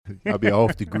I'll be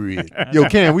off the grid. Yo,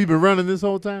 Cam, we been running this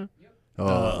whole time?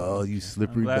 Oh, you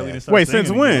slippery bastard. Wait, since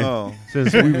when? Oh.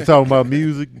 Since we were talking about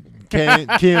music,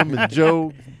 Kim and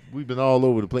Joe, we've been all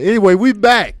over the place. Anyway, we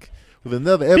back with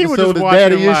another episode of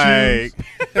Daddy Issues.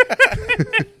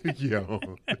 Yo.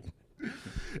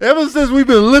 Ever since we've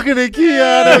been looking at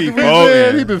Keon,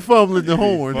 he been fumbling the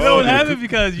horn. You know what happened?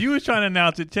 Because you was trying to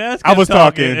announce it, Chaz. I was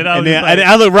talking, and then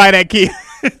I looked right at Keon.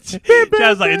 Chaz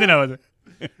was like, I was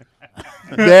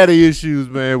Daddy Issues,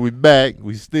 man. We back.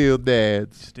 We still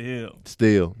dads.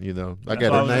 Still, you know. I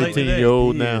got a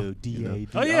 19-year-old now.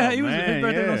 Oh, yeah. His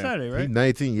birthday was on Saturday, right? He's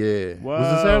 19, yeah. Whoa.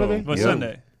 Was it Saturday? Or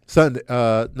Sunday? Sunday.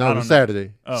 No, it was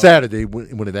Saturday. Oh. Saturday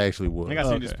when it actually was. I think I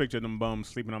seen this picture of them bums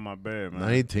sleeping on my bed, man.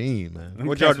 19, man.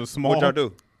 What y'all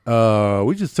do?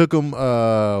 We just took him.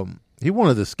 He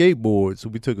wanted a skateboard, so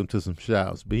we took him to some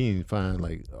shops, but he didn't find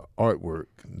like artwork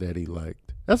that he liked.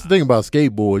 That's the thing about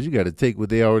skateboards. You got to take what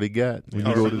they already got. When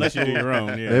you go to unless you do your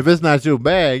own, yeah. If it's not your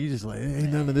bag, you just like,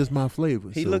 ain't none of this my flavor.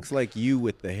 He looks like you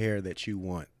with the hair that you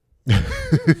want.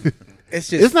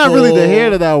 It's not really the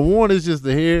hair that I want. It's just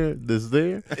the hair that's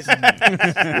there.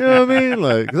 You know what I mean?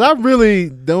 Like, 'cause I really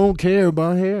don't care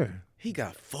about hair. He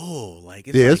got full.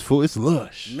 It's full. It's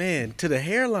lush. Man, to the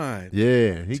hairline.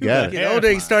 Yeah, he got it. Older,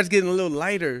 he starts getting a little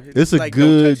lighter. It's a like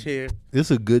good. Don't touch hair.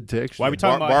 It's a good texture. Why we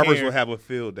talking about Barbers hair? will have a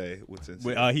field day with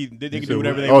Sensei. They can do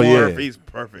whatever they Oh, want. yeah. He's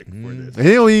perfect for this. And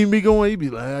he don't even be going. He be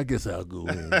like, I guess I'll go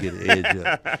and get an edge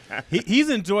up.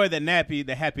 He's enjoyed the happy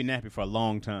nappy for a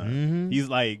long time. He's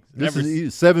like, This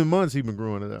is 7 months he been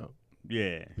growing it out.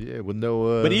 Yeah, with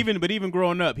no. but even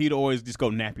growing up, he'd always just go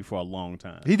nappy for a long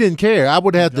time. He didn't care. I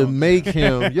would have to make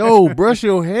him, brush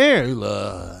your hair.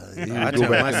 I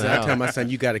tell my son,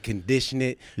 you got to condition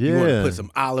it. You want to put some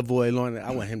olive oil on it.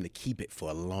 I want him to keep it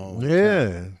for a long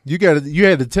time. You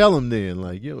had to tell him then,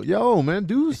 like, yo, man,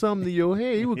 do something to your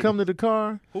hair. He would come to the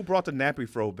car. Who brought the nappy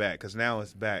fro back? Because now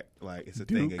it's back. Like, it's a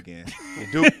thing again.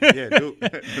 Duke.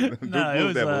 Duke. No, it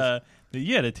was,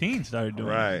 the teens started doing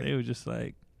right. it. They were just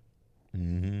like,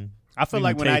 I feel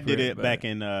like when I did it but back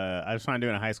in, I was trying to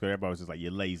do it in high school, everybody was just like, you're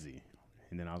lazy.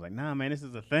 And then I was like, nah, man, this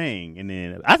is a thing. And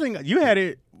then I think you had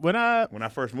it when I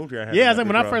first moved here. I think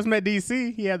when I first met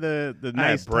DC, he had the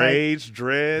nice braids,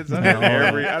 dreads. I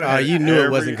had you knew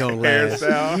it wasn't going to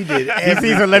last. You did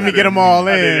everything. So let me get them all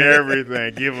in. I did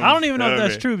everything. I don't even know if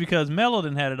that's true because Mello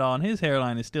done had it all, and his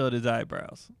hairline is still at his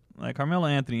eyebrows. Like Carmelo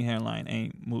Anthony hairline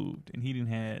ain't moved, and he didn't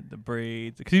have the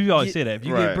braids. Because you always say that if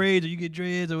you get braids or you get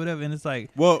dreads or whatever, and it's like,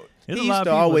 well, he used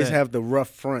to always have the rough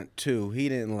front too. He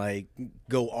didn't like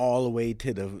go all the way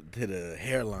to the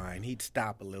hairline. He'd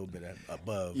stop a little bit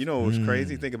above. You know what's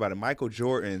crazy? Think about it. Michael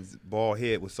Jordan's bald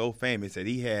head was so famous that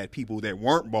he had people that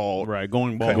weren't bald,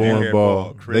 going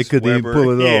bald. They couldn't even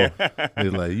pull it off.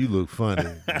 They're like, you look funny.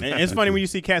 And it's funny when you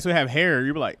see cats who have hair.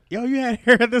 You're like, yo, you had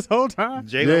hair this whole time.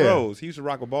 Jalen Rose, he used to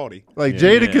rock a baldy. Like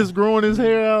Jadakiss growing his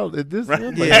hair out at this. Right.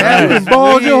 Like, you've been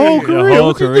bald your whole career.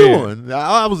 What you doing?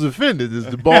 I was offended as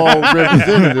the bald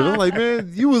representative. I'm like,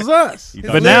 man, you was us.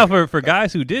 But now for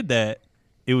guys who did that,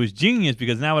 it was genius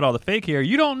because now with all the fake hair,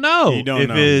 you don't know if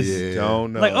it's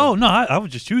don't know. Like, oh no, I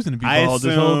was just choosing to be bald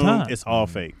this whole time. It's all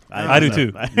fake. I do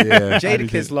too. Yeah,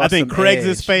 Jadakiss lost. I think some Craig's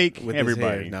edge is fake. with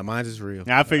Everybody. Now mine's is real.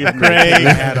 I figured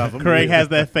Craig has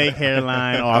that fake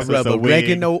hairline. Also, I rub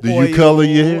oregano Do oil. you color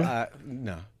your hair?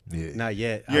 No, not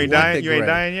yet. You ain't dying. You ain't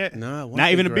dying yet. No,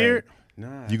 not even a beard.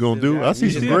 Nah, you gonna do? I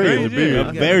see some gray in the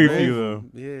beard. Very few though.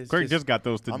 Yeah, Craig just got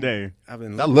those today. I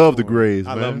love the grays,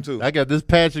 man. I love them too. I got this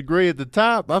patch of gray at the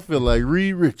top. I feel like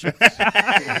Reed Richards.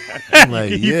 I'm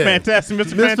like, you fantastic,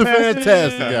 Mr.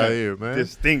 Fantastic out here, man.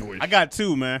 Distinguished. I got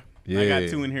two, man. Yeah. I got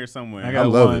two in here somewhere. I got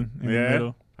love one in the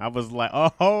middle. I was like,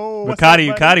 oh. But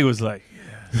Cotty was like,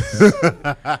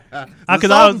 the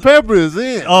salt and pepper is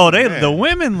in. Oh, the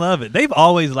women love it. They've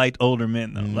always liked older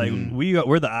men though. Like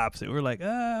we're the opposite. We're like, we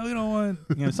don't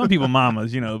want. Some people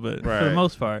mamas, but for the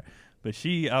most part. But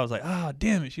I was like,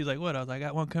 damn it. She was like, what? I was like, I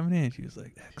got one coming in. She was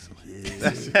like, excellent.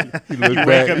 You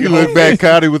look back,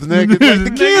 Cotty was naked. Like,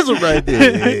 the kids are right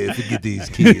there. Yeah, forget these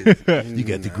kids. You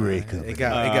got the gray coming. It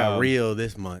got real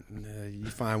this month. You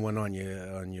find one on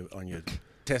your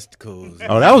testicles.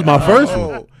 Oh, that was my first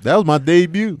one. That was my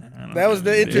debut. That was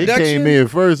the introduction. It came in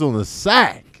first on the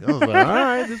sack. I was like, all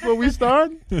right, this is where we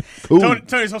starting? Cool.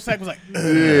 Tony's whole sack was like,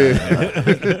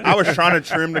 yeah. I was trying to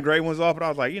trim the gray ones off, but I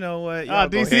was like, you know what?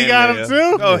 DC got them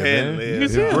too? Go ahead and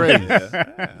live.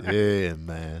 Yeah,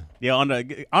 man. Yeah, on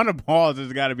the balls,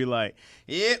 there's got to be like,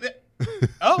 yeah.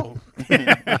 Oh.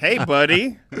 Hey,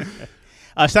 buddy.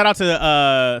 Shout out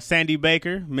to Sandy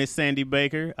Baker, Miss Sandy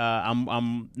Baker.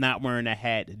 I'm not wearing a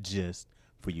hat just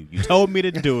for you. You told me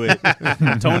to do it.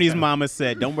 Tony's mama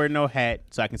said, don't wear no hat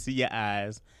so I can see your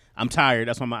eyes. I'm tired.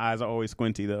 That's why my eyes are always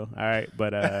squinty, though. All right,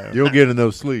 but you don't get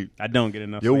enough sleep. I don't get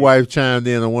enough. Your sleep. wife chimed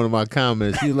in on one of my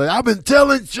comments. She's like, "I've been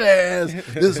telling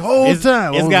Chaz this whole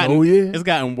time." It's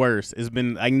gotten worse. It's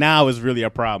been like now is really a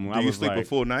problem. Do you sleep a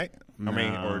full night? No. I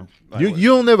mean, or you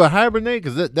don't ever hibernate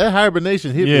because that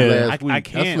hibernation hit me last week. I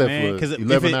can't, man. Because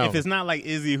if it's not like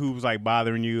Izzy who's like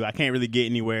bothering you, I can't really get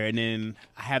anywhere. And then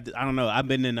I don't know. I've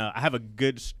been I have a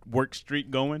good work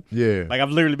streak going. Yeah, like I've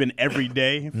literally been every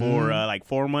day for like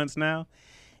 4 months now.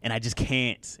 And I just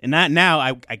can't. And not now,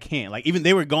 I can't. Like, even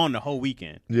they were gone the whole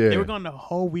weekend. Yeah. They were gone the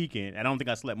whole weekend. I don't think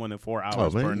I slept more than 4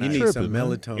 hours per night. You need some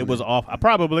melatonin. It was off. I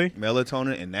probably.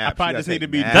 Melatonin and naps. I probably just need to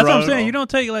be. That's what I'm saying. You don't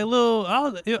take like little.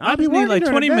 I just need like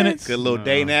 20 minutes. Good little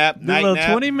day nap, night little nap.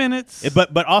 20 minutes.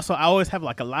 But also, I always have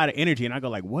like a lot of energy. And I go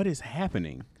like, what is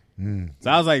happening? So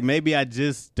I was like, maybe I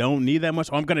just don't need that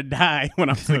much, or I'm gonna die when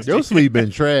I'm 60. Your sleep been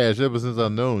trash ever since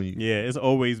I've known you. Yeah, it's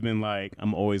always been like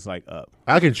I'm always like up.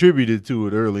 I contributed to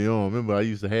it early on. Remember, I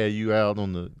used to have you out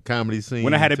on the comedy scene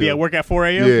When I had to be at work at 4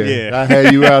 a.m. Yeah, I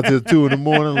had you out till 2 in the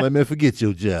morning. Let me forget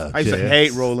your job. I used to Chaz.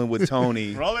 hate rolling with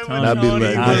Tony. Rolling with I'd be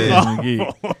Tony like, was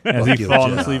as Fuck he your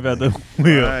falling job. asleep at the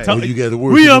wheel. Right. Oh, you got to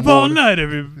work. We in the up all morning?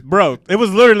 night, Bro, it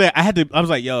was literally I was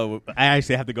like, yo, I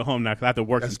actually have to go home now because I have to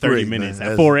work in 30 great, minutes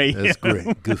man. at 4 a.m. That's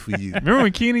great. Good for you. Remember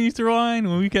when Keenan used to whine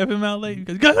when we kept him out late?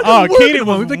 Because Keenan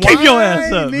was like, keep your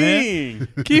ass up, whining. man.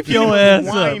 Keep Keenan your was ass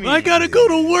up. whining. I gotta go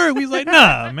to work. He's like,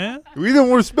 nah, man. We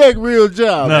don't respect real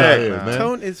jobs. No. out here, man.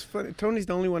 Tony, it's funny. Tony's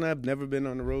the only one I've never been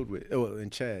on the road with. Well, in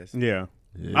Chaz. Yeah.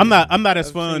 Yeah. I'm not as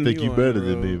fun. I think you better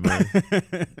than me,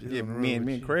 man. Yeah, me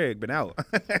and Craig been out.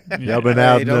 Y'all been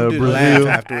out in don't do the Brazil.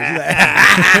 laugh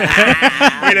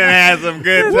afterwards. We done had some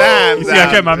good times. See,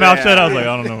 I kept my mouth shut. I was like,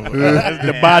 I don't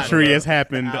know. Debauchery has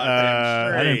happened.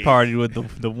 I didn't party with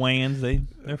the Wayans.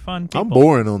 They're fun people. I'm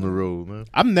boring on the road, man.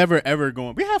 I'm never ever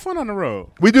going. We have fun on the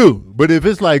road. We do, but if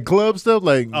it's like club stuff,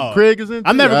 like Oh. Craig is into,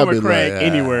 I'm never I'll going with be Craig like,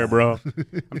 anywhere, bro.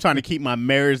 I'm trying to keep my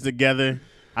marriage together.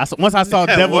 Once I saw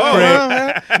Devil Whoa.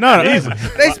 Craig. No,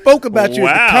 They spoke about you in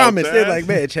the Wow, comments. Chaz. They're like,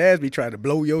 man, Chaz be trying to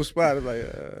blow your spot. I'm like,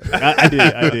 I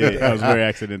did. That was very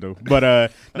accidental.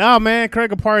 But no, man,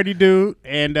 Craig a party dude,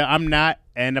 and I'm not.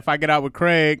 And if I get out with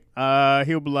Craig,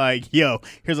 he'll be like, "Yo,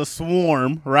 here's a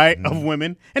swarm, right, of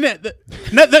women," and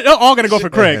they're all gonna go for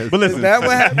Craig. But listen, is that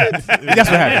what happened? that's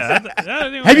what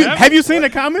happens. Have you seen the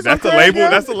comments? That's on the Craig, label. yo?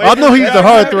 That's the label. I know he's the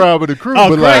heartthrob of the crew, Oh,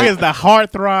 but Craig like, is the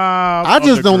heartthrob. I of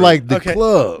just the don't crew. like the Okay.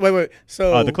 club. Wait.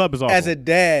 So the club is awful. As a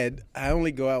dad, I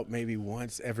only go out maybe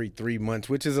once every 3 months,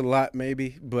 which is a lot,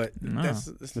 maybe. But No,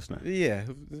 that's not. yeah.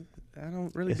 I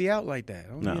don't really be out like that.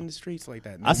 I don't No. be in the streets like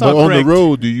that. I saw But on the Craig-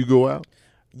 road, do you go out?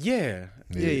 Yeah.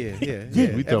 Yeah.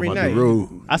 Every We talking about night. the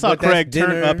road. I saw But that's Craig turn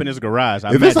dinner. up in his garage.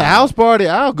 If it's a house party,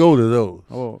 I'll go to those.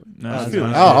 oh, No, it's I'll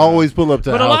fine. I'll always pull up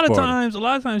to But a a house lot of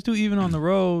party. times too, even on the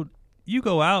road, you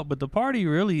go out, but the party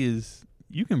really is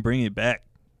you can bring it back.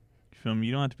 You feel me?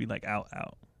 You don't have to be like out.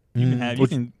 You can have you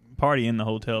can party in the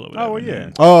hotel or whatever. Oh, yeah.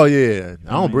 man. Oh yeah,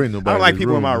 I don't bring nobody. I don't like to the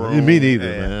people in my room. Yeah, me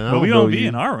neither, Yeah. man. I But we know don't be you.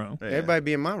 in our room. Everybody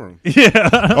be in my room. Yeah.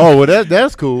 Oh well,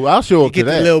 that's cool. I'll show You up to get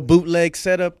the that. little bootleg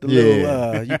setup. The Yeah.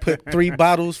 little you put 3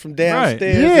 bottles from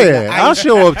downstairs. Yeah, I'll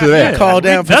show up to that. Call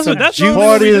down for That's some what that's juice.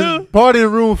 what we Party, do. party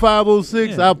in room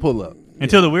 506. Yeah. I'll pull up.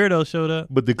 Until the weirdos showed up.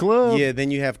 But the club, Yeah, then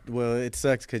you have. Well, it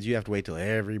sucks because you have to wait till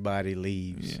everybody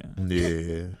leaves. Yeah.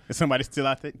 yeah. Is somebody still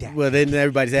out there? Yeah. Well, then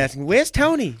everybody's asking, "Where's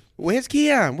Tony? Where's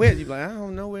Keon? Where?" You're like, "I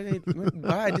don't know where they.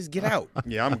 Bye, just get out."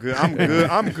 Yeah, I'm good.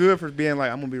 I'm good for being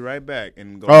like, I'm gonna be right back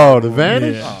and go. Oh, the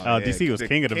Vanish. Yeah. Oh, DC was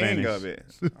king of the Vanish. of it.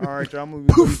 All right, y'all, I'm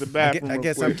gonna use the bathroom. I real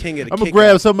guess quick. I'm king of the. I'm gonna kick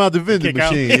grab out. something out the vending Kick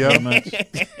out. machine, yo.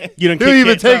 You don't He'll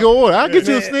even take an order. I'll get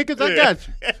you a Man, Snickers. I got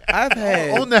you. I've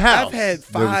had On the house. I've had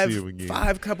Never see him again.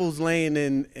 five couples laying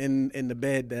in the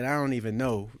bed that I don't even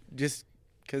know, just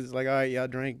because like, all right, y'all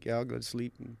drink, y'all go to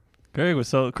sleep.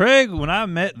 Craig, when I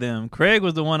met them, Craig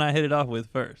was the one I hit it off with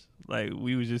first. Like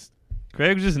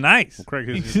Craig was just nice. Well, Craig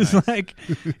is he's just just like,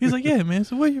 he's like, yeah, man.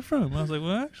 So where you from? I was like,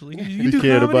 well, actually, you He do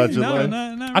cared comedy? about your No, life?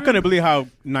 not I couldn't really. believe how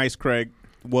nice Craig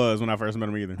was when I first met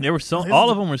him either. They were all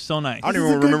of them were so nice. I don't This is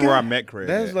even a good remember where guy. I met Craig.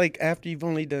 That's at. like after you've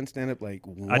only done stand up like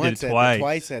I did once it twice.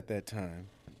 twice at that time.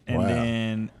 And Wow.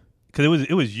 then because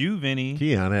it was you, Vinny.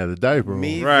 Keon had a diaper on.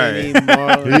 Me, Right. Vinny,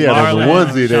 Marlon, He had on the Marlon,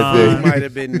 onesie Sean. that Who day. might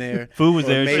have been there. Food was Or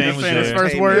there. maybe Shane was saying his there.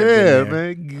 first Entertainment word? had Yeah, been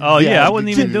there. man. Oh yeah, Yeah, I wasn't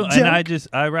even get doing, and junk.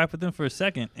 I rapped with them for a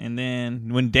second, and then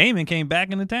when Damon came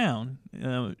back into town,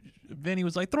 Vinny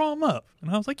was like, throw him up. And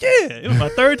I was like, yeah. It was my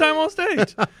third time on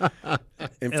stage.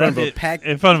 In front of a packed.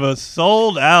 In front of a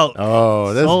sold out.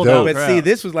 Oh, that's sold dope. out But see,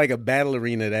 this was like a battle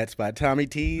arena, that spot. Tommy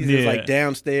T's is Yeah. like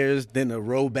downstairs, then a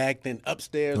row back, then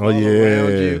upstairs, Oh, all yeah.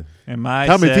 around you. And my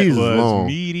Tommy set T's is was long.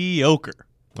 mediocre.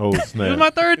 Oh, It was snap. my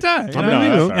third time. You know I mean, what I you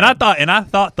mean? know. And I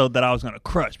thought though that I was gonna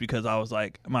crush because I was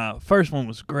like, my first one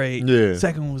was great. Yeah.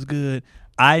 Second one was good.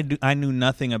 I knew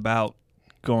nothing about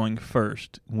going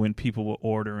first when people were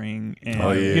ordering, and Oh,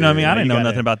 yeah. you know what I mean. I Yeah, didn't you know gotta-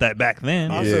 nothing about that back then.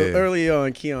 Also, Yeah. early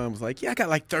on, Keon was like, "Yeah, I got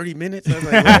like 30 minutes." I was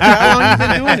like, "How long you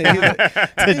been doing it?" He was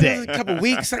like, "Today, a couple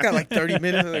weeks. I got like 30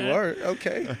 minutes." I was like, "Word,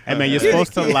 okay." Hey man, you're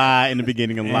supposed to lie in the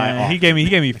beginning and lie And off. he gave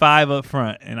me 5 up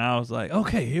front, and I was like,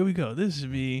 okay, here we go. This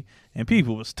should be. And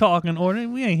people was talking,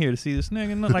 ordering. We ain't here to see this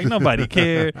nigga. Like nobody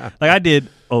cared. Like I did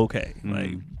okay.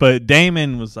 Like, but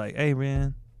Damon was like, hey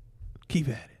man, keep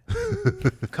at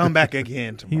it. Come back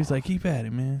again tomorrow. He was like, keep at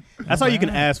it, man. That's all you can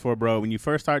ask for, bro. When you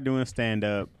first start doing stand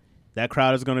up, that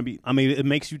crowd is gonna be. I mean, it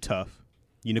makes you tough.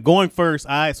 You know, going first.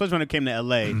 Especially when it came to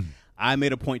LA, I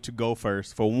made a point to go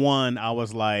first. For one, I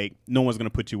was like, no one's gonna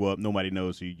put you up. Nobody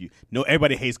knows you.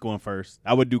 Everybody hates going first.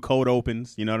 I would do cold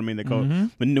opens. You know what I mean? The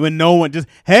code when no one just,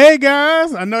 hey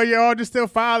guys, I know you're all just still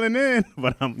filing in,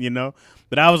 but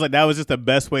But I was like, that was just the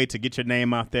best way to get your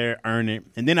name out there, earn it,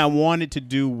 and then I wanted to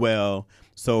do well.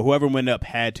 So whoever went up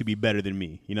had to be better than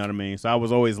me. You know what I mean? So I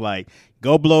was always like,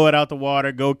 go blow it out the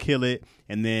water, go kill it.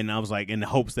 And then I was like, in the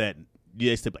hopes that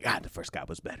they still like, the first guy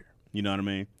was better. You know what I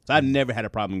mean? So I never had a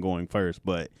problem going first,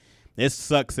 but it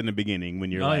sucks in the beginning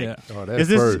when you're like, Oh, that's is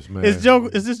this first, man. is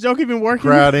this joke even working?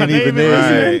 Crowd ain't Are they even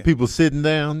there. Right. People sitting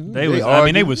down. They was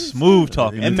argue. was smooth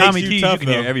talking. It And makes Tommy you T, tough, you can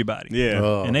hear though. everybody. Yeah.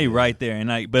 Oh, And they right there.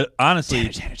 And but honestly,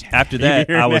 after You that,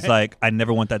 hear I was that? like, I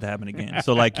never want that to happen again.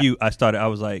 So like you, I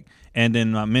was like, and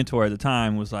then my mentor at the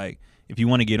time was like, if you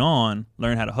want to get on,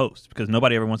 learn how to host because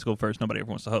nobody ever wants to go first. Nobody ever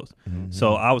wants to host.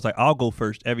 So I was like, I'll go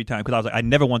first every time because I was like, I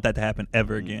never want that to happen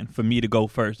ever again for me to go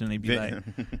first. And they'd be like,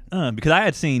 because I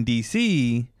had seen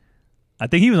DC. I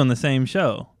think he was on the same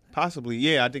show Possibly,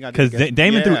 yeah. I think I did. because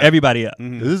Damon threw everybody up.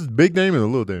 Is this Big Damon or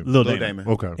Little Damon? Lil Lil Damon. Damon.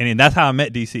 Okay. And then that's how I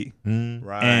met DC.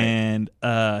 Right. And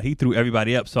he threw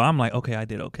everybody up. So I'm like, okay, I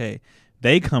did okay.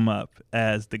 They come up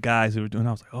as the guys who were doing.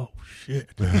 I was like, oh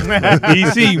shit,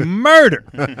 DC murder.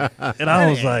 And I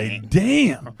was like,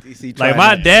 damn. DC Like tried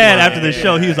my to- dad after the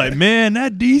show, he was like, man,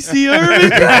 that DC Irving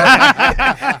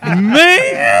guy,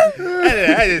 man.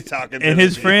 I just talking. And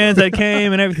his friends that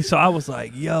came and everything. So I was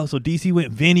like, yo. So DC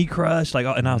went Vinny Crush, like,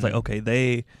 and I was like,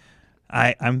 okay,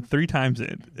 I'm 3 times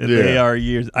in. And They Yeah. are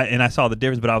years, and I saw the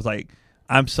difference. But I was like,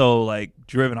 I'm so like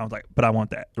driven. I was like, but I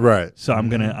want that. Right. So I'm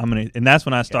gonna, and that's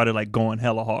when I started like going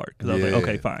hella hard because I was Yeah. like,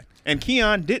 okay, fine. And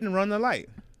Keon didn't run the light.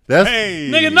 That's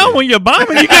Nigga, no, when you're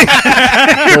bombing, you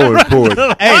can't. so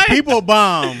important. hey, people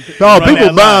bomb. No, Run people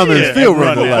that bomb light. and Yeah, still and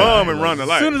run the that light. Bomb and run the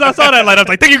light. As soon as I saw that light, I was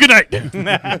like, thank you, good night.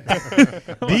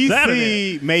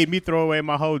 DC made me throw away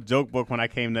my whole joke book when I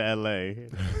came to LA.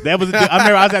 That was I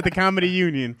remember I was at the Comedy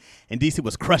Union and DC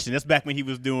was crushing. That's back when he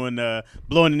was doing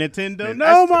blowing the Nintendo.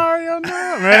 No, Mario, no,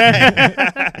 man.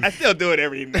 I still do it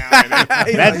every now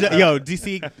and then. Yo,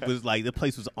 DC was like the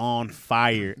place was on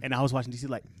fire, and I was watching DC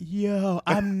like, yo,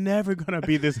 I'm never gonna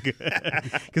be this good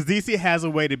because DC has a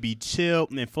way to be chill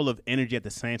and full of energy at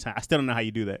the same time. I still don't know how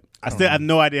you do that. I have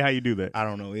no idea how you do that. I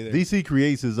don't know either. DC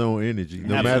creates his own energy.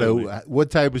 No Absolutely. matter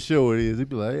what type of show it is, he'd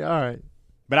be like, all right.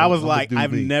 But I was I'm like, gonna do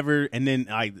I've me. never, and then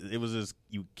it was just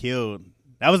you killed.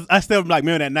 I still like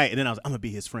remember that night, and then I was, I'm gonna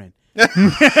be his friend. I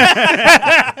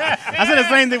said the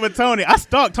same thing with Tony. I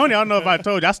stalked Tony. I don't know if I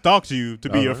told you. I stalked you to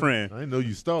be your friend. I didn't know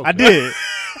you stalked. I did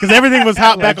because everything was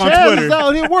hot back on Chaz Twitter. is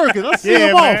out here working. I see Yeah,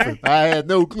 him man. often. I had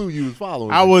no clue you was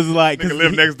following. I was like, Nigga 'cause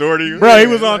live he- next door to you. Bro, he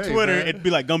was on Hey, Twitter. man. It'd be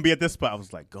like, gonna be at this spot. I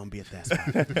was like, gonna be at that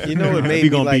spot. You know what made We me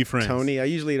gonna be like friends. Tony? I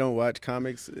usually don't watch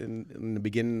comics in the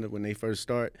beginning when they first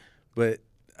start, but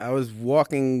I was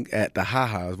walking at the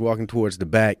I was walking towards the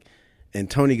back, and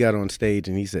Tony got on stage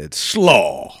and he said,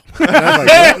 slaw. And, I was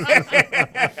like,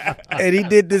 what? And he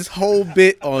did this whole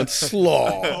bit on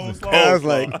slaw. And I was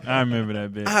like, I remember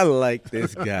that bit. I like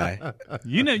this guy.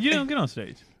 You don't get on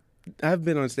stage. I've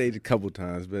been on stage a couple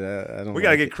times, but I don't We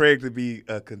gotta like get it. Craig to be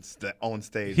on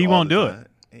stage. He all won't the do time.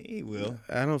 He will.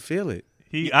 I don't feel it.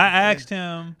 I asked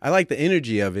him. I like the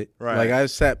energy of it. Right. Like I've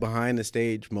sat behind the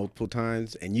stage multiple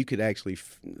times, and you could actually,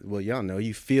 y'all know,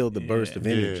 you feel the burst of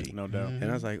energy. No doubt. And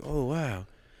I was like, oh wow.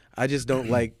 I just don't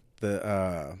like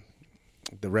the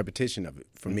repetition of it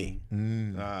for me.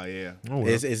 Yeah. Oh, well.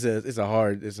 It's a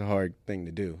hard thing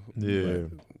to do. Yeah.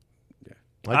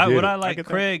 But I get What it. I like, get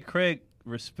that. Craig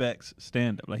respects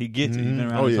stand up. Like he gets it. He's been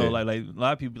around Oh, his yeah. whole life. Like a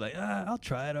lot of people be like, I'll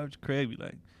try it. Craig be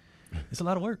like, it's a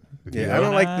lot of work. Yeah, I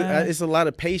don't like. It's a lot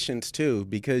of patience too,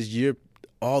 because you're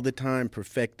all the time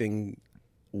perfecting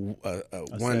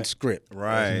one script,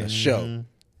 right? A show.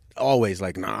 Always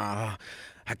like, nah,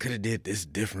 I could have did this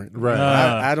different. Right.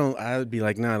 I don't. I'd be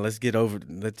like, nah, let's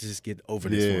just get over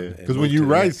this one. Because when you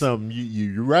write something,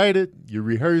 you write it, you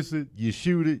rehearse it, you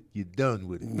shoot it, you're done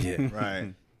with it. Yeah.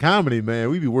 Right. Comedy,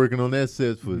 man, we be working on that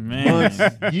set for months,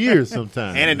 years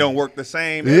sometimes. And it don't work the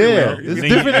same. Yeah, everywhere. it's Then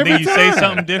different every then you say time.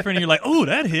 something different, and you're like, "Oh,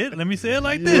 that hit. Let me say it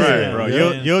like this." Right, bro.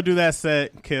 Yeah. You'll do that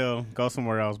set, kill, go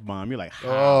somewhere else, bomb. You're like,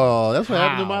 Oh, that's what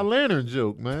happened to my lantern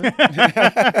joke, man.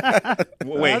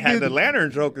 Wait, the lantern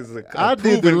joke is a I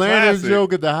did the proven lantern classic.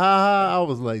 joke at the ha-ha. I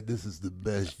was like, this is the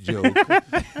best joke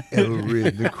ever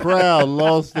written. The crowd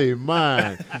lost their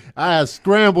mind. I had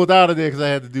scrambled out of there because I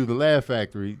had to do the Laugh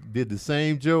Factory. Did the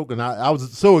same joke, and I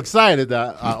was so excited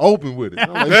that I opened with it.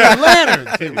 I was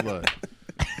like, the lantern.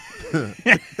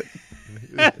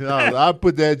 I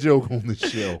put that joke on the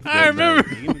shelf. I remember.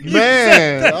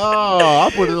 Man, I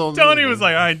put it on. Tony was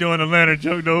like, "I ain't doing a lantern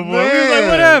joke no more." He was Man. like,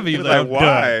 "What happened?" He He was was like, like, "I'm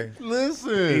done." why?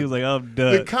 Listen. He was like, "I'm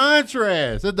the done."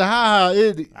 contrast at the ha-ha,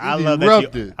 it I love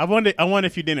erupted. that. I wonder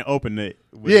if you didn't open it.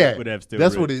 Would have still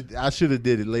that's ripped. what it. I should have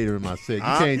did it later in my set. You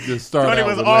can't just start Tony out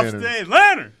was with off lantern. stage.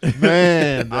 Lantern.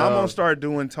 Man, I'm dog. gonna start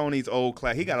doing Tony's old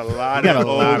class. He got a lot He got of a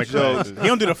old lot of jokes. jokes. He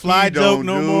don't do the fly He joke don't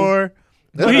no do- more.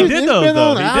 That's Well, he been- did it's those, been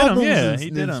though. on He did 'em, albums yeah, and, he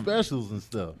did and 'em. specials and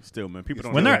stuff. Still, man, people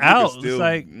don't When know they're that. out, Still- it's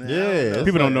like, Yeah,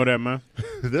 People don't know that, man.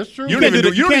 That's true. You don't can't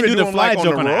even do you don't can't even do the them, fly like, on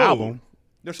joke on the road. album.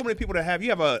 There's so many people that have. You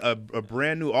have a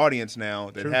brand new audience now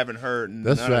that haven't heard.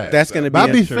 That's none of right. that That's stuff. going to be. But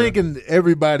I be True. thinking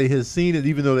everybody has seen it,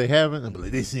 even though they haven't. I'm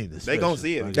like, they seen this. They gonna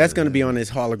see it. That's going to be on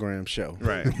his hologram show.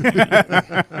 Right.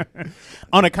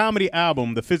 On a comedy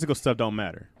album, the physical stuff don't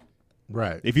matter.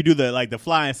 Right. If you do the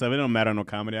fly and stuff, it don't matter on no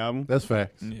comedy album. That's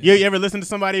facts. You ever listen to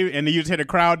somebody and you just hear the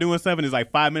crowd doing stuff and it's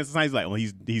like 5 minutes of time, he's like, well,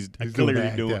 he's clearly doing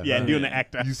the doing act out. doing the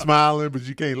act out. You smiling, but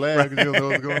you can't laugh because you don't know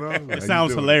what's going on. Like, It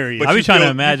sounds you doing hilarious. But I be you trying to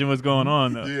feel- imagine what's going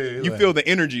on though. Yeah, You like- feel the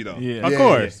energy though. Yeah. Of Yeah.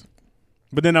 course.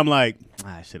 But then I'm like,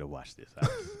 I should have watched this.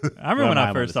 I remember when Well,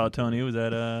 I I first saw listened Tony. It was at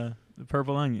the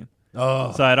Purple Onion.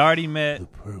 Oh, So I'd already met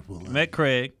purple.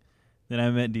 Craig, then I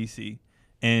met DC,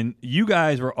 and you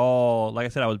guys were all, like I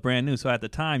said, I was brand new. So at the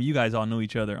time, you guys all knew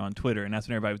each other on Twitter, and that's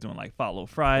when everybody was doing like Follow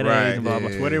Fridays Right, and blah blah.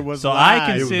 yeah. Twitter was So live.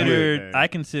 I It was considered weird. I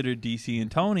considered DC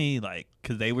and Tony like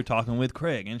because they were talking with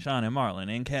Craig and Sean and Marlon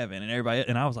and Kevin and everybody,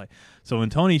 and I was like, so when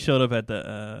Tony showed up at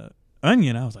the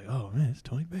Onion, I was like, oh man, it's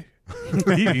Tony Baker.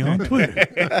 He be on Twitter.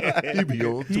 He be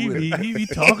on Twitter. He be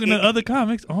talking to other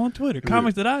comics on Twitter,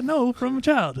 comics that I know from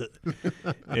childhood.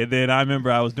 And then I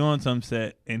remember I was doing some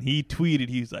set, and he tweeted,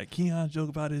 he's like, Keon's joke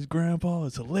about his grandpa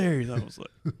is hilarious. I was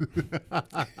like,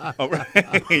 Oh,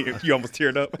 right. You almost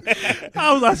teared up.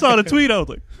 I saw the tweet, I was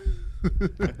like,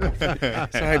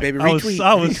 Sorry, baby. I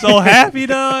Retweet. was so happy,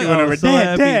 dog. I was so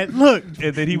happy. Dad, look.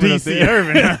 And then he went up DC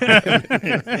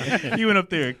there. He went up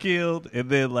there and killed. And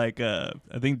then I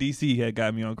think DC had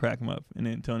got me on Crack 'em Up, and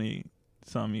then Tony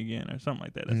saw me again or something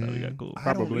like that. That's how we got cool.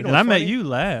 Probably. And I met you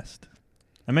last.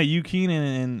 I met you, Keenan,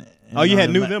 and Oh, you had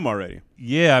knew Ma- them already.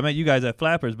 Yeah, I met you guys at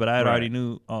Flappers, but I had Right. already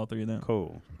knew all three of them.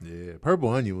 Cool. Yeah, Purple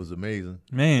Onion was amazing.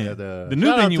 Man, Had, the new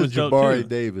shout out venue to was dope Jabari too.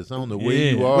 Davis. I don't know where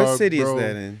Yeah. you are. What city bro. is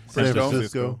that in? San Francisco.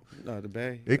 Francisco. No, the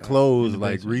Bay. It closed In the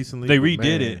like basement. recently. They but redid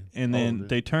man, it, and then oh,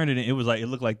 they turned it. It was like it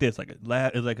looked like this, like it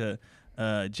was like a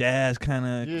jazz kind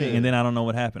of Yeah. thing. And then I don't know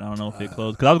what happened. I don't know if it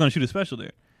closed because I was gonna shoot a special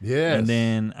there. yes. And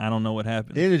then I don't know what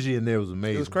happened. energy in there was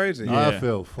amazing. It was crazy. I Yeah.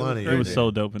 felt funny. It was in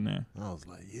so there. dope in there. I was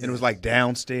like, yeah. And it was like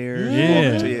downstairs.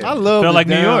 Yeah. I love Felt the like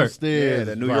New York. downstairs Yeah,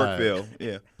 the New York vibe. feel.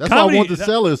 Yeah. That's Comedy- why I want the that-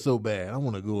 cellar so bad. I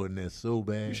want to go in there so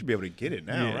bad. You should be able to get it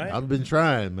now, Yeah. right? I've been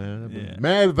trying, man. I've been Yeah.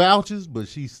 mad vouchers, but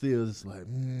she's still just like,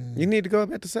 You need to go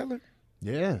up at the cellar.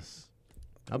 yes.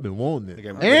 I've been wanting it.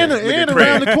 Look at- And look at and Craig.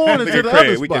 around the corner Look to at the Craig.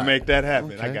 other We spot. can make that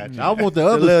happen. I Okay. got you. I want the The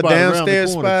other little spot around the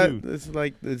downstairs corner, spot. too. It's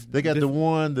like They got the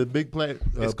one, the big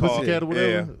It's called- pussycat or whatever.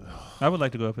 yeah. I would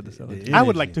like to go up at the cellar. Yeah. I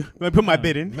would like to put my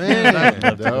bid in. Man, I'd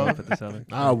love to go dog. up at the cellar.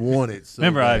 I want it so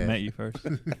Remember, I bad. met you first.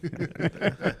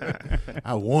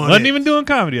 I want Wasn't it. even doing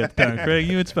comedy at the time, Craig.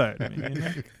 You inspired me. You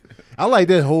know? I like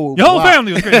that whole Your whole block.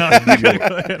 family was great. No,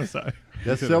 I'm sorry.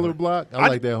 That cellar block. I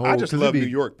like that whole. I just 'cause love it'd be-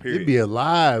 New York, period. It'd be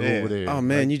alive Yeah. over there. Oh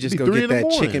man, Like, you just it'd be go 3 get in the that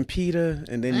morning. chicken pita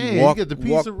and then Man, walk. you get the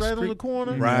walk pizza right on the street.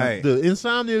 corner. Right. The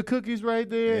insomnia cookies right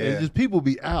there. Yeah. And just people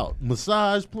be out.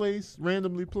 Massage place,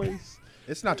 randomly placed.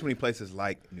 It's not too many places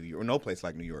like New York. No place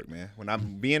like New York, man. When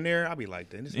I'm being there, I'll be like,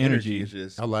 this Energy. energy is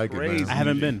just I like crazy. it, man. I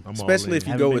haven't been. I'm all Especially in. if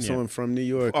you Haven't go been with yet. someone from New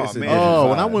York. Oh, It's a man. different Oh,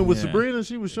 when I vibe. went with Yeah. Sabrina,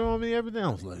 she was showing me everything. I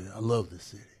was like, I love this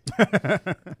city.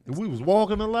 We was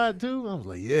walking a lot too. I was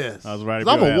like, yes. I was right.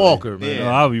 'Cause I'm a walker, man. Oh,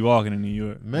 I'll be walking in New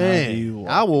York. Man,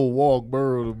 I will walk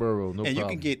borough to borough. No and problem. you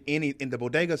can get any, and the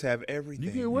bodegas have everything.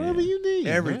 You get whatever you need.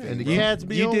 Everything. Man. And the You- cats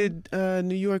be You on. did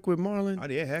New York with Marlon? Oh,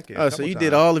 yeah, heck yeah. Oh, so you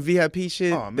did all the VIP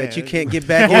shit Oh, man. that you can't get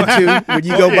back into when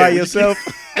you go by yourself?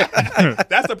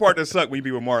 That's the part that sucked when you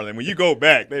be with Marlon. When you go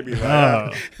back, they be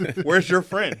like, "Where's your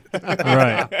friend?"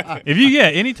 Right. If you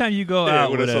anytime you go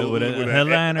out with a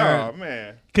headliner, Oh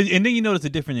man. and then you notice the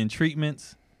difference in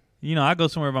treatments. You know, I go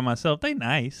somewhere by myself. They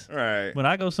nice. Right. But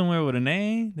I go somewhere with a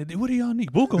name. What do y'all need?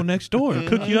 We'll go next door and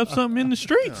cook you up something in the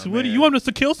streets. Oh, What do man. you want us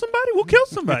to kill somebody? We'll kill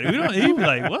somebody. We don't. He'd be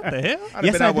like, what the hell? I'd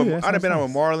have been out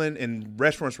with Marlon, and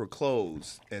restaurants were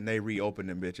closed, and they reopened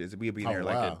them bitches. We'd be there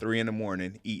wow. at 3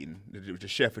 a.m. eating. The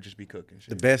chef would just be cooking. Shit.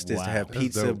 The best is to have That's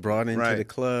pizza dope. brought into Right. the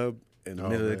club in the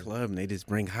middle of man. the club, and they just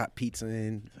bring hot pizza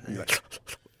in. And you're like,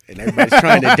 and everybody's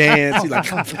trying to dance. You're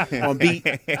like on beat.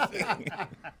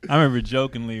 I remember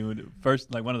jokingly when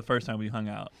one of the first time we all hung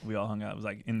out. It was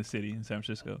like in the city in San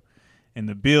Francisco, and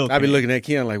the bill. I be came. looking at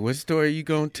Keon like, what story you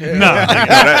gonna tell? No,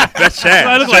 That's Chad.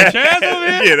 I look like Chaz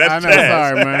over here. Yeah, that's I know. Chad.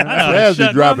 Sorry, man. Chaz be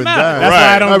Shut dropping my down. mouth. That's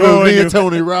why I don't remember go me in and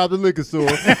Tony robbed the liquor store.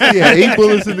 He had 8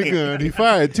 bullets in the gun. He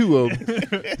fired 2 of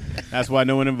them. That's why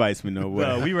no one invites me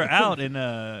nowhere. We were out and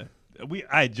I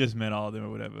had just met all of them or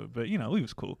whatever, but we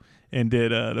was cool. And then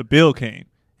the bill came,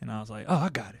 and I was like, "Oh, I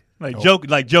got it."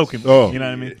 Joking. Oh. You know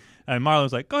what I mean? And Marlon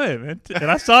was like, "Go ahead, man."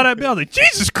 And I saw that bill. I was like,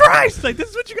 "Jesus Christ! Like this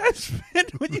is what you guys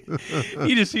spent." When you...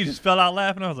 he just fell out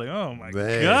laughing. I was like, "Oh my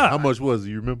Man, god!" how much was it?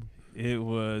 You remember? It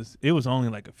was only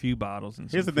like a few bottles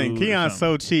and. Here's the some thing: food or Keon's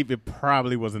so something. cheap, it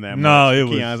probably wasn't that much. No, it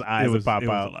was. Keon's eyes would pop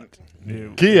out. A lot.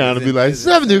 It- Keon would be like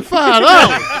 $75.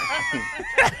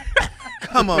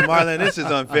 Come on, Marlon. This is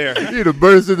unfair. He'd have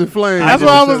burst into flames. That's for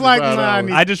why I was like, $75. nah, I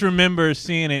need- I just remember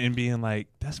seeing it and being like,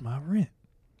 "That's my rent."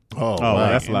 Oh, Oh, wow.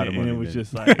 that's a lot of And money. it was man.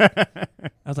 just like, I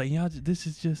was like, "Y'all, this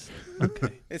is just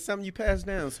okay." It's something you pass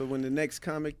down. So when the next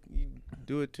comic you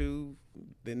do it to,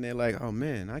 then they're like, oh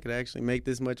man, I could actually make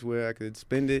this much where I could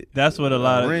spend it. That's what a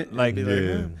lot of rent, and like. be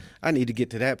Yeah. I need to get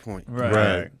to that point.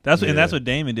 Right. That's what, and Yeah. that's what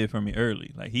Damon did for me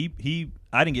early. Like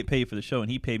I didn't get paid for the show, and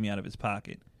he paid me out of his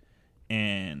pocket.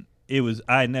 And it was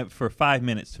I never for 5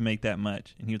 minutes to make that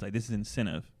much, and he was like, "This is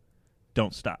incentive.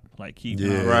 Don't stop." Like he,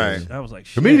 Yeah. Right. I was like,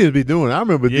 Shit. Comedians be doing it. I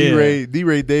remember Yeah.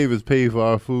 D-Ray Davis paid for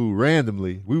our food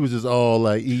randomly. We was just all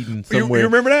like eating somewhere. You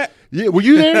remember that? Yeah, were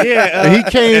you there? Yeah, And he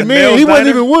came and in. Mel's He wasn't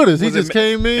Diner? even with us. He Was it just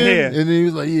came in, Yeah. and he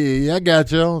was like, "Yeah, I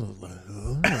got y'all." I was like,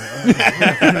 He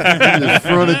just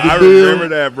fronted the I bill. remember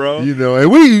that, bro. You know,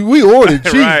 and we ordered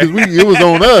cheap Right. because it was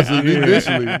on us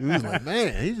initially. It was like,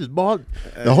 man, he just bought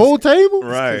the whole table.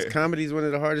 Right. Because comedy's one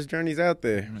of the hardest journeys out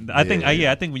there. I think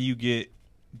I think when you get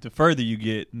the further you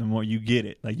get, the more you get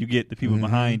it. Like you get the people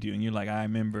behind you, and you're like, I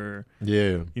remember.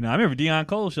 Yeah. You know, I remember Deion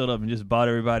Cole showed up and just bought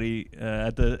everybody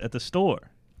at the store.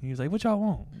 He was like, "What y'all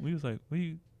want?" We was like, "What are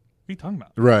you talking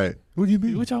about? Right. What do you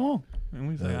mean? What y'all want?" And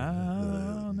we was like, "I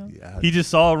don't know." yeah, He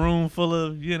just saw a room full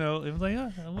of, it was like,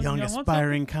 "Yeah, what, Young y'all want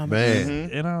aspiring comic. Man.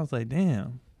 something?" And I was like,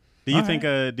 "Damn." Do you All think?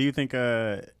 This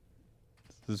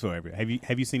is for everybody.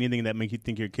 Have you seen anything that make you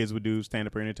think your kids would do stand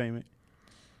up or entertainment?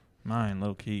 Mine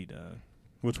low key, dog.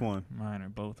 Which one? Mine are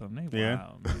both of them. They Yeah?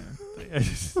 wild, man.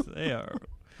 They are.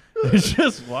 It's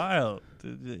just wild.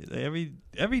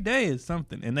 Every day is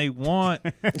something, and they want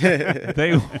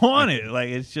it. Like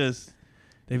it's just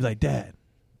they be like, Dad,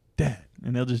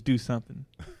 and they'll just do something.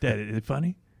 Dad, is it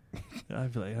funny?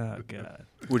 I'd be like, oh god.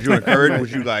 Would you encourage?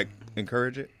 Would you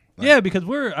encourage it? Like, Yeah, because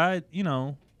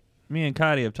me and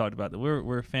Cody have talked about that.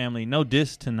 We're a family. No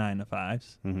diss to 9 to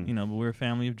 5s, Mhm. but we're a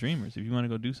family of dreamers. If you want to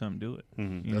go do something, do it.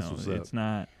 Mhm. That's what's up. It's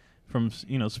not from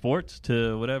sports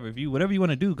to whatever. Whatever you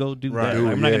want to do, go do Right. that. Do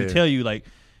Like, it, I'm not going yeah. to tell you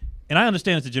and I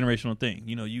understand it's a generational thing.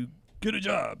 You get a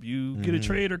job, you get a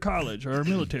trade or college or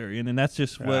military, and then that's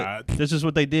just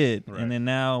what they did. Right. And then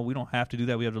now we don't have to do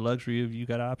that. We have the luxury of you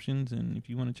got options, and if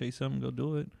you want to chase something, go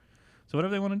do it. So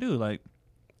whatever they want to do, like.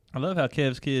 I love how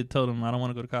Kev's kid told him, I don't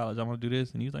want to go to college. I want to do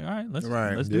this. And he was like, all right, let's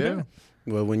do Yeah. that.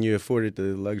 Well, when you're afforded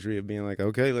the luxury of being like,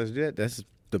 okay, let's do that, that's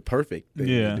the perfect thing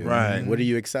Yeah. to do. Right. What are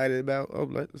you excited about? Oh,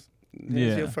 here's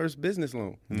Yeah. your first business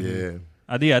loan. Yeah.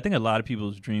 I think a lot of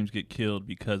people's dreams get killed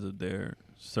because of their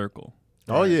circle.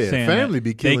 Oh yeah. Saying Family that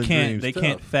be killing dreams. They tough.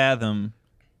 can't fathom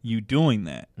you doing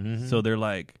that. Mhm. So they're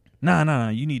like, nah,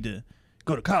 you need to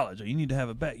go to college or you need to have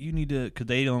a back. You need to, because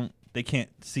they can't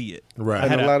see it. Right.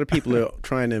 And a lot of people are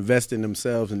trying to invest in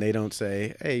themselves, and they don't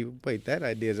say, hey, wait, that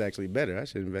idea is actually better. I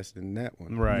should invest in that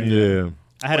one. Right. Yeah.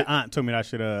 I had an aunt told me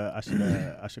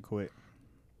that I should quit.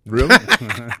 Really?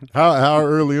 How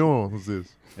early on was this?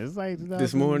 It's like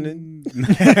This morning.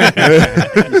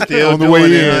 Still On the way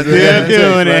in. Still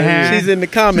doing it, huh? She's in the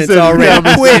comments said already.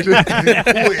 quit.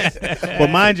 Well,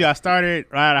 mind you, I started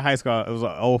right out of high school. It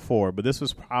was 04, but this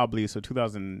was probably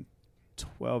 2012ish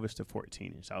to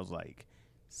 14ish. I was like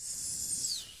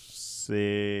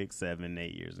 6, 7,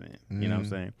 8 years in. You know what I'm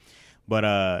saying?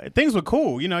 But things were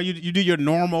cool. You know, you do your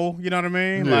normal, you know what I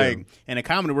mean? Yeah. Like, in the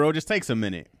comedy world, just takes a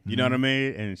minute. You know what I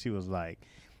mean? And she was like,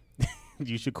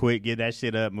 you should quit, get that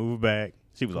shit up, move back.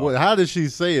 She was Well, how did she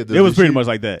say it? It was pretty much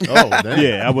like that. Oh, damn.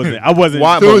 Yeah, I wasn't.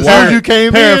 Why- So as soon as why- you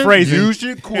came paraphrasing. in, you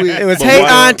should quit. It was, But hey,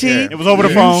 why- auntie. yeah. It was over the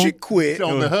You phone. should quit.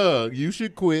 on the hug. You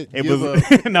should quit. It Give was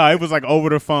up. no, it was like over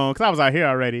the phone because I was out here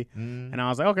already, and I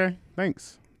was like, okay,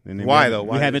 thanks. And then Why we, though? We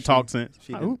Why haven't did talked since.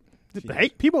 she Ooh, didn't-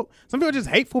 hate people. Some people are just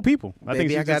hateful people. I think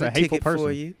Baby, she's I got just a a hateful ticket person.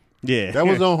 for you. Yeah, That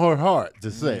was on her heart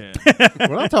to say. Yeah.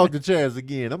 When I talk to Chaz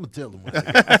again, I'm gonna tell him.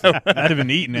 I'd have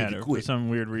been eating at her for quit. some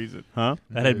weird reason. huh?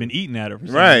 That had been eating at her for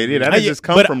some Right, weird yeah, that reason. didn't Yeah, just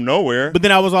come but- from nowhere. But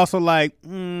then I was also like,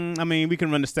 I mean, we can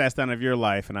run the stats down of your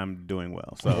life, and I'm doing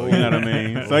well. So you know what I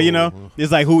mean. So you know,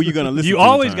 it's like who are you gonna listen? You to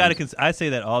always got to. to. I say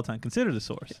that all the time. Consider the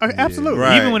source. Okay, absolutely.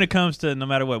 Right. Even when it comes to no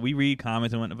matter what, we read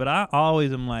comments and whatnot. But I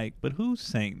always am like, but who's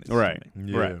saying this? to Right.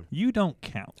 me? Yeah. Right. You don't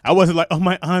count. I wasn't like, oh,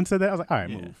 my aunt said that. I was like, all right,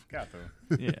 Yeah. move. Got to.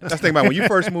 Yeah. That's the thing about when you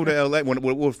first moved to LA.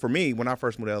 Well, for me, when I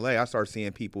first moved to LA, I started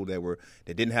seeing people that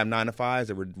didn't have 9 to 5s,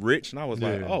 that were rich, and I was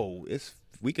like, Yeah. oh,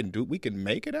 we can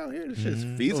make it out here. This shit's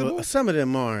feasible. Well, some of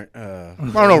them aren't. I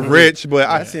don't know, rich, but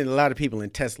I've seen a lot of people in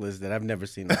Teslas that I've never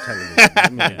seen on television.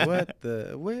 I'm like, what?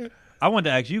 I wanted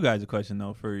to ask you guys a question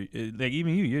though. For like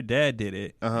even you, your dad did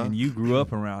it, and you grew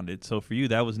up around it. So for you,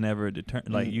 that was never a deter.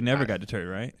 Like you never got deterred,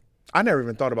 right? I never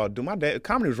even thought about doing my dad.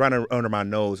 Comedy was right under my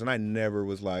nose, and I never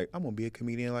was like, I'm gonna be a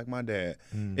comedian like my dad.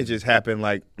 It just happened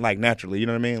like naturally. You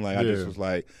know what I mean? Like I just Yeah. was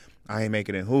like, I ain't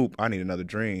making it in hoop. I need another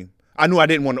dream. I knew I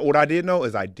didn't want to. What I did know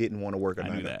is I didn't want to work a I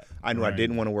 9 knew to that. I knew I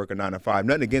didn't want to work a 9 to 5.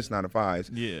 Nothing against 9 to 5s.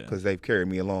 Yeah. Because they've carried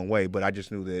me a long way. But I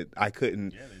just knew that I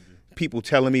couldn't. People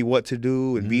telling me what to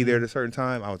do and be there at a certain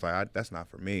time. I was like, that's not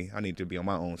for me. I need to be on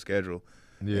my own schedule.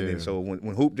 Yeah. And then so when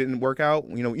hoop didn't work out,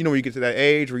 you know when you get to that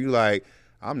age where you like,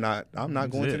 I'm not going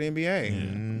to the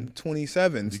NBA. I'm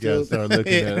 27. You still gotta start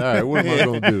looking at. All right, what am I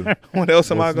gonna do? What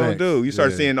else am I What's going to next? do? You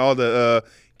start Yeah. seeing all the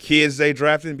kids they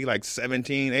drafted and be like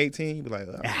 17, 18. You be like,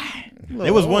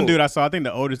 There was one dude I saw. I think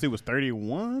the oldest dude was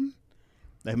 31.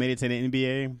 That made it to the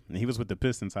NBA, and he was with the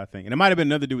Pistons, I think. And it might have been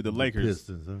another dude with the Lakers.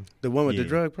 Pistons, huh? The one with the Yeah.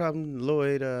 drug problem,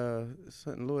 Lloyd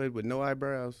with no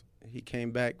eyebrows. He came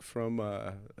back from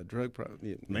a drug problem.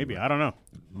 Yeah, Maybe, I don't know.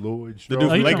 Lloyd The Strong. dude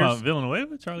Oh, you Lakers? talking about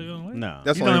Villanueva, Charlie Villanueva? No.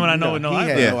 That's He's the only one I know with no he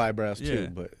eyebrows. had Yeah. no eyebrows Yeah. too,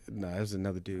 but no, that was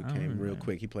another dude. I Came remember real that.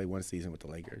 quick. He played one season with the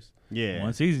Lakers. Yeah.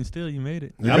 One season still, you made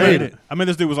it. You I made mean, it. I mean,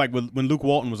 this dude was like when Luke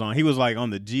Walton was on. He was like on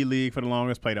the G League for the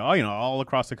longest, played all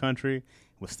across the country.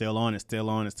 Was still on it, still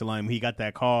on it, still on. When he got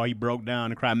that call, he broke down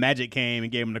and cried. Magic came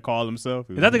and gave him the call himself.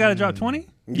 Is that the guy that dropped 20?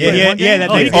 Yeah, that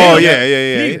Oh, he nigga. did? oh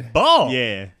yeah. He balled.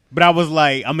 Yeah. But I was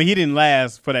like, I mean, he didn't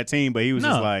last for that team, but he was No,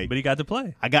 just like, but he got to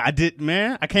play. I came and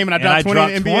I And dropped I 20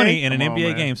 dropped in the NBA. 20 in an Come on, NBA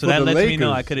man. game, so For that the lets me know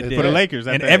Lakers. I could have For did the it. Lakers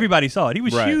at and that. everybody saw it. He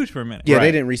was Right. huge for a minute. Yeah, Right.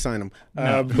 they didn't re-sign him.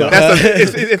 No. But,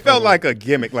 It felt like a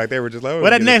gimmick. Like they were just like, Well,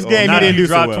 that next game, Not he if didn't you do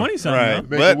so dropped well. 20 something. right. though. Make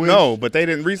But a wish. no, but they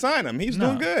didn't re-sign him. He's No.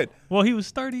 doing good. Well, he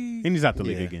was 30. He needs out the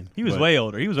league Yeah. again. He was But- way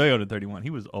older. He was way older than 31. He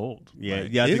was old. Yeah, Like,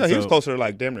 yeah. I He think was so. closer to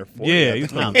like damn near 40. Yeah, I he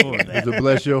was think. close forward. It's a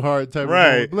bless your heart type Right.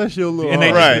 of moment. Bless your little And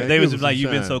they, heart. Right. man. they Give was him like, some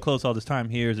you've been shine. so close all this time.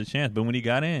 Here's a chance. But when he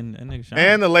got in, that nigga shine.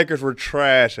 And the Lakers were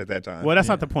trash at that time. Well, that's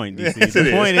not the point, DC. Yes, the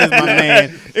it point is. is, my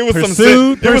man, It was some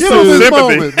pursued. there was Give some him this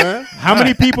sympathy. moment, man. How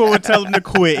many people would tell him to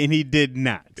quit and he did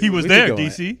not? he was We there, could go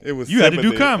DC. It was you had to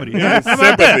do sympathy. comedy. It was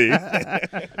sympathy.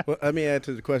 well, let me add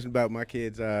to the question about my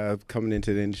kids coming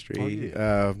into the industry.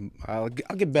 Oh, I'll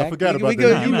get back. forgot about we that.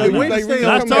 go, Nah, you nah, know, nah. we Like, stay I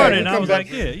on I come started back, and I come was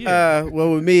back. like, yeah.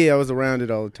 Well, with me, I was around it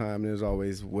all the time, and it was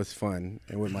always was fun.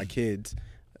 And with my kids,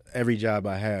 every job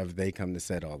I have, they come to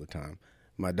set all the time.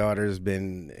 My daughter's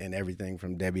been in everything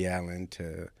from Debbie Allen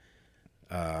to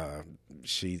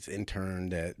she's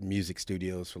interned at music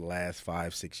studios for the last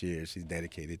 5-6 years. She's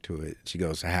dedicated to it. She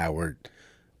goes to Howard.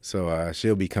 So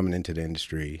she'll be coming into the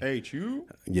industry. HU?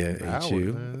 Yeah, Howard,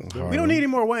 HU. man. We don't need any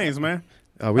more Waynes, man.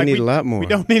 We Like, need a lot more. We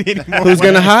don't need any more. Who's Waynes.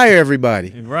 going to hire everybody?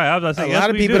 Right. I was about to A say, lot yes,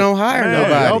 of we people do. don't hire Man,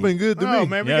 nobody. Y'all been good to Oh me.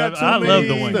 man, we Yeah, got too I love many.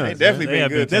 the Waynes. They definitely They been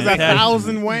have good. There's fantastic.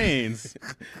 1,000 Waynes.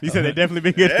 You said they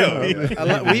definitely been good. Yeah. to me.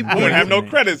 We I wouldn't have no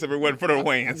credits if it wasn't for the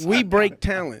Wayans. we break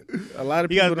talent. A lot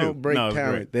of You people guys do. don't break No, it's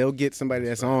talent. great. They'll get somebody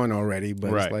that's on already,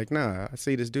 but Right. it's like, nah, I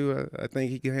see this dude. I think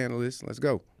he can handle this. Let's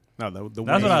go. No, the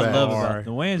That's what I Wayans love are about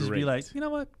the Wayans. Just be great. like, you know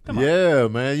what? Come on. Yeah,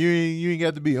 man, you ain't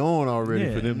got to be on already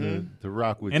Yeah. for them to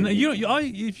rock with And you.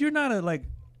 if you're not a like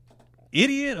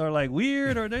idiot or like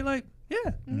weird or they like,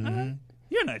 yeah,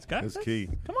 you're a nice guy. That's key.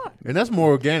 Come on. And that's more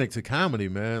organic to comedy,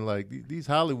 man. Like these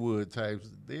Hollywood types,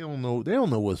 they don't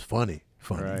know what's funny.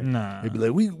 Right. Nah. They be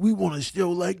like, we want a show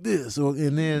like this,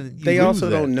 and then They also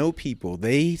don't know people.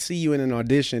 They see you in an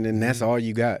audition, and that's all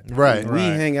you got. Right. We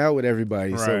Right. hang out with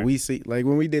everybody, so Right. we see. Like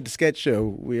when we did the sketch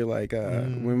show, we were like,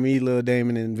 when me, Lil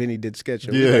Damon, and Vinny did the sketch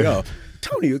show, we were Yeah. like, oh,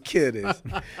 Tony will kill this.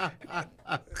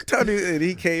 Tony, and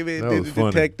he came in, That did was the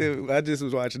funny. detective. I just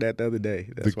was watching that the other day.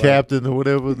 the That's why. captain or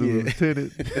whatever, the Yeah.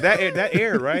 lieutenant. That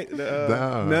aired, right?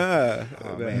 Nah. Nah.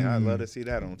 Oh, man, I'd love to see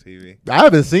that on TV. I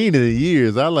haven't seen it in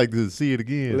years. I like to see it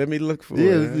again. Let me look for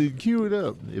yeah, it. cue it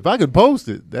up. If I could post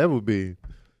it, that would be.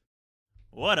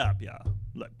 What up, y'all?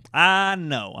 Look, I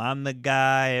know I'm the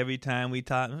guy every time we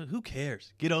talk. Who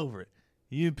cares? Get over it.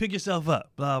 You pick yourself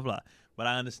up, blah, blah. But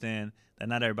I understand that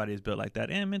not everybody is built like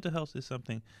that. And mental health is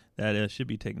something that should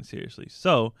be taken seriously.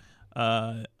 So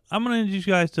I'm going to introduce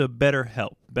you guys to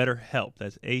BetterHelp. BetterHelp,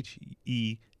 that's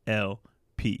HELP.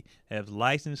 They have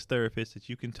licensed therapists that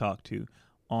you can talk to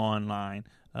online.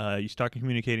 You start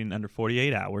communicating in under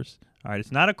 48 hours. All right,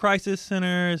 it's not a crisis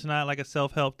center. It's not like a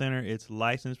self-help center. It's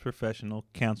licensed professional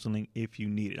counseling if you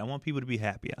need it. I want people to be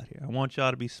happy out here. I want y'all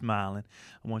to be smiling.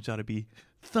 I want y'all to be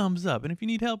thumbs up. And if you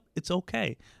need help, it's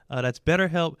okay. That's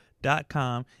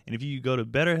BetterHelp.com. And if you go to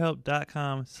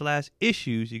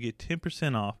BetterHelp.com/issues, you get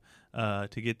 10% off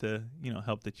to get the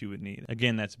help that you would need.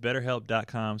 Again, that's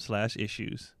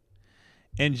BetterHelp.com/issues.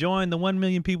 And join the 1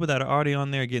 million people that are already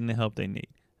on there getting the help they need.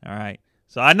 All right.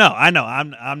 So I know,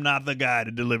 I'm not the guy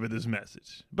to deliver this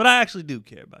message, but I actually do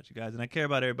care about you guys, and I care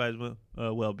about everybody's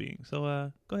well-being.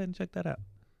 So go ahead and check that out.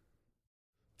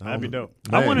 That'd be dope.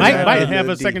 I wanted Might to have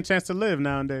a second chance to live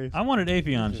nowadays. I wanted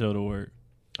Afion show to work.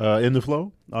 In the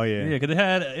flow? Oh yeah, Yeah, because it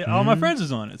had all my friends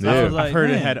was on it. So Yeah. I was like, I've heard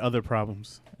man. it had other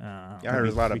problems. I heard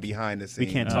a lot of behind the scenes.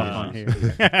 We can't talk on here.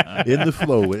 In the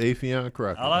flow with Afion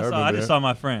Crockett. All I remember just that. saw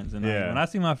my friends, and Yeah. when I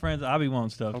see my friends, I be wanting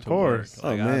stuff. Of to course. work. Oh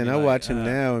Like, I'll man, be I like, watch him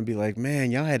now and be like, man,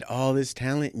 y'all had all this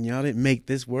talent and y'all didn't make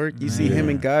this work. You see him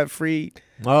and Godfrey,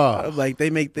 Oh, like they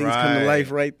make things come to Right. life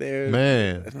right there.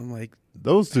 man. And I'm like,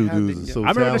 Those two How dudes did are you- so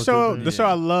I remember talented. the show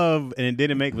I love and it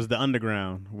didn't make was The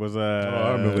Underground. Was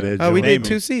I remember that. oh, we Joe did Damon.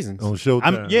 2 seasons. on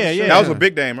Showtime. Yeah. That was with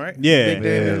Big Dame, right? Yeah. Big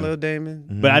Damon, Yeah. Lil Damon.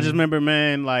 But I just remember,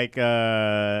 man, like,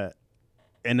 and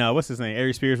what's his name?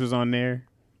 Ari Spears was on there.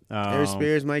 Harry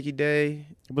Spears, Mikey Day.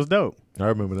 It was dope. I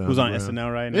remember that. Who's on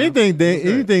SNL right now?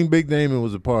 Anything Big Damon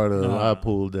was a part of, I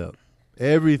pulled up.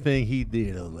 Everything he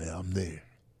did, I was like, I'm there.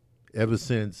 Ever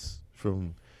since,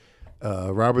 from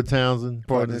Robert Townsend,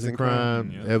 Partners in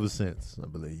Crime, Yeah. ever since. I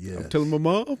believe, yeah. Telling my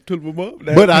mom.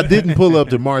 But I didn't pull up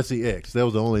to Marcy X. That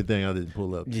was the only thing I didn't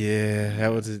pull up. Yeah,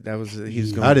 that was he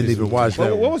was going. I didn't even watch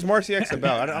that. What was Marcy X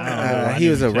about? I don't know. he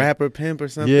was a rapper pimp or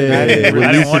something. Yeah, I didn't with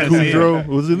really- Lisa wanna see it. Kudrow.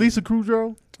 Was it Lisa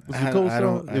Kudrow? Was I it don't-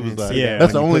 co-star? I It was didn't like, see that.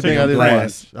 that's the When you only put thing it I on didn't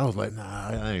blast. watch. I was like, nah,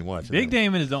 I ain't watching. Big that.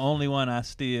 Damon is the only one I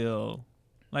still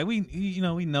like. We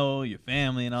know your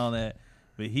family and all that,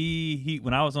 but he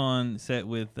when I was on set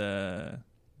with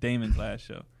Damon's last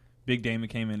show, Big Damon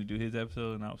came in to do his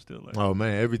episode, and I was still like, Oh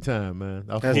man, every time, man.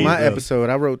 I That's pulled my up. episode.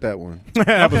 I wrote that one.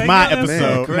 That was Okay, my yeah, that's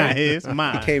episode, man, not his. He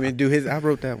Mine. came and do his. I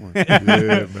wrote that one. Yeah,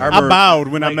 man. I bowed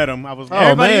when I Like- met him. I was Oh,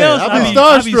 everybody man, else, I be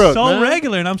I be starstruck, so man.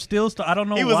 regular, and I'm still. I don't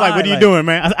know. He was why. like, "What are you doing,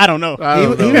 man?" I don't know. I He,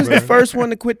 don't he know, was the man. first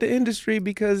one to quit the industry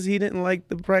because he didn't like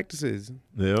the practices.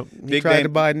 Yep. He Big tried Dame- to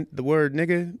buy the word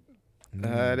nigga.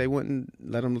 They wouldn't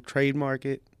let him trademark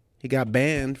it. He got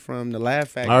banned from the Laugh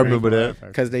Factory. I remember that.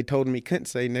 because they told him he couldn't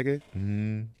say nigga.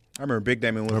 Mm-hmm. I remember Big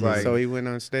Damon was remember like, So he went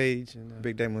on stage. And,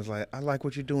 Big Damon was like, I like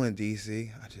what you're doing,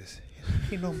 DC.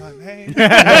 He know my name. He know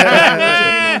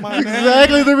my name.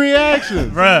 Exactly the reaction.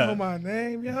 He know Bruh. my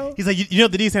name, yo. He's like, you know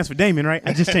the D stands for Damon, right?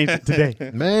 I just changed it today.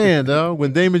 Man, dog.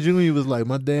 When Damon Jr. was like,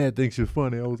 my dad thinks you're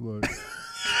funny, I was like,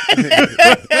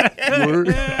 word.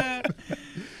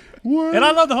 What? And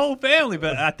I love the whole family,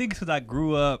 but I think because I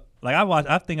grew up, like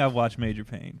I think I've watched Major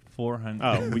Payne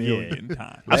 400 million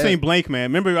times. I've seen Blank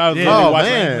Man. Remember I was Yeah. really Oh, watching.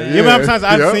 man. You remember how many times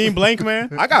I've Yep. seen Blank Man?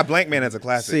 I got Blank Man as a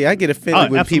classic. See, I get offended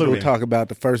Oh, when absolutely. people talk about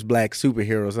the first black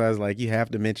superheroes. I was like, you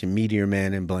have to mention Meteor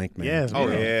Man and Blank Man. Yes. Oh,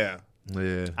 bro. yeah.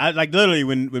 Yeah. I like literally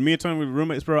when me and Tony were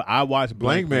roommates, bro. I watched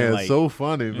Blank Man like, is so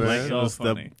funny, man. Blank it was so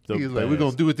funny. the He was like, best. we're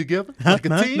going to do it together? Like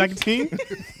a team? Like a team?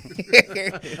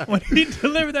 When he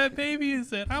delivered that baby and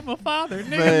said, "I'm a father," nigga.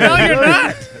 Man. No, you're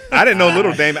not. I didn't know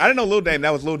Little Dame. I didn't know Lil Dame.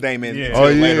 That was Lil Damon Yeah. until Oh,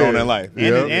 yeah. later on in life. And,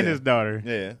 Yep. and his daughter.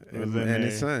 Yeah. Was And in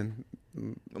his there. son.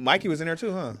 Mikey was in there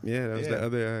too, huh? Yeah, that was Yeah. the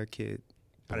other kid.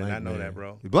 I did not know that,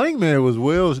 bro. Blank Man was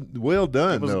well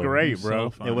done. It was though. great, so bro.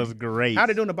 funny. It was great. How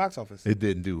did it do in the box office? It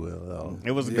didn't do well at all.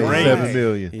 It was Yeah. great. 7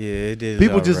 million. Yeah, it did.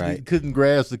 People all just right. couldn't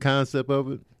grasp the concept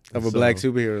of it. of a So- black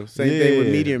superhero. Same thing with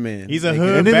Yeah. Meteor Man. He's a They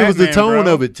hood And then it was the Batman, tone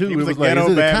bro. of it too. He It was was a like, ghetto is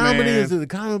it a Batman. comedy? Is it a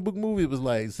comic book movie? It was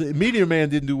like Meteor Man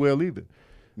didn't do well either.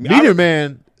 I Meteor would-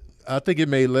 Man, I think it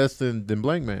made less than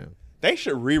Blank Man They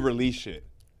should re-release shit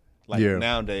like Yeah.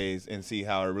 nowadays and see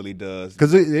how it really does.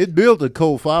 because it built a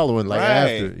cult following like Right.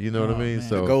 after. You know what I mean? man.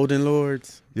 So The Golden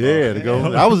Lords. yeah, the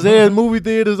Golden. I was there in movie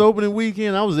theaters opening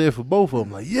weekend. I was there for both of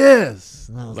them. Like yes,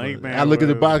 and I, was Blank like, Man I look at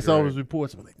the was box great. office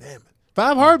reports. I'm like, damn it,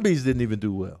 Five Heartbeats didn't even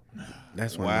do well,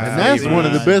 That's one. Wow. Of and my that's favorites. one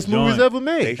of the best Joint. movies ever They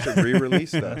made. should re-release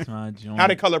stuff. That's my joint. How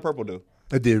did Color Purple do?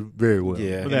 It did very well.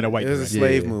 Yeah, Was that a white it was a director?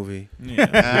 slave Yeah. movie.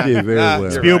 Yeah. It did very well.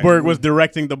 you're Spielberg right. was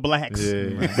directing the blacks.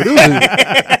 Yeah, but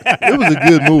it was a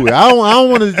good movie. I don't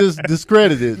want to just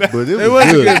discredit it, but it was, It was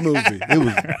a good. good movie. It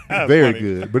was very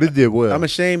good, but it did well. I'm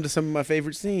ashamed of some of my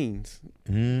favorite scenes.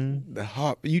 Mhm. The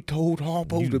Harp, you told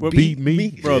Harpo to beat beat me.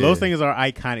 me. Bro, Yeah. those things are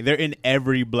iconic. They're in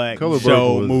every black Color Purple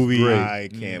show, was movie. great. I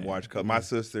can't watch Color. My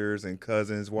sisters and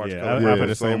cousins watch Yeah, Color I Purple feel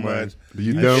the so same way. much.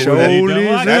 You That done show with is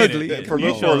it? like That- it. that- for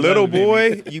You for show a little ugly,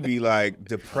 boy, you be like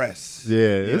depressed. Yeah,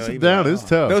 it's you be down. like, It's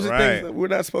tough. Those are Right. things that we're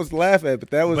not supposed to laugh at,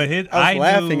 but that was. But I was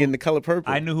laughing knew- in The Color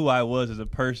Purple. I knew who I was as a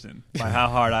person by how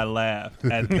hard I laughed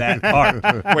at that part.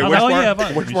 I was which like, oh part? yeah,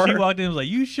 but Which she part? walked in and was like,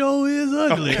 "You show is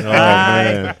ugly." Oh, I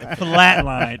man.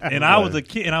 flatlined, and I was a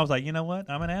kid, and I was like, you know what?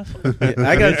 I'm an asshole. Yeah,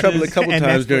 I got in trouble a couple And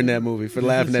times that's during what- that movie for this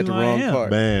laughing is at the who I wrong am.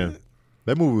 part. Man,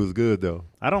 that movie was good though.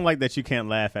 I don't like that you can't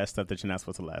laugh at stuff that you're not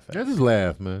supposed to laugh I at. just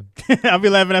laugh, man, I'll be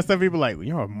laughing at stuff people like, well,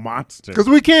 you're a monster. because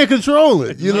we can't control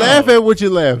it. You No. laugh at what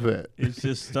you laugh at. It's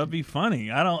just stuff be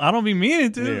funny. I don't be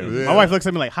meaning to. Yeah. Yeah. My wife looks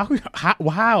at me like, how?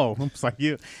 I'm just like,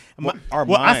 you. Our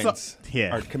well, I minds, saw-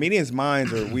 yeah. our comedians'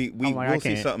 minds are we I'm like, I will see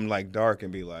can't. something like dark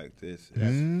and be like, this.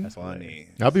 That's funny.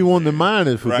 I'll be wanting to mine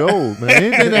it for Right. gold, man.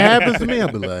 Anything that happens to me, I'll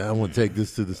be like, I want to take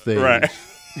this to the stage. Right.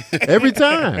 Every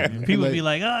time. People be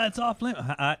like, "Oh, it's off limit."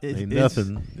 Ain't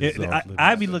nothing is off limits.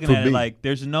 I be looking For at me. it like,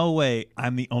 there's no way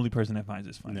I'm the only person that finds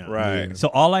this funny. No. Right. So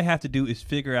all I have to do is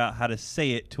figure out how to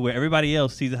say it to where everybody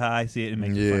else sees it how I see it and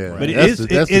makes it funny. Yeah. But That's it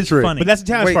the- that's the is trick. funny. But that's the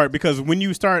challenge Wait. part because when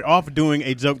you start off doing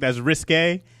a joke that's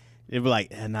risque, it'll be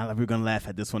like, now we're gonna laugh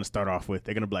at this one to start off with.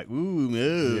 They're gonna be like, ooh,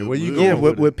 Yeah, where you ooh. going Yeah,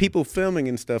 with with people filming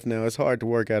and stuff now, it's hard to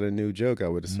work out a new joke. I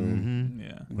would assume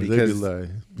yeah. They be because like,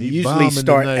 you "He usually bombing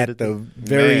start tonight at the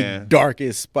very Man.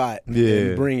 darkest spot Yeah.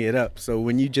 and bring it up. So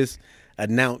when you just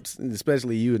announce, and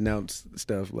especially you announce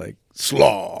stuff like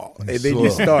slaw, and then you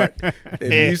Slaw. start.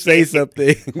 If you say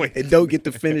something and don't get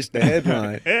to finish the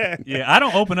headline, Yeah, I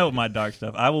don't open up with my dark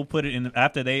stuff. I will put it in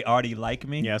after they already like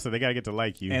me, Yeah, so they gotta get to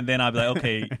like you. and then I'll be like,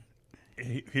 okay,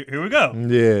 here we go.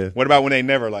 Yeah. What about when they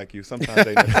never like you? Sometimes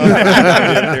they just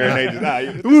there and they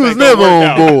just, this We was ain't gonna never work on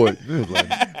out. board. It was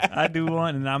like, I do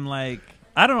one, and I'm like,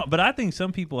 I don't know, but I think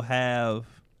some people have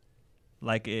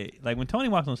like when Tony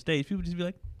walks on stage, people just be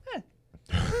like,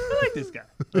 I like this guy.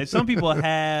 Like some people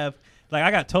have, like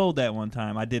I got told that one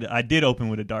time. I did open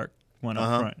with a dark one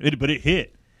up front, but it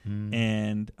hit,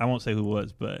 and I won't say who it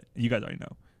was, but you guys already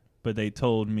know. But they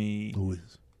told me, who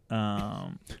is?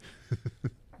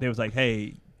 they was like,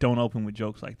 hey, don't open with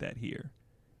jokes like that here,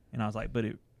 and I was like, but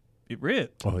it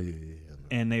ripped. Oh, yeah, yeah.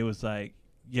 And they was like,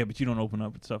 yeah, but you don't open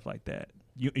up with stuff like that.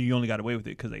 You only got away with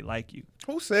it because they like you.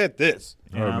 Who said this?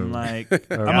 And I'm like,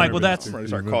 remember well, that's. I'm ready to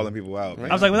start calling people out.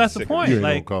 Man. I was like, well, that's the Sick of point. You ain't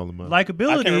Like, gonna call them out. likability.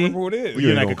 I can't remember who it is. You You're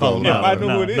ain't not gonna gonna call call them them out. I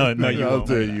know who it is. No, you I'll won't.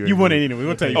 tell you. You wouldn't anyway.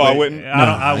 We'll tell you. Oh, I later. wouldn't.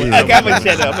 I wouldn't. I got to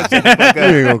shut up. I'm shut the fuck You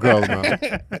up. ain't gonna call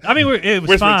them out. I mean, it was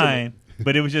Whisper to fine,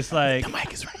 but it was just like,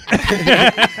 Mike is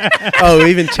right. oh,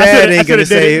 even Chad ain't gonna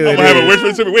say who I'm it gonna have a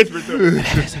is. whisper to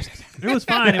me. it was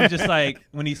fine. It was just like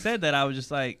when he said that, I was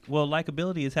just like, well,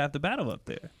 likability is half the battle up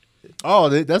there. Oh,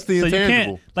 that's the So you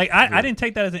intangible. can't like I didn't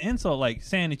take that as an insult, like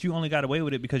saying that you only got away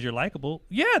with it because you're likable.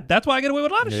 Yeah, that's why I get away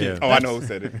with a lot of shit. Yeah. Oh, I know who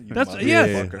said it. You That's motherfucker.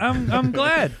 yes. Yeah. I'm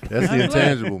glad. That's I'm the glad.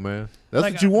 intangible, man. That's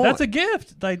Like, what you want. That's a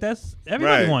gift. Like that's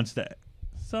everybody Right. wants that.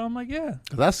 So I'm like, yeah.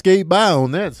 'Cause I skate by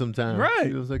on that sometimes. Right. You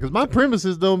know what I'm saying? 'Cause my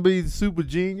premises don't be super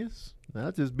genius. I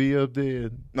just be up there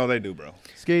and No, they do, bro.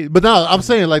 skate. But no, I'm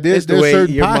saying like there's It's the way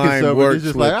certain your pockets mind of it. works It's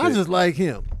just like with I it. just like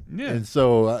him. Yeah. And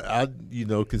so I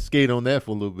can skate on that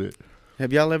for a little bit.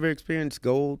 Have y'all ever experienced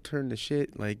gold turn to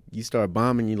shit? Like you start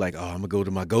bombing, you like, oh, I'm gonna go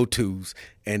to my go-tos,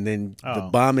 and then the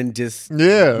bombing just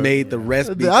Yeah. made the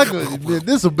rest be.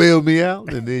 This will bail me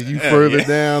out, and then you further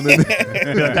down, and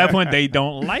At that point, they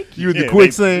don't like you. you in the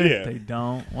quicksand. Yeah. They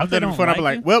don't. I'm Once they done don't before. I'm like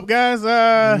like, you, well, guys,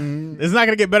 it's not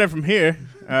gonna get better from here.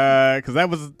 because that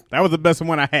was the best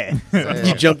one I had.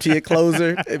 You jump to your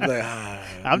closer. They'd be like,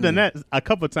 I've done that a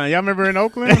couple of times. Y'all remember in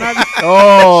Oakland? When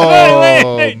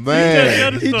Oh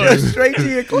man! You jump straight to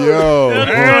your closer.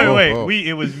 Yo, wait.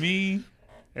 It was me.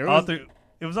 It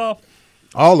was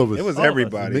all of us. It was All of us.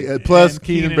 everybody. Plus And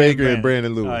Keenan Baker and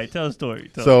Brandon Lewis. All right, tell a story.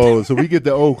 So we get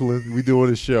to Oakland. We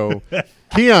doing a show.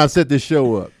 Keon set this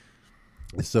show up.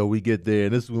 So we get there,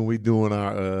 and this is when we doing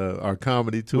our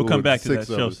comedy tour. We'll come back to that 6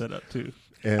 of show us. setup too.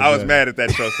 And, I was mad at that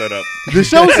show setup. The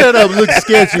show setup looked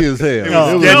sketchy as hell. It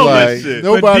was sketchy like as shit.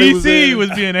 nobody but DC was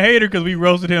was being a hater because we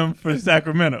roasted him for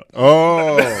Sacramento.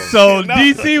 Oh, So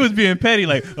DC was being petty,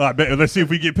 like, I bet let's see if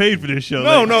we get paid for this show.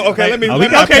 No, Like, no. Okay, let me we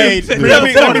got paid. Let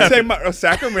me say my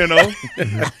Sacramento.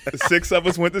 6 of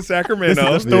us went to Sacramento. This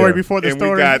is the story Yeah. before the and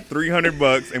story. we got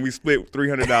 $300 and we split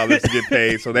 $300 to get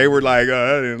paid. So they were like,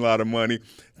 that ain't a lot of money.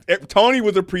 Tony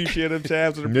was appreciative.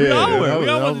 Chaz was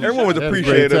appreciative. Everyone was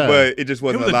appreciative, but it just It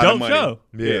wasn't was a a lot dope of money. show.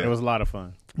 Yeah, It was a lot of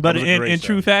fun. But It was a in great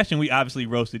true show. fashion, we obviously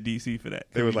roasted DC for that.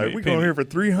 They was like, made we going pennies.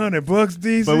 here for $300,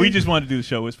 DC. But we just wanted to do the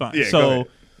show. It was fine. Yeah, go So ahead.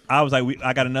 I was like,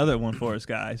 I got another one for us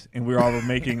guys, and we were all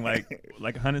making like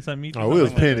 100-something each. oh, it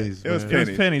was pennies. It was man. It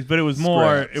was pennies, but it was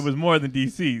more. Scraps. It was more than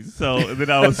DC's. So then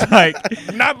I was like,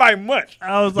 not by much.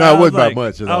 I was No, like, it I was wasn't by like,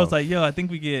 much at I was all. like, yo, I think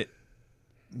we get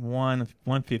 $150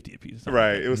 a piece. or something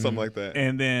Right, like it was something like that. that.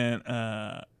 And then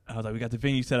I was like, we got the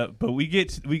venue set up, but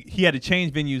he had to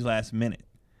change venues last minute,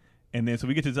 and then so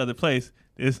we get to this other place.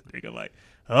 This nigga like,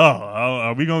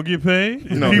 are we gonna get paid?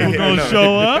 No, People yeah, gonna no.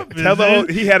 show up? Tell the Is whole-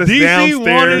 this- he had us DC downstairs.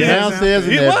 wanted us- Downstairs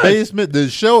in It that was. basement, the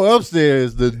show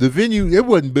upstairs, the venue, it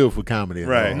wasn't built for comedy at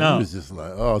Right. all. No. It was just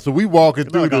like, so we walking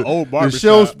through like an old the barbershop.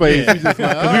 show space. Yeah. We just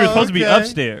like, 'Cause we were supposed to be okay.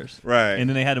 upstairs, Right. And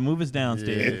then they had to move us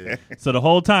downstairs. Yeah. So the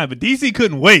whole time, but DC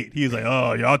couldn't wait. He was like,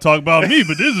 "Oh, y'all talk about me,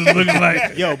 but this is looking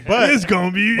like Yo, but it's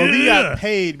gonna be." But we yeah." got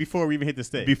paid before we even hit the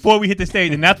stage. Before we hit the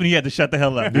stage, and that's when he had to shut the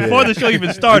hell up. Before the show even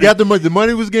We started, got the money. The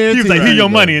money was he guaranteed. was like, "Here your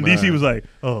money," and Man. DC was like,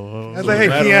 "Oh." I was like,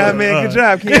 hey, Keon, man, good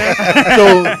job,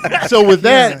 Keon. So with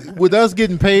that, with us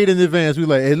getting paid in advance, we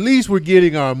like at least we're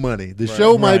getting our money. The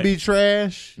show might Right. be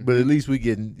trash, but at least we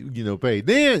getting paid.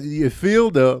 Then it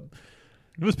filled up.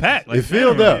 It was packed. Like It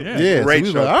filled up. Yeah, Great so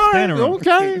we show. like, all right, Standing room.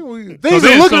 okay. So Things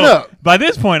then- are looking so up. By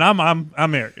this point, I'm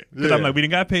arrogant because Yeah. I'm like, we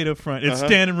didn't got paid up front. It's Uh-huh.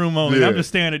 standing room only. Yeah. I'm just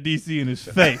staring at DC in his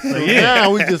face. Like, So yeah.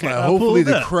 now we just like, I hopefully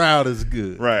pulled the up. crowd is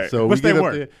good. Right. So What's we get their up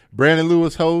work? there. Brandon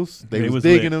Lewis hosts. They was was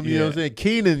digging lit, him. You know what I'm saying?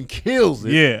 Keenan kills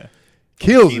it. Yeah.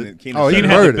 Kills Keenan- it. Keenan Oh, he said Keenan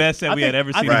had the murdered. best set we had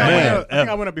ever seen. I in think, my Man. I, life, think I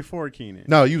ever. went up before Keenan.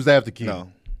 No, you was after Keenan.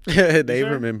 No. They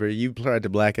Sure? remember. You tried to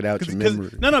black it out your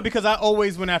memory. No, because I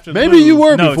always went after Maybe Lou. you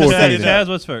were No, before Chaz, Keenan. Chaz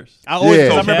was first. I always Yeah. I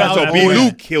remember I Chaz was So was B. always-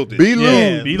 Lou killed it. B. Lou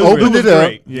Yeah, B. Lou opened was it up.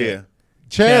 great. Yeah.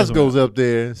 Chaz Chaz goes up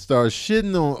there, starts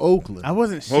shitting on Oakland. I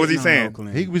wasn't. What was he shitting on saying?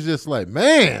 Oakland. He was just like,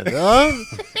 man, dog,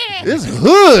 this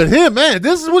hood here, man.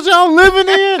 This is what y'all living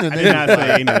in. And I did not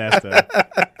say any of that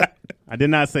stuff. I did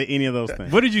not say any of those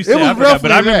things. What did you say? was I forgot,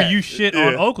 but I roughly remember that. you shit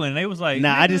on Oakland, and they was like,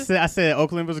 Nah, I nigga. just said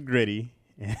Oakland was gritty.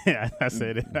 I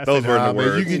said it. I Those said were it. the Nah, man,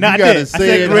 words. you No, I gotta did. I say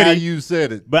said it how gritty. you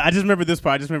said it. But I just remember this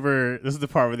part. I just remember this is the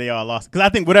part where they all lost. Because I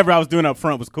think whatever I was doing up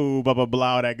front was cool, blah, blah,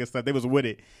 blah, all that good stuff. They was with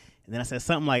it. And then I said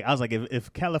something like, I was like,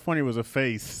 if California was a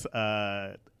face,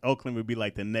 Oakland would be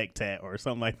like the neck tat or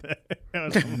something like that.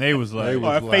 And they was like, They or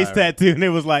was a face live. tattoo. And it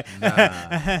was like,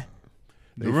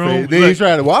 They room- then he look.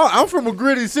 tried to. Well, I'm from a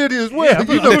gritty city as well. Yeah, I'm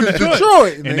you from know, 'cause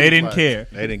Detroit, and they didn't care.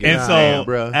 They didn't get And it. so, Damn,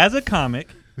 bruh. as a comic,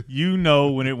 you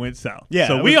know when it went south. Yeah,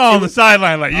 So it we was- all it on the was-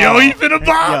 sideline like, yo, he finna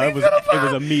bomb. yeah, he it finna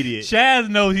was bomb. immediate. Chaz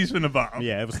knows he's finna bomb.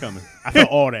 Yeah, it was coming. I felt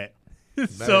all that.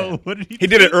 So what did he? He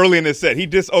did it early in the set. He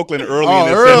dissed Oakland early Oh,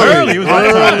 in the early, set. Early. It was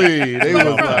early. They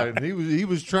was like, he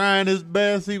was trying his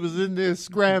best. He was in there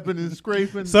scrapping and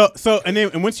scraping. So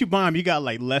and once you bomb, you got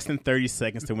like less than 30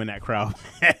 seconds to win that crowd.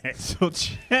 So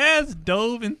Chaz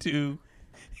dove into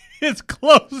his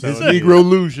closest.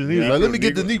 Negro-lution. He was Yeah, like, let me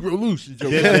get the Negro- Negro-lution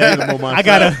joke. Get him on my I side.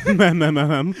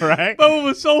 gotta right. But what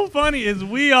was so funny is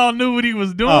we all knew what he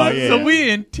was doing, Oh, yeah. so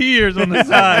we in tears on the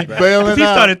side. 'Cause Bailing he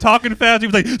out. started talking fast. He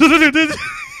was like, he was like,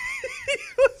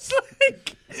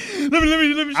 let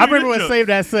me. I remember what saved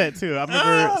that set too. I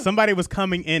remember somebody was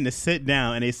coming in to sit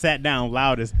down, and they sat down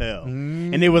loud as hell,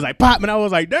 and it was like pop, and I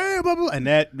was like, damn, blah, blah, and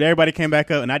that everybody came back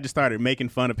up, and I just started making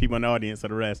fun of people in the audience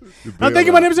of the rest. I'm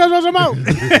thinking my name is I'm out.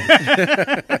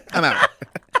 I'm out.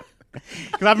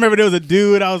 Because I remember there was a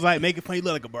dude I was like making fun. He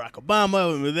looked like a Barack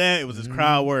Obama, and with that, it was his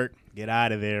crowd work. Get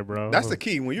out of there, bro. That's the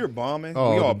key. When you're bombing,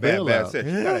 Oh, we all the bad bailout. sets.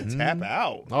 You gotta tap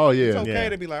out. Oh, yeah. It's okay Yeah.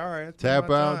 to be like, all right, Tap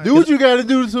my out. time. Do what you got to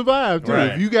do to survive, too.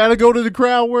 Right. If you got to go to the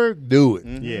crowd work, do it.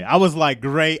 Yeah, I was like,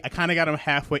 great. I kind of got him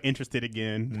halfway interested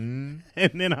again,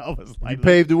 and then I was like, You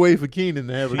paved the way for Keenan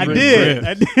to have a I great did.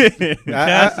 career. I did.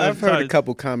 I've heard a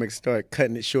couple comics start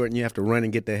cutting it short, and you have to run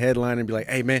and get the headline and be like,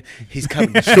 "Hey, man, he's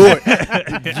coming short.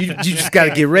 you just got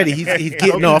to get ready. He's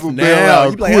getting off people bail now." out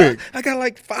You be like, quick. I got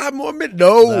like 5 more minutes.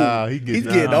 No, Nah, he's getting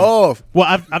getting out. off.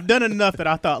 Well, I've done enough that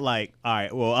I thought like, all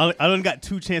right, well, I only got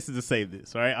 2 chances to save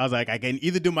this. Right? I was like, I can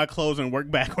either do my close and work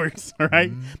backwards, all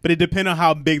right? But it depended on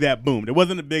how big that boomed. It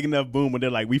wasn't a big enough boom when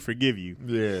they're like, we forgive you.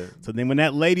 Yeah. So then when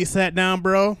that lady sat down,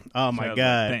 bro, oh my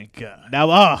god, Thank God. that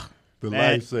was The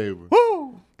that- lifesaver.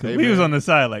 woo. Hey, we was man, on the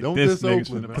side like don't this diss nigga's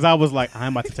Oakland, finna- Because I was like,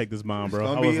 I'm about to take this bomb, bro. It's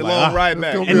I gonna was be a like, long ah. ride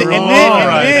back. gonna And be then, a and long then,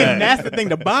 ride and then back. that's the thing.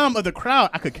 The bomb of the crowd,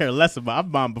 I could care less about. I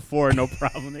bombed before, no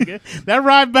problem, nigga. That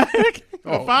ride back,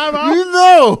 for 5 hours, You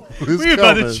know it's We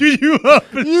about coming. to chew you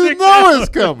up. in You 6 know hours. it's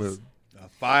coming.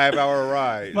 A 5-hour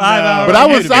ride. 5 hours. But I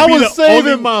Yeah, was to I be was the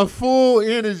saving only- my full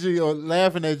energy on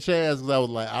laughing at Chaz because I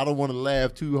was like, I don't want to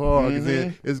laugh too hard because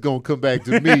then it's gonna come back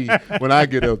to me when I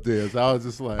get up there. So I was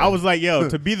just like, I was like, yo,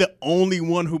 to be the only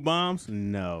one who bombs,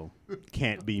 no,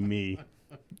 can't be me.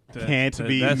 Can't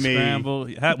be that me. scramble.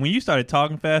 When you started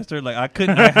talking faster, like I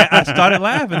couldn't. I started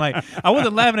laughing. Like I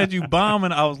wasn't laughing at you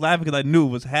bombing. I was laughing because I knew it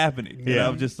was happening. And Yeah. I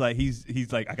was just like,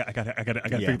 he's like, I got to Yeah.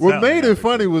 figure this what out. made it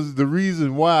funny was the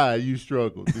reason why you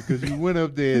struggled because you went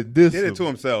up there and dissed Did it to them.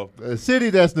 himself. A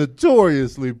city that's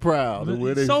notoriously proud of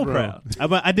where they so from. proud.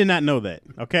 But I did not know that.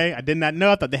 Okay, I did not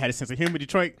know. I thought they had a sense of humor.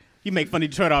 Detroit, you make fun of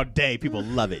Detroit all day. People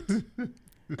love it.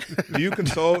 Do you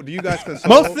console? Do you guys console?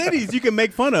 Most cities you can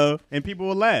make fun of and people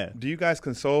will laugh. Do you guys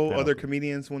console other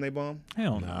comedians when they bomb?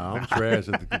 Hell no. Nah, I'm trash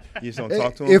at the You just don't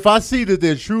talk to them. If I see that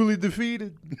they're truly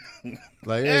defeated,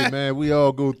 like, hey man, we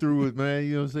all go through it, man.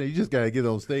 You know what I'm saying? You just gotta get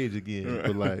on stage again.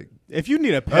 But like, If you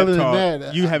need a pep Other than talk,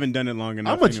 that, you haven't done it long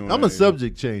enough. I'm a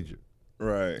subject changer.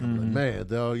 right. Like, man,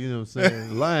 dog, you know what I'm saying?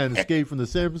 The lion escaped from the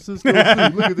San Francisco Zoo.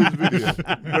 Look at this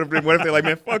video. What if they're like,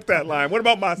 man, fuck that line. What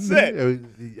about my set?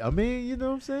 I mean, you know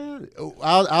what I'm saying?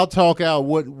 I'll talk out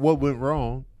what went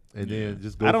wrong and then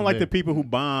just go. I don't from like the there. people who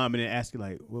bomb and then ask you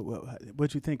like,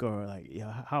 what you think, or like,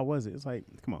 yeah, how was it? It's like,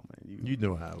 come on, man, You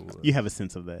know how it was. you have a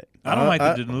sense of that. I don't like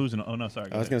I- the delusional. Oh no,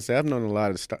 sorry. I was gonna say I've known a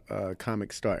lot of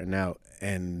comics starting out,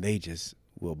 and they just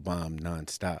will bomb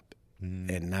nonstop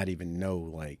and not even know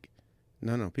like.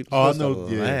 No, people Oh, I supposed know.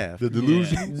 to Yeah, laugh. the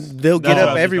delusion. They'll get No, I was up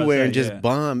just everywhere about and to say, just yeah.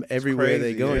 bomb everywhere crazy,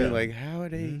 they go. And yeah. you're like, how are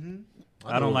they?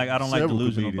 I don't like several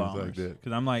delusional comedians bombers like that.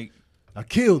 because I'm like, I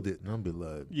killed it. And I'm be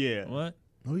like, Yeah. what?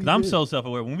 oh, you Because I'm did. so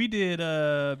self-aware. When we did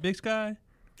Big Sky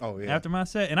Oh yeah. after my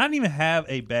set, and I didn't even have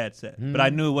a bad set, but I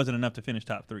knew it wasn't enough to finish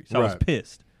top 3, so I was Right.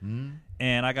 pissed.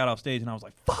 And I got off stage and I was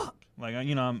like, "Fuck!" Like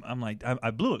I'm like, I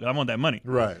blew it. I want that money.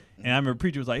 Right. And I remember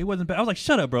Preacher was like, "It wasn't bad." I was like,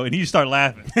 "Shut up, bro!" And he just started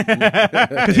laughing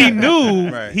because he knew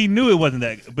Right. it wasn't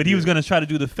that. But he was gonna try to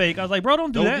do the fake. I was like, "Bro,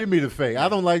 don't do Don't that." give me the fake. I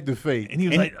don't like the fake. and he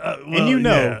was And, like, and you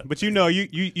know, yeah. but you know,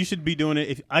 you should be doing it.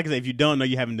 If like I say, if you don't know,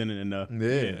 you haven't done it enough. Yeah.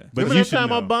 But Remember you that should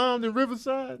time I know. bombed in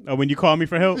Riverside? Oh, when you call me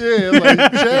for help, Yeah, like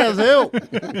Chaz help.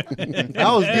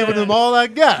 I was giving them all I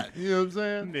got. You know what I'm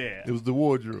saying? Yeah. It was the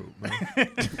wardrobe, man.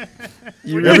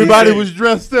 You really Everybody said- was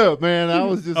dressed up, man. I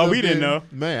was just Oh, up we didn't there. know.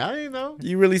 Man, I didn't know.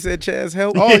 You really said Chaz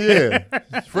help? Oh, yeah.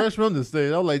 Fresh from the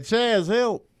stage. I was like, Chaz,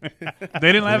 help. They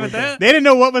didn't laugh at that. they didn't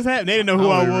know what was happening. They didn't know who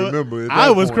I I don't even was. remember at I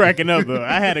that was point. cracking up though.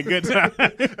 I had a good time.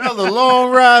 That was a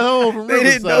long ride home from They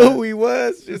Riverside. didn't know who he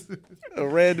was. Just a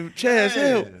random Chaz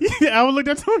help. I would look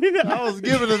at Tony. I was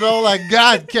giving it all I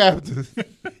got, Captain.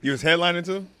 You was headlining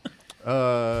too?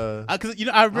 Because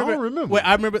I remember. don't remember. Wait,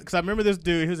 I remember because I remember this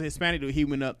dude. He was a Hispanic dude. He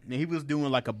went up and he was doing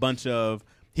like a bunch of.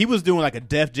 He was doing like a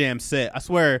Def Jam set. I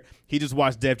swear he just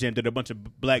watched Def Jam, did a bunch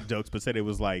of black jokes, but said it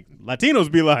was like Latinos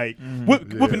be like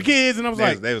whooping kids, and I was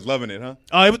like, They was loving it, huh?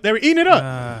 oh, they were eating it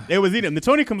up. They was eating it. And the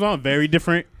Tony comes on very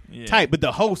different Yeah. type, but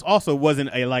the host also wasn't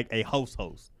a host.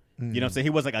 You know what I'm saying? He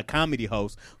was like a comedy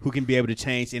host who can be able to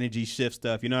change energy, shift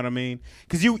stuff. You know what I mean?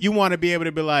 Because you want to be able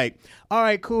to be like, all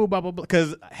right, cool, blah, blah, blah.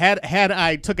 Because had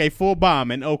I took a full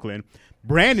bomb in Oakland,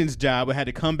 Brandon's job would have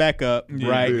to come back up,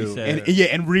 right? rebuild.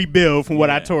 And rebuild from what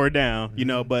I Yeah. tore down, you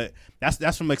know. But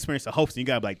that's from experience of hosting. You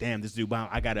gotta be like, damn, this dude bomb.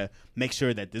 I gotta make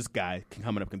sure that this guy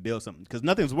coming up can build something. Because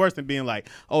nothing's worse than being like,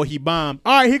 oh, he bombed.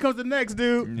 All right, here comes the next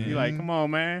dude. You're like, come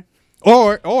on, man.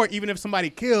 Or even if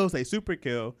somebody kills, they super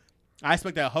kill. I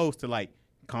expect that host to like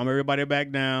calm everybody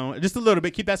back down just a little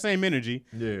bit, keep that same energy.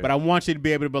 Yeah. But I want you to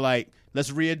be able to be like,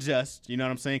 let's readjust. You know what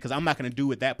I'm saying? Because I'm not gonna do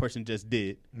what that person just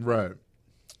did. Right.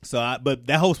 So, but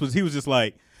that host he was just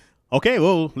like, okay,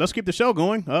 well, let's keep the show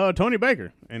going. Tony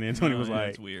Baker. And then Tony was like,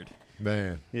 that's weird.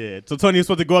 Man. Yeah. So Tony was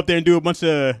supposed to go up there and do a bunch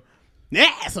of,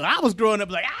 so I was growing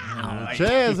up like, like,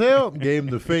 Chaz helped, gave him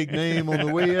the fake name on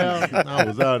the way out. I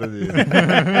was out of there.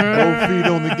 Both feet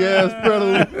on the gas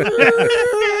pedal.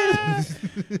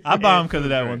 I bombed because of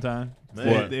that one time.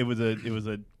 Man. It was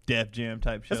a Def Jam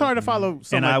type show. it's hard to follow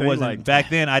something And like I that. wasn't Like, back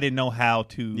then. I didn't know how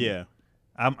to. yeah.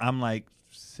 I'm like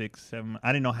 6, 7.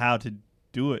 I didn't know how to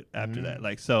do it after that.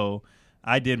 Like, so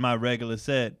I did my regular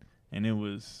set, and it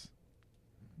was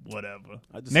whatever.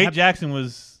 Nate Jackson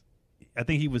was. I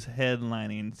think he was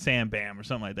headlining Sam Bam or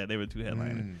something like that. They were 2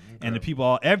 headliners, and the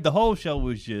people the whole show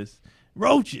was just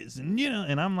roaches, and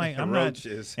and I'm like, I'm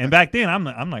Roaches. not. And back then,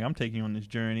 I'm taking you on this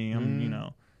journey.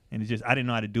 And it's just I didn't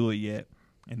know how to do it yet.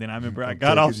 And then I remember I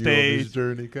got off Taking you on stage. this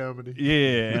journey comedy.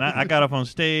 Yeah, and I got up on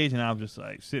stage, and I was just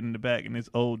like sitting in the back, and this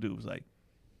old dude was like,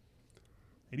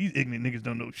 "Hey, these ignorant niggas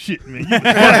don't know shit, man."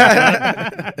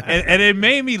 and it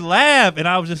made me laugh, and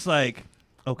I was just like,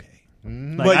 "Okay."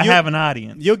 Like, But I have an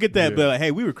audience. You'll get that, but like,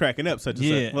 hey, we were cracking up such and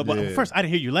such. Well, but Yeah. first, I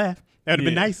didn't hear you laugh. That would have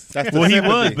been nice. That's Well, the he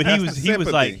sympathy. was, but That's he the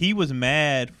was like sympathy. he was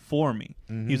mad for me.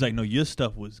 He was like, "No, your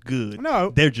stuff was good. No.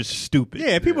 they're just stupid."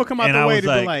 Yeah, people come out And the I way was to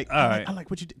be like, like, all right. I like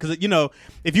what you do. Because,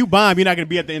 if you bomb, you're not going to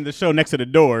be at the end of the show next to the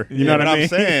door. You know what I mean? I'm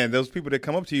saying? Those people that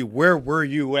come up to you, where were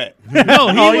you at?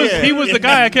 No, yeah. he was the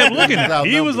guy I kept looking at.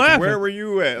 He was laughing. Where were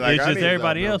you at? Like, It's I just need-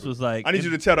 everybody else was like, I need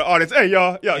you to tell the audience, hey,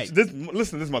 y'all,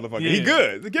 listen to this motherfucker. He Yeah.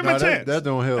 good. Give him a chance. That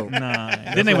don't help. Nah.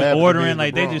 That's Then they what were happened to me ordering in the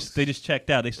like Bronx. they just checked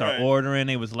out. They started Right. ordering.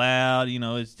 It was loud.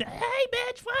 It's hey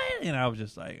bitch, what? And I was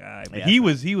just like, all right. But Yeah, he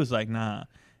was like, nah.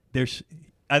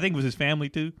 I think it was his family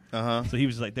too. Uh-huh. So he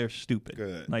was like, they're stupid.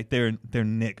 Good. Like they're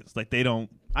niggas. Like they don't.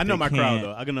 I know they my crowd,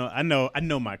 can't. though. I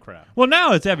know my crowd. Well,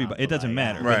 now it's everybody. It doesn't like,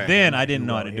 matter. right. But then I didn't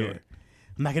know how to do it.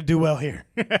 I'm not going to do well here.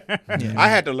 I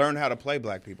had to learn how to play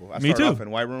black people. I Me started too. off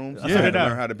in white rooms. I Yeah. had to Yeah.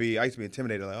 learn how to be. I used to be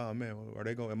intimidated. Like, oh man, are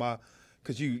they going?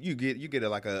 Because you get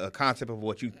a concept of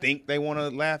what you think they want to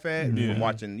laugh at from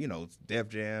watching Def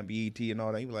Jam, BET, and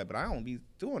all that. You be like, but I don't be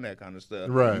doing that kind of stuff.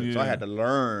 Right. So I had to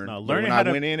learn. No, But learning when how I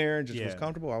to- went in there and just Yeah. was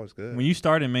comfortable, I was good. When you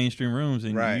start in mainstream rooms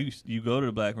and Right. you go to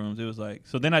the black rooms, it was like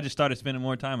so. Then I just started spending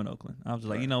more time in Oakland. I was just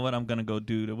like, you know what, I'm gonna go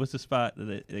do what's the spot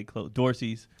that they closed?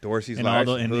 Dorsey's. Dorsey's And all Large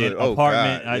the and Hood.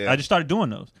 apartment. God, yeah. I just started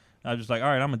doing those. I was just like, all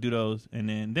right, I'm gonna do those, and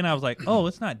then I was like, oh,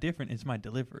 it's not different. It's my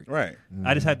delivery. Right.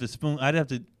 I just had to I'd have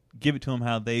to give it to them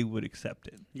how they would accept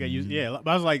it. You got use, but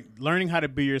I was like, learning how to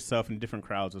be yourself in different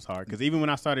crowds was hard. Because even when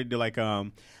I started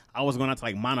to I was going out to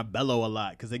like Montebello a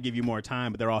lot because they give you more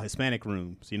time, but they're all Hispanic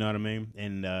rooms. You know what I mean?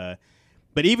 And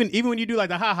but even when you do like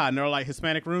the Ha-Ha and they're all like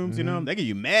Hispanic rooms, they give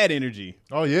you mad energy.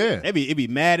 Oh yeah. It'd be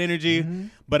mad energy.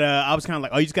 But I was kind of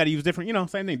like, oh, you just got to use different,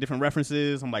 same thing, different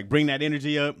references. I'm like, bring that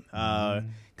energy up.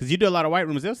 Because you do a lot of white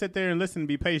rooms, they'll sit there and listen and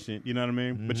be patient. You know what I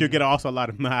mean? But you'll get also a lot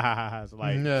of ha-ha-has.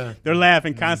 Like, they're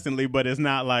laughing constantly, but it's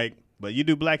not like, but you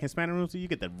do black Hispanic rooms, so you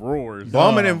get the roars.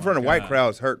 Bombing in front of white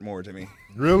crowds hurt more to me.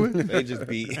 Really? They just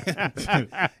be,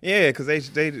 because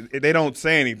they don't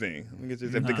say anything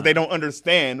because they don't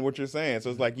understand what you're saying. So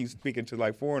it's like you speaking to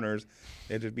like foreigners,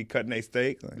 they just be cutting their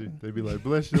steak. Like, They be like,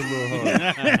 bless your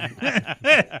little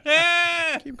heart.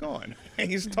 keep going.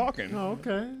 He's talking. Oh,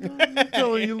 okay. I'm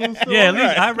telling you a little story. Yeah, at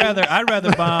least I'd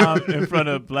rather bomb in front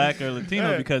of black or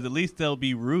Latino because at least they'll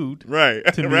be rude Right.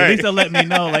 to me. Right. At least they'll let me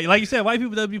know. Like you said, white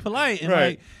people they'll be polite. And Right.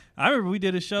 like I remember we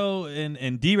did a show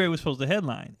and D-Ray was supposed to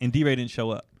headline and D-Ray didn't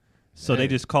show up. So they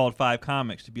just called 5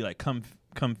 comics to be like, come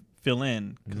fill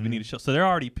in because we need a show. So they're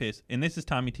already pissed. And this is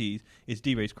Tommy T's. It's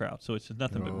D-Ray's crowd. So it's just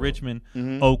nothing but Richmond,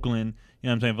 Oakland, you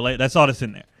know what I'm saying? Vallejo. That's all that's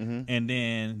in there. And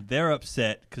then they're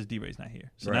upset because D-Ray's not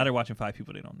here. So now they're watching 5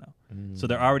 people they don't know. So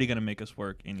they're already going to make us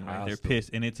work anyway. They're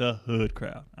pissed. And it's a hood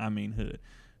crowd. I mean hood.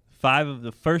 5 of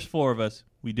the first 4 of us,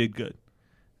 we did good.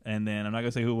 And then I'm not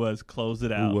going to say who it was, closed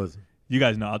it out. Who was it? You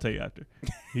guys know. I'll tell you after.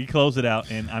 He closed it out,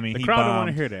 and I mean, The he crowd don't bombed. want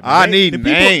to hear that. I man. need The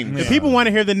people- names. The people want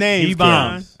to hear the names. He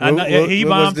bombed. I know, he what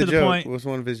bombed was to the joke? point. What's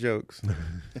one of his jokes?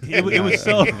 It was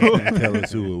so. Tell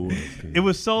us who it was. It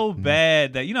was so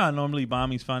bad that how normally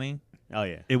bombing's funny. Oh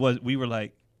yeah. It was. We were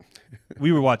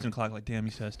watching the clock like, damn,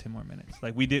 he still has 10 more minutes.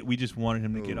 Like we just wanted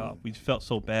him to get off. We felt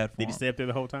so bad for Did him. he stay up there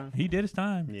the whole time? He did his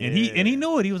time, Yeah. and he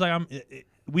knew it. He was like,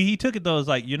 he took it though as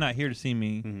like, you're not here to see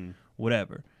me,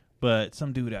 whatever. But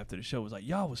some dude after the show was like,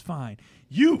 y'all was fine.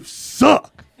 You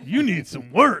suck. You need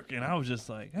some work. And I was just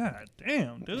like, God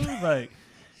damn, dude. Like,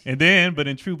 but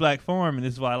in true black form, and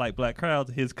this is why I like black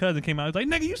crowds, his cousin came out. He was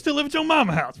like, nigga, you still live at your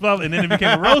mama's house. Blah, blah. And then it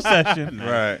became a roast session.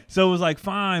 Right. So it was like,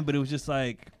 fine, but it was just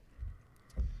like,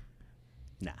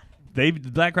 Nah. the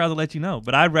black crowds will let you know.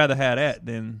 But I'd rather have that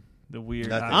than The weird.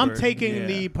 Nothing. I'm taking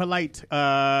the polite.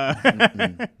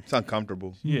 It's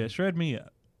uncomfortable. Yeah, shred me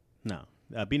up. No,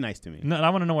 be nice to me. No, I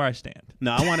want to know where I stand.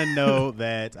 No, I want to know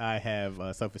that I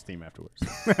have self-esteem afterwards.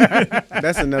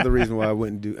 That's another reason why I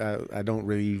wouldn't do. I don't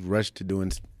really rush to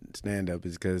doing stand-up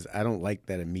is because I don't like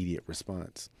that immediate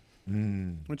response.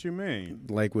 What you mean?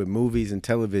 Like with movies and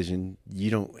television,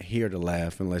 you don't hear the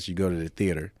laugh unless you go to the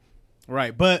theater.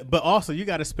 Right, but also you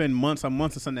got to spend months on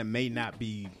months on something that may not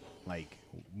be like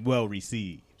well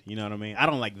received. You know what I mean? I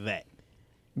don't like that.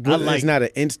 But it's not an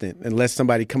instant unless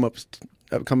somebody come up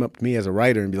to me as a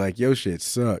writer and be like, "Yo, shit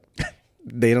sucked."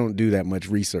 They don't do that much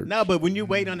research. No, but when you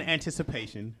wait on the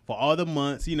anticipation for all the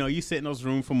months, you sit in those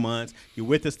rooms for months, you're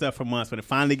with the stuff for months. When it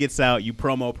finally gets out, you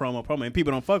promo, and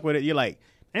people don't fuck with it. You're like,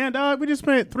 "Man, dog, we just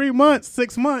spent 3 months,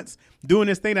 6 months doing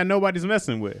this thing that nobody's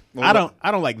messing with." Well,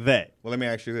 I don't like that. Well, let me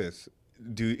ask you this: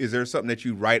 is there something that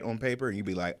you write on paper and you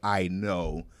be like, "I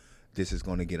know this is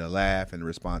going to get a laugh and the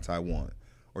response I want,"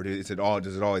 or does it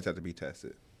always have to be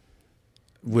tested?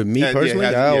 With me personally,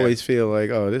 I always feel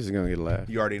like, "Oh, this is going to get a laugh."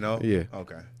 You already know? Yeah.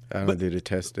 Okay. I don't do the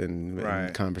test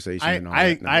and conversation and all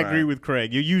I that. I agree with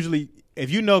Craig. You usually, if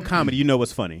you know comedy, you know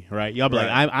what's funny, right? Y'all be like,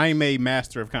 I'm a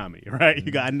master of comedy,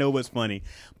 right? I know what's funny.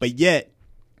 But yet,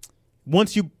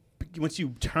 once you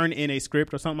turn in a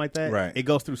script or something like that, right, it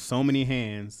goes through so many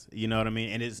hands, you know what I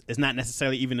mean? And it's not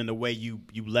necessarily even in the way you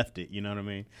left it, you know what I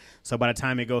mean? So by the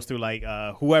time it goes through, like,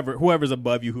 whoever's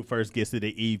above you who first gets to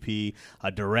the EP,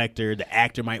 a director, the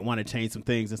actor might want to change some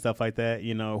things and stuff like that,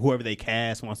 whoever they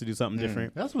cast wants to do something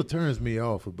different. That's what turns me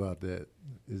off about that.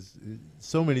 Is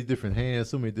so many different hands,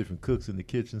 so many different cooks in the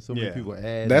kitchen, so many people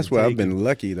add. That's where I've been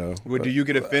lucky, though. Well, do you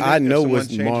get offended I know if someone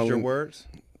changes Marlon, your words?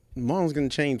 Marlon's going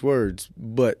to change words,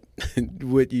 but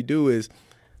what you do is,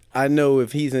 I know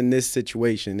if he's in this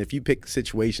situation, if you pick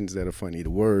situations that are funny, the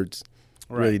words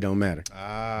really don't matter.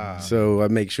 So I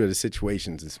make sure the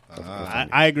situations is funny.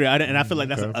 I agree. And I feel like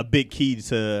that's a big key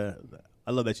to – I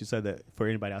love that you said that for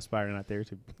anybody aspiring out there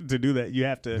to do that. You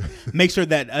have to make sure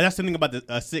that that's the thing about the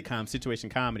sitcom, situation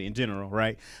comedy in general,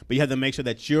 right? But you have to make sure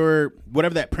that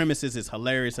whatever that premise is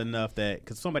hilarious enough that,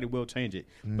 because somebody will change it.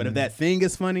 But if that thing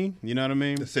is funny, you know what I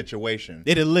mean? The situation.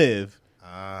 It'll live.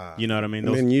 You know what I mean?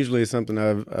 And then usually it's something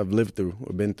I've lived through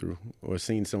or been through or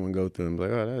seen someone go through and be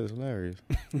like, "Oh, that is hilarious."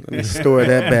 Let me store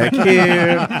that back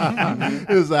here.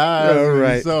 His eyes. All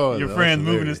right. Your friend's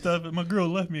moving and stuff. My girl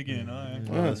left me again. All right.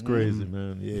 Oh, that's crazy,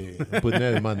 man. Yeah. I'm putting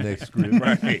that in my next script.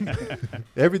 Right.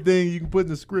 Everything you can put in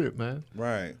the script, man.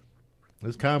 Right.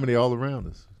 There's comedy all around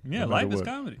us. Yeah, life is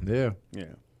comedy. Yeah. Yeah.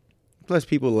 Plus,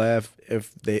 people laugh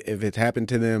if it's happened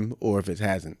to them or if it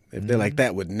hasn't. If they're like,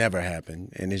 "That would never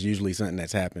happen," and it's usually something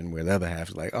that's happened where the other half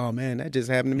is like, "Oh man, that just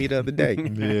happened to me the other day."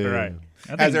 Yeah. Right.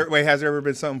 Has there ever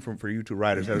been something for you two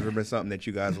writers? Has there ever been something that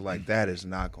you guys are like, "That is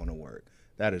not going to work.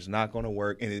 That is not going to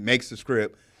work," and it makes the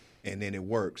script, and then it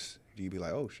works? Do you be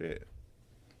like, "Oh shit"?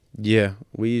 Yeah,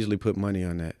 we usually put money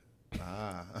on that.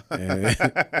 And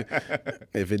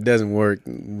if it doesn't work,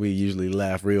 we usually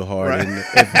laugh real hard in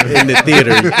the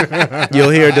theater. You'll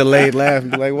hear a delayed laugh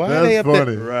and be like, "Why are they up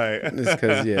funny. there?" Right. It's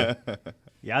because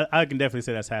Yeah, I can definitely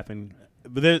say that's happened.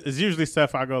 But there's usually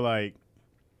stuff I go like,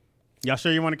 "Y'all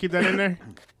sure you want to keep that in there?"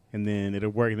 And then it'll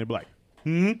work, and they'll be like,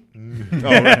 like,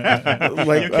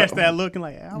 you'll catch that look and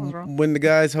like, I was wrong. when the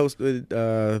guys hosted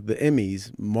the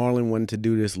Emmys, Marlon wanted to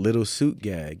do this little suit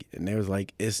gag, and they was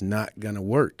like, "It's not gonna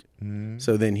work."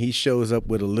 So then he shows up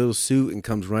with a little suit and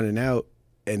comes running out,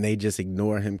 and they just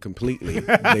ignore him completely.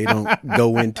 They don't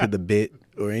go into the bit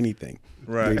or anything.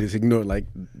 Right. They just ignore, like,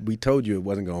 "We told you it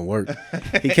wasn't gonna work."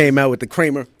 He came out with the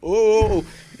Kramer, "Oh,"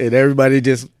 and everybody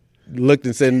just looked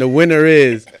and said, "The winner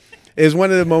is." It's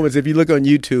one of the moments, if you look on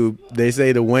YouTube, they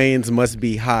say the Wayans must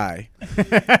be high.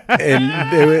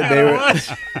 And they were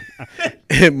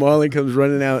and Marlon comes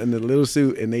running out in the little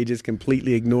suit, and they just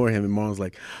completely ignore him. And Marlon's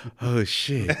like, "Oh,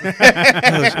 shit."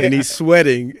 And he's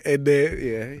sweating. And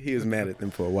he was mad at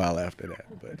them for a while after that.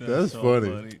 But That's so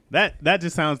funny. That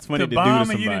just sounds funny to do to bomb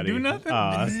somebody. and you didn't do nothing?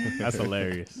 That's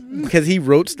hilarious. because he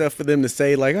wrote stuff for them to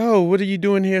say, like, "Oh, what are you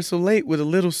doing here so late with a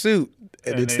little suit?"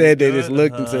 And instead they just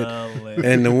looked and said,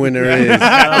 "And the winner is."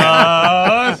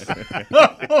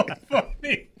 So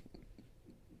funny.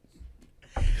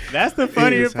 That's the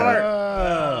funnier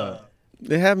part.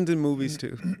 It happens in movies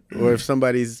too. Or if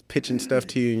somebody's pitching stuff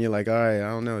to you and you're like, "All right, I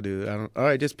don't know, dude. All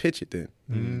right, just pitch it then."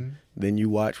 Mm-hmm. Then you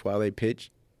watch while they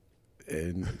pitch,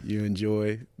 and you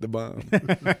enjoy the bomb.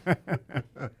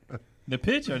 The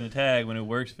pitch or the tag when it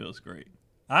works feels great.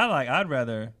 I'd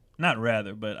rather. Not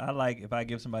rather, but I like if I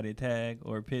give somebody a tag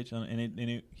or a pitch and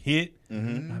it hit,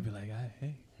 I'd be like,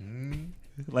 "Hey,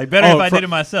 Like better if I did it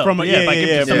myself. If I give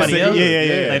it to somebody else.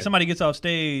 Yeah. Like if somebody gets off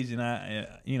stage and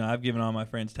I've given all my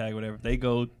friends tag, whatever. If they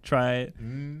go try it,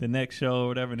 the next show or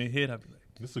whatever, and they hit, I'd be like,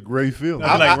 it's a great feeling.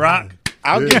 I'd be like, rock.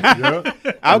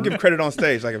 I'll give credit on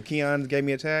stage. Like if Keon gave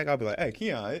me a tag, I'll be like, "Hey,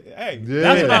 Keon, hey." Yeah.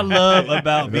 That's what I love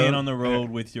about being on the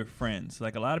road with your friends.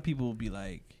 Like a lot of people will be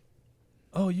like,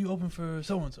 "Oh, you open for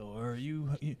so and so," or you.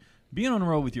 Being on the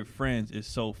road with your friends is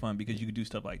so fun because you can do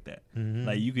stuff like that.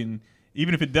 Like you can,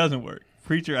 even if it doesn't work.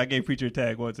 I gave Preacher a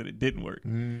tag once and it didn't work.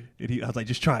 And I was like,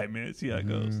 just try it, man. See how it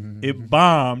goes. It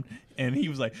bombed. And he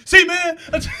was like, see, man.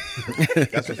 That's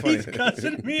so funny. He's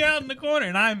cussing me out in the corner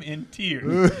and I'm in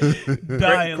tears.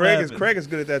 Dying Craig is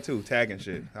good at that too, tagging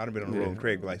shit. I'd have been on the road and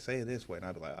Craig be like, say it this way. And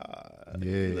I'd be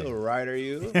like, little writer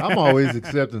you. I'm always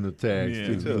accepting the tags Yeah,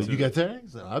 too. You got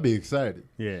tags? I'll be excited.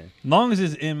 Yeah. Long as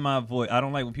it's in my voice. I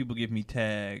don't like when people give me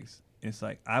tags. It's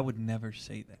like, I would never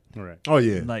say that. Right. Oh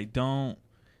yeah. Like, don't.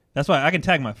 That's why I can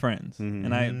tag my friends,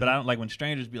 but I don't like when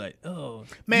strangers be like, "Oh,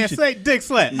 Man, say dick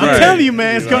slap. I'm Right. telling you,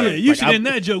 man, it's gonna. you should end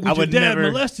that joke with your dad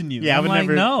molesting you." Yeah, I'm like,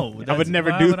 no, I would never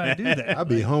why do would that. I do that? I'd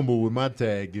be humble with my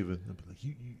tag giving. I'd be like,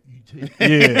 you take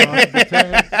Yeah. the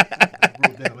tags. I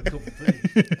wrote down a couple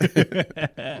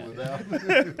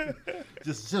things.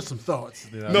 just some thoughts.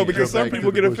 No, because some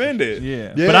people get offended.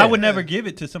 Yeah, Yeah. but I would never give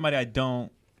it to somebody I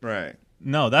don't. Right.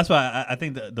 No, that's why I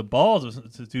think the balls was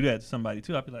to do that to somebody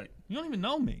too. I'd be like, you don't even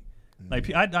know me.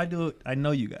 Like I do it. I know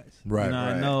you guys. Right, You know,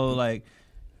 right. I know like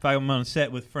if I'm on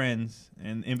set with friends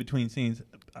and in between scenes,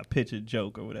 I pitch a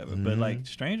joke or whatever. But like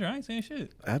stranger, I ain't saying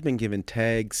shit. I've been given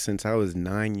tags since I was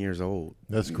 9 years old.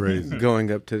 That's crazy.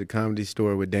 Going up to the Comedy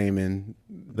Store with Damon.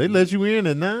 They let you in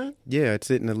at 9? Yeah, I'd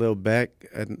sit in the little back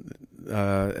at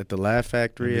the Laugh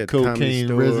Factory, The at the Comedy cocaine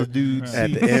Store, residue.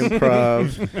 at the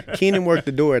Improv. Keenan worked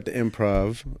the door at the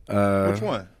Improv. Which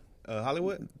one?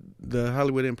 Hollywood? The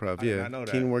Hollywood Improv, I did yeah. not know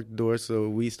that. Keenan worked the door, so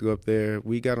we used to go up there.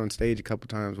 We got on stage a couple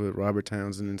times with Robert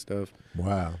Townsend and stuff.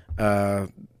 Wow.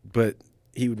 But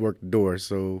he would work the door,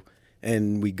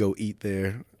 and we'd go eat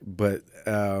there. But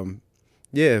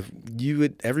yeah,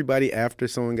 everybody after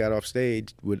someone got off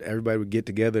stage, everybody would get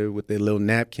together with their little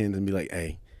napkins and be like,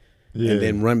 "Hey," Yeah. and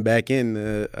then run back in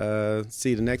to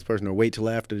see the next person, or wait till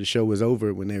after the show was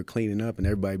over when they were cleaning up, and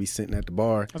everybody be sitting at the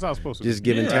bar That's how it's supposed to just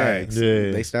be. giving tags.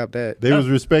 Yeah. They stopped that. They was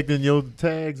respecting your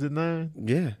tags at 9?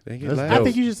 Yeah, they get That's loud. I dope.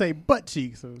 think you should say butt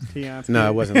cheeks. So Keon's No,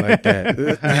 it wasn't like that.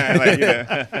 Like,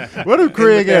 yeah. What if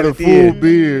Craig had a at the full end.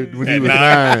 beard when he was 9?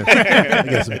 I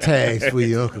got some tags for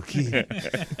you, Uncle Keith.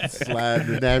 Slide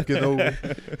the napkin over.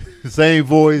 Same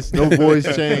voice, no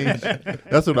voice change.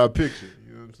 That's what I picture.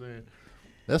 You know what I'm saying?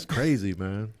 That's crazy,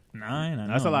 man. 9. I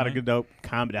That's know, a lot of man. good dope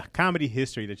comedy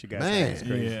history that you guys have. Man. It's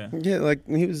crazy. Yeah. Yeah, like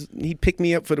he'd pick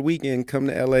me up for the weekend, come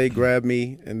to LA, grab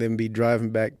me, and then be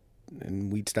driving back,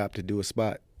 and we'd stop to do a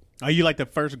spot. Are you like the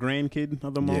first grandkid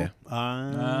of them all? Yeah.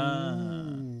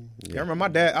 Yeah, I remember my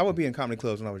dad. I would be in comedy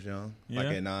clubs when I was young, like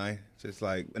Yeah. at 9. Just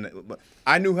like, but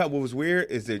I knew what was weird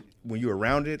is that when you were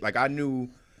around it, like I knew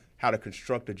how to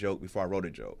construct a joke before I wrote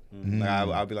a joke. Like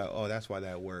I'd be like, oh, that's why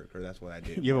that worked, or that's why I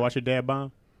did. You ever watch your dad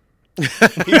bomb? He's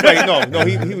like, no.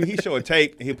 He showed a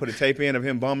tape. He put a tape in of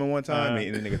him bumming one time,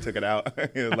 and the nigga took it out.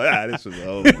 He was like, this was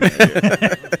over.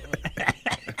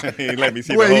 He let me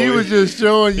see. Wait, the whole he was just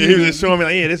showing you. He was just showing me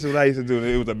like, yeah, this is what I used to do.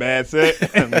 It was a bad set.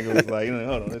 And nigga was like,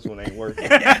 hold on, this one ain't working.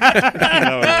 And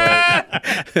I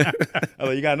was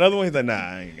like, you got another one? He's like, nah,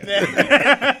 I ain't got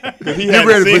it. Because he Get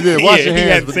ready for this. Wash your he hands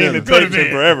hadn't for seen the dinner. tape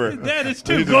in forever. That is He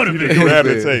too just- good he of just it. grabbed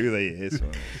the Yeah. tape. He's like, yeah, this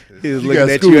one. He was You looking got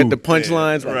at you at schooled. the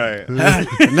punchlines. Like, Right.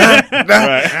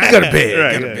 nah, go to bed.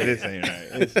 Right. Go to Yeah, bed. this ain't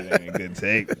right. This ain't a good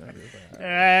take.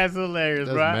 That's hilarious,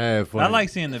 That's bro. mad funny. I like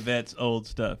seeing the vets' old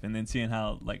stuff and then seeing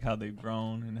how they've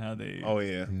grown and how they. Oh,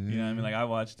 yeah. You know what I mean? Like I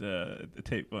watched the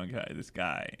tape one guy, this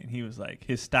guy, and he was like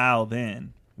his style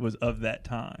then was of that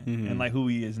time and like who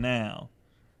he is now.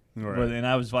 Right. But then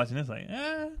I was watching this like,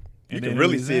 You can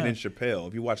really see it in Chappelle.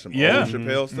 If you watch some Yeah. old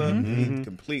Chappelle stuff,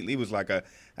 he was like a,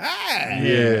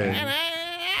 Yeah.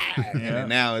 and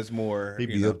now it's more, He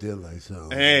be up there like so.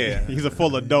 yeah. He's a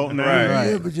full adult now.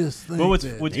 Right. Yeah, but just think But what's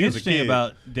that. what's He was a interesting kid.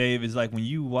 about Dave is like when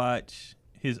you watch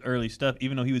his early stuff,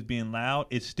 even though he was being loud,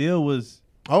 it still was.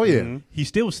 Oh yeah. He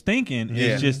still was thinking. Yeah.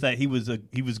 It's just that he was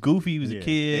goofy. He was Yeah. a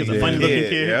kid. He was a Yeah. funny looking Yeah,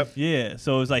 kid. yep. Yeah,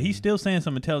 so it's like he's still saying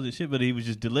some intelligent shit, but he was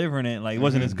just delivering it like it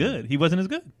wasn't as good. He wasn't as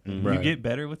good. Right. You get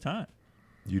better with time.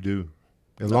 You do.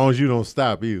 As long as you don't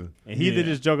stop either. And he did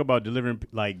Yeah. this joke about delivering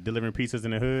pizzas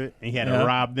in the hood, and he had Yeah. to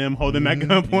rob them, hold them at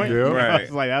gunpoint. Yeah. I Right.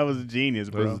 was like, that was genius,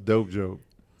 That was bro. a dope joke.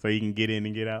 So he can get in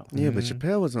and get out. Yeah, but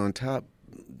Chappelle was on top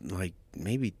like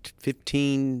maybe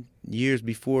 15 years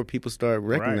before people started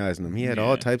recognizing him. He had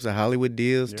all types of Hollywood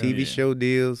deals, Yeah. TV Yeah. show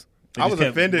deals. I was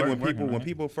offended when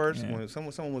people first when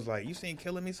someone was like, "You seen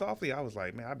Killing Me Softly?" I was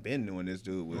like, "Man, I've been knowing this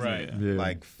dude was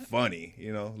like funny,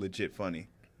 legit funny."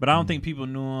 But I don't think people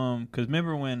knew him because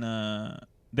remember when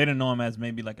they didn't know him as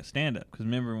maybe like a stand-up. Because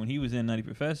remember when he was in Nutty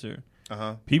Professor,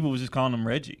 people was just calling him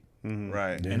Reggie. Mm-hmm.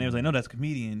 Right. And they was like, no, that's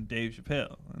comedian Dave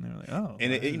Chappelle. And they were like, oh.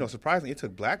 And surprisingly, it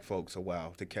took black folks a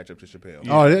while to catch up to Chappelle.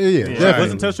 Oh, yeah. It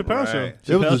wasn't until Chappelle show.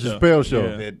 It was the Chappelle show.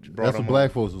 Yeah. That's when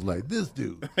black folks was like, this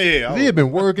dude. Yeah. He had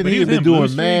been working. He had been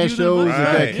doing mad shows and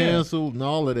got Right. canceled and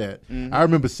all of that. Mm-hmm. I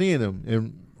remember seeing him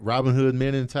in Robin Hood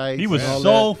Men in Tights. He was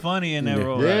so funny in that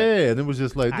role. Yeah, and it was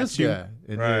just like this guy.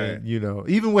 And right. then,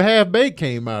 even when Half Baked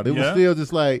came out, it was still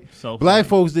just like black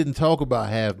folks didn't talk about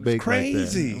Half Baked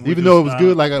crazy. like that. Even though it was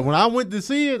good. Like when I went to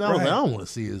see it, I was like, I don't want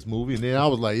to see this movie. And then I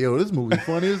was like, yo, this movie's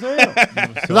funny as hell.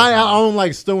 Because I don't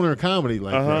like stoner comedy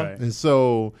like that. And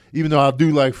so even though I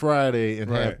do like Friday and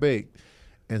Half Baked,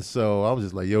 and so I was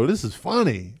just like, yo, this is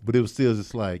funny. But it was still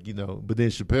just like, but then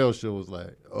Chappelle's show was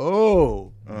like,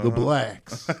 the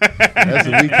blacks. That's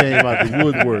when we came out the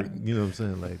woodwork. You know what I'm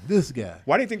saying? Like, this guy.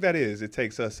 Why do you think that is? It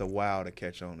takes us a while to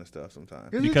catch on to stuff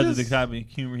sometimes. Because of the type of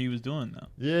humor he was doing, though.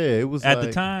 Yeah, it was at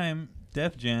the time,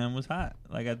 Def Jam was hot.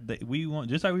 Like,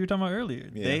 just like we were talking about earlier.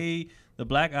 Yeah. The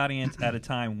black audience at a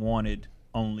time wanted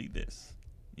only this.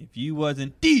 If you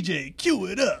wasn't DJ, cue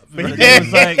it up. But it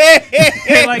was like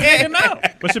no.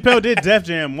 But Chappelle did Def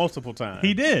Jam multiple times.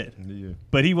 He did,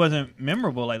 but he wasn't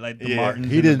memorable like the Martins.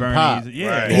 He didn't the Bernies. pop.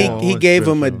 Yeah, right. He gave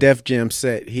him a Def Jam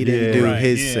set. He didn't do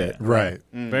his set. Right.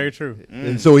 Very true.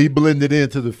 And so he blended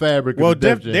into the fabric. Well, of the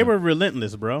Def Jam. They were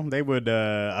relentless, bro. They would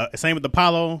same with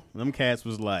Apollo. Them cats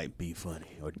was like, be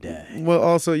funny or die. Well,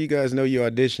 also you guys know your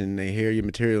audition. They hear your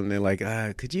material and they're like,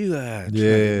 could you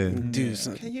do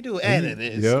something? Can you do edit?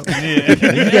 Yep.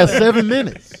 You got 7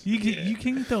 minutes. You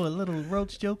can throw a little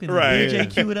roach joke and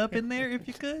DJ cue it up in there if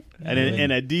you could.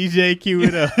 And a DJ cue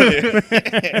it up.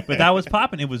 But that was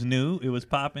popping. It was new. It was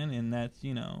popping, and that's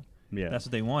that's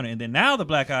what they wanted. And then now the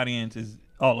black audience is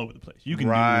all over the place. You can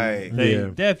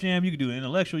do Def Jam. You can do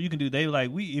intellectual. You can do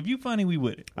if you funny, we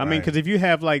with it. I mean, because if you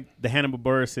have like the Hannibal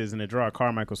Burris's and the Gerard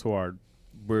Carmichaels who are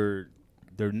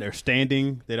they're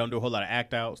standing. They don't do a whole lot of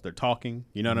act outs. They're talking.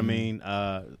 You know what I mean?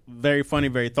 Very funny,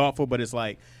 very thoughtful. But it's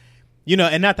like,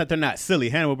 and not that they're not silly.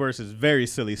 Hannibal Buress is very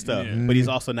silly stuff, but he's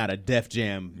also not a Def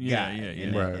Jam guy.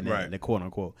 In the quote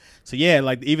unquote. So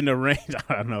like even the range.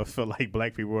 I don't know. I feel like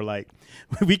black people were like,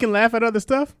 we can laugh at other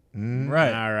stuff.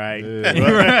 Right. All right.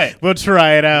 Right. We'll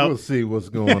try it out. We'll see what's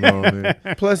going on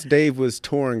there. Plus, Dave was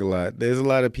touring a lot. There's a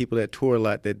lot of people that tour a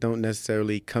lot that don't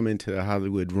necessarily come into the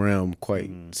Hollywood realm quite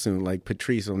soon. Like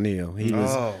Patrice O'Neal, he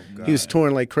was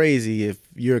touring like crazy. If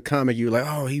you're a comic, you're like,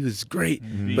 oh, he was great,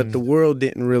 but the world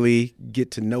didn't really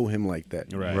get to know him like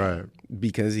that, right?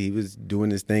 Because he was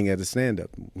doing his thing as a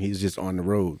stand-up. He was just on the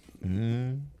road.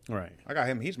 Right. I got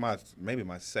him. He's maybe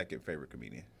my second favorite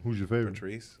comedian. Who's your favorite?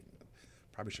 Patrice.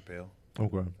 Probably Chappelle.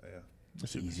 Okay. Yeah.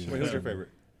 That's easy. Wait, who's your favorite?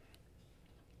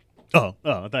 Oh,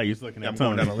 I thought you was looking at I'm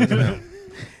going down the list now.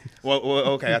 Well,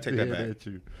 okay, I take that back.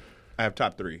 I have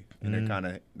top 3,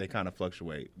 and they kind of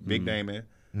fluctuate. Big Damon,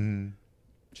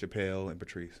 Chappelle, and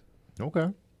Patrice. Okay.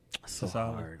 So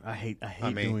hard. I hate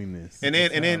doing this. And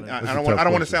then I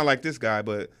don't want to sound like this guy,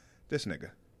 but this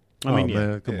nigga. I mean,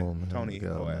 man, come on, man. Tony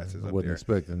ass is up there. I wasn't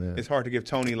expecting that. It's hard to give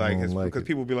Tony because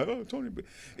people be like, oh, Tony.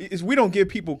 We don't give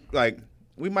people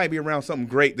we might be around something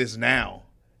great this now,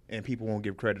 and people won't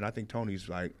give credit. And I think Tony's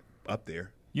like up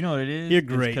there. You know what it is? You're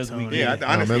great, Tony. Yeah,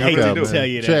 I honestly hate to tell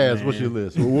you that. Chaz, what's your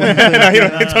list?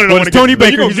 Tony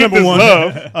Baker's number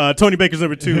 1. Tony Baker's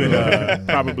number 2, and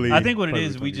probably. I think what it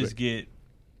is, we just get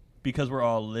because we're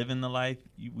all living the life.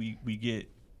 We get.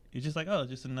 It's just like,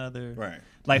 just another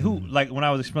like like when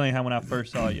I was explaining how when I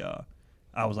first saw y'all,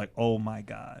 I was like, oh my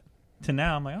God. To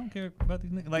now, I'm like, I don't care about these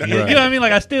niggas. Like, you know what I mean?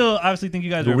 Like, I still obviously think you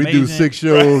guys are amazing. We do 6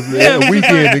 shows a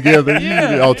weekend together.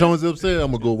 Tony's upset.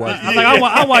 I'm gonna go watch.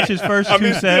 I watch his first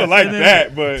 2 sets like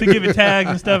that, but to give it tags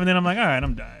and stuff, and then I'm like, all right,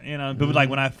 I'm done. But like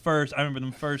when I remember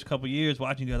them first couple years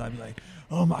watching you guys, I'd be like,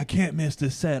 I can't miss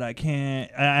this set. I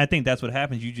can't. I think that's what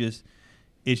happens.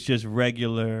 It's just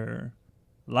regular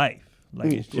life.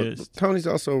 Like it's just Tony's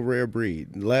also a rare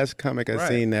breed. The last comic I've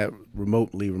seen that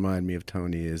remotely remind me of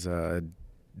Tony is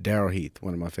Daryl Heath,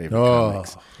 one of my favorite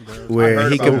comics, where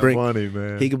he can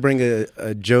bring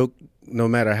a joke no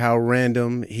matter how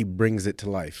random. He brings it to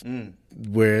life.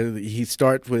 Where he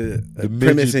starts with a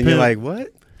premise and you're like,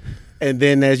 what? And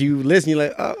then as you listen, you're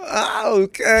like, oh,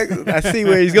 okay, I see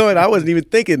where he's going. I wasn't even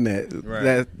thinking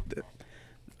that.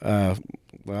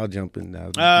 Well, I'll jump in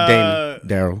now.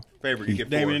 Daryl. Favorite, you get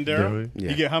 4. Damon and Daryl?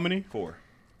 Yeah. You get how many? 4.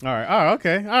 All right. Oh,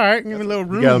 okay. All right. Give me a little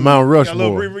room. You got a Mount Got a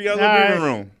little Rushmore. breathing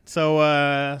room. So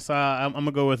I'm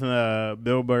gonna go with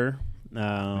Bill Burr.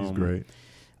 He's great.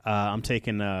 I'm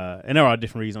taking, and there are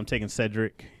different reasons. I'm taking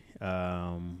Cedric.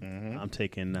 I'm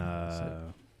taking.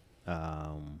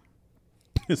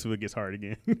 This is what gets hard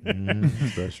again.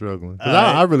 Start struggling. 'Cause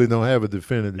I really don't have a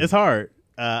definitive. It's hard.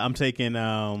 I'm taking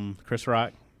Chris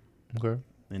Rock. Okay.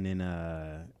 And then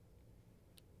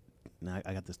now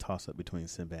I got this toss up between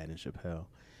Sinbad and Chappelle.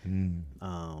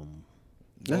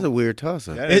 That's a weird toss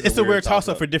up. It's a weird toss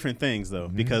up for different things though,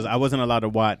 because I wasn't allowed to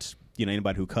watch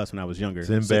anybody who cussed when I was younger.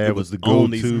 Sinbad was the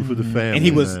go-to for the family, and he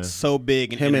was so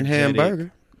big and him and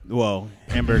Hamburger. Well,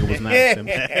 Hamburger was not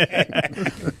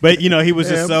Sinbad, but he was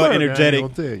just so energetic,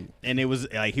 and it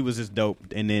was like he was just dope.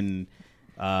 And then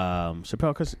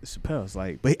Chappelle's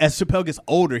like, but as Chappelle gets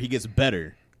older, he gets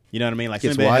better. You know what I mean? Like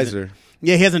gets Sinbad wiser.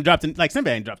 Yeah, he hasn't dropped Sinbad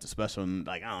ain't dropped a special in,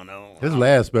 I don't know. His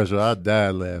last special, I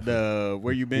died laughing. The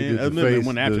Where You Been? The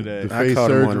one after that. I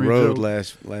caught him on the road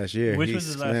joke. last year. Which He's was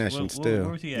his last? still.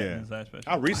 Where was he at in his last special?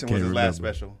 How recent was his last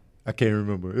special? I can't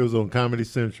remember. It was on Comedy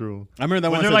Central. I remember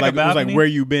that Was one. there Like, like a it was like balcony? Where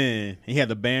You Been? He had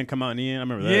the band come out in the end. I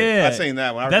remember that. Yeah, I seen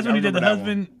that one. That's when he did the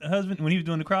husband when he was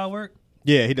doing the crowd work.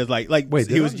 Yeah, he does like Wait,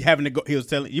 he was having to go. He was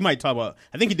telling you might talk about.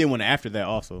 I think he did one after that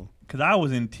also. Because I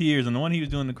was in tears, and the one he was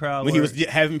doing the crowd When work. he was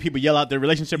having people yell out their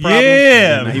relationship problems.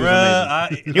 Yeah, he was bruh.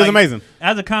 amazing. He was amazing.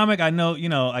 As a comic, I know,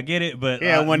 I get it, but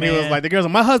Yeah, when he was man, like, the girls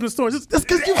on my husband's story, that's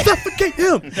because you suffocate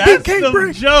him. that's he can't the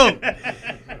breathe. joke.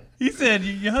 He said,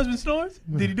 "Your husband snores?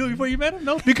 Did he do it before you met him?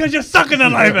 No, because you're sucking the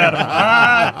life out of him."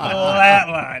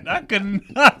 Flatline. I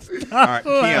could not stop. All right,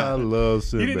 I Keon. love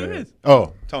You didn't do Sinbad. this.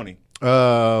 Oh, Tony.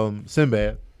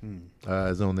 Sinbad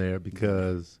is on there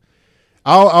because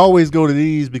I'll always go to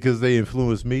these because they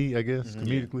influence me, I guess,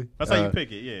 comedically. That's how you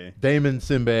pick it, yeah. Damon,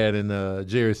 Sinbad, and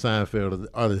Jerry Seinfeld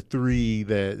are the three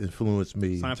that influence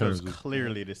me. in Seinfeld's terms of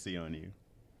clearly to see on you.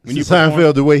 When you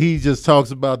Seinfeld, the way he just talks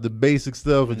about the basic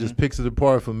stuff and just picks it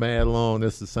apart for mad long,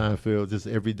 that's the Seinfeld, just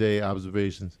everyday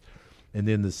observations. And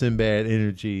then the Sinbad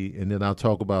energy, and then I'll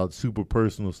talk about super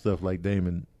personal stuff like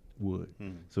Damon would.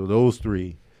 So those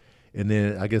three. And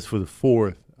then I guess for the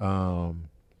fourth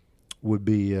would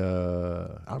be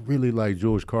I really like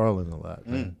George Carlin a lot.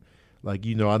 Man. Like,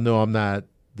 I know I'm not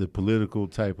the political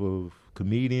type of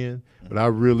comedian, but I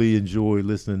really enjoy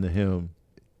listening to him.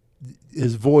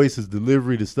 His voice, his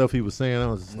delivery, the stuff he was saying, I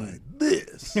was just like,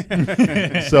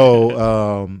 this.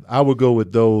 So I would go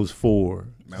with those four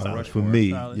for me.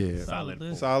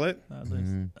 Solid.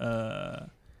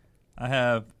 I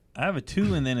have a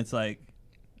 2, and then it's like,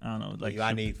 I don't know, like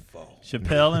I need 4.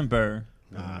 Chappelle and Burr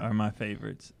are my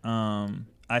favorites.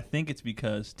 I think it's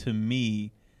because to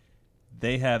me,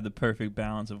 they have the perfect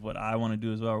balance of what I want to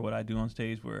do as well, or what I do on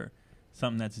stage, where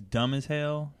something that's dumb as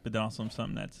hell, but then also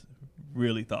something that's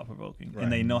really thought provoking,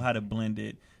 and they know how to blend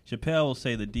it. Chappelle will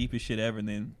say the deepest shit ever, and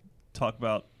then talk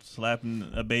about slapping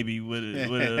a baby with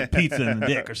a pizza in the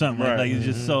dick or something. Like it's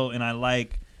just so, and I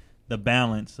like the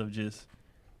balance of just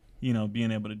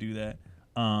being able to do that.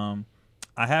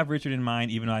 I have Richard in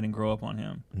mind, even though I didn't grow up on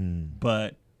him.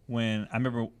 But when I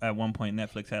remember at one point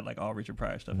Netflix had like all Richard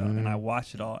Pryor stuff out, and I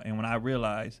watched it all, and when I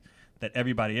realized that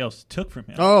everybody else took from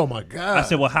him. Oh my God! I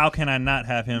said, "Well, how can I not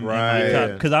have him?" Right. in my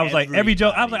top? Because I was like, every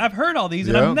joke. I was like, I've heard all these,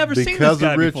 and I've never seen this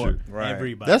guy before. Right.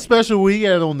 Everybody. That special we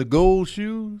had on the gold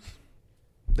shoes,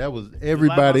 that was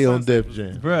everybody on Def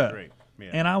Jam. Bruh. Great. Yeah.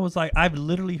 And I was like, I've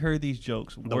literally heard these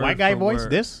jokes. The white guy voice.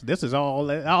 This is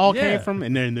all came from.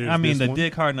 And then there's I mean, this the one.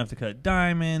 dick hard enough to cut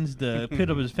diamonds, the pit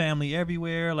of his family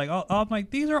everywhere. Like, I'm like,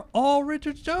 these are all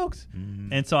Richard's jokes.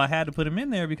 And so I had to put him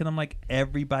in there because I'm like,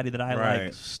 everybody that I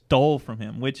like stole from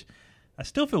him, which I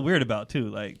still feel weird about too.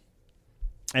 Like,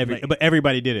 but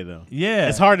everybody did it though. Yeah,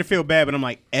 it's hard to feel bad, but I'm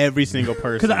like every single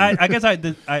person. Because I guess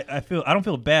I feel I don't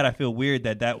feel bad. I feel weird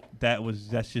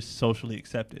that's just socially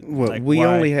accepted. Well, like, we why?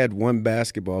 only had one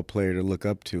basketball player to look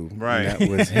up to. Right. And that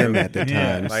was him at the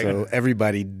time. Like, so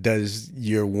everybody does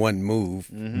your one move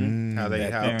How they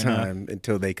at how the time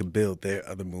until they could build their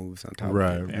other moves on top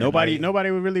Right. of it. Nobody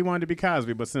really wanted to be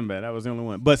Cosby, but Sinbad. That was the only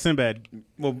one. But Sinbad,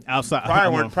 well outside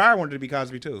Pryor wanted to be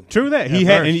Cosby too. True that he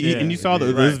At had, first, and you saw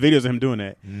there's videos of him doing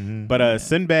that. But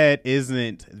Sinbad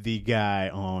isn't the guy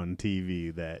on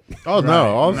TV that. Oh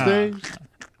no, off stage.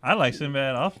 I like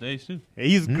Sinbad off stage too.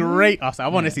 He's great. Also, I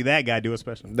want to see that guy do a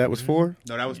special. That was 4?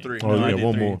 No, that was 3. Oh I yeah, did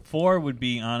one 3. more. 4 would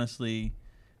be honestly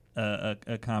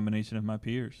a combination of my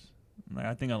peers. Like,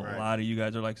 I think a lot of you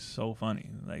guys are like so funny.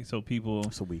 Like, so people.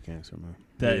 It's a weak answer, man.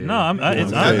 That, Yeah. no, I'm I I'm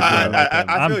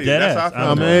feel you. dead That's ass.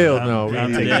 how I feel. I'm hell no.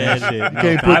 I'm You dead.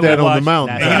 can't put that on the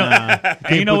mountain.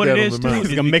 And you know put what that it on is the too? mountain. It's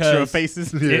is like a mixture of because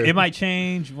faces. It might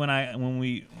change when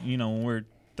we're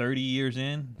 30 years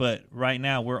in, but right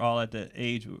now we're all at the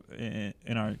age in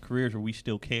our careers where we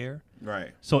still care. Right.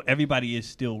 So everybody is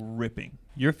still ripping.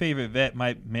 Your favorite vet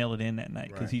might mail it in that night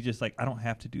because Right. he's just like, I don't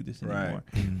have to do this Right. anymore.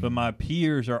 But my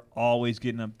peers are always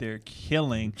getting up there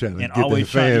killing Trying to and get always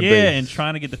the fan trying, base. and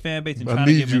trying to get the fan base and I trying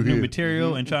to need give you them new here.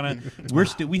 material and trying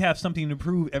to. We have something to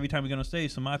prove every time we get on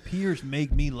stage. So my peers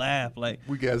make me laugh. Like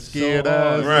We got scared so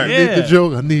hard. eyes. Right. I need the Yeah.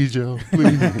 joke. I need y'all.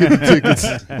 Please get the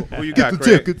tickets. Who you Get got, the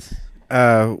Craig? tickets.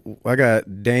 I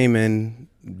got Damon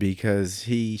because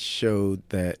he showed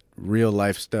that real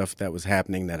life stuff that was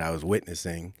happening that I was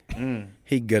witnessing.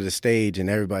 He'd go to stage and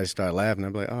everybody started laughing.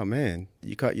 I'd be like, oh man,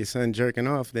 you caught your son jerking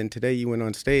off. Then today you went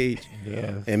on stage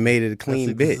and made it a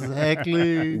clean bit.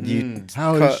 Exactly You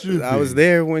how it caught- should I be. was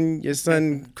there when your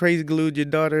son crazy glued your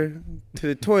daughter to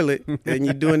the toilet and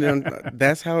you're doing it on,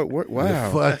 that's how it worked.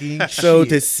 Wow. Fucking So shit.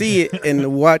 to see it and to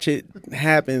watch it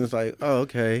happen, it's like, oh,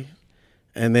 okay.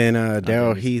 And then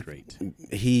Daryl Heath,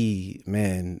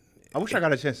 I wish I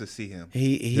got a chance to see him.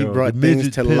 he Yo, brought the things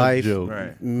midget to pimp life. joke.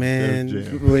 Right. Man, Def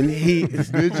Jam. when he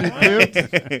Midget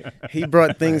pimp? he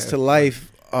brought things to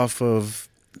life off of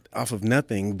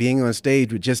nothing, being on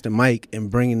stage with just a mic and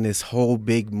bringing this whole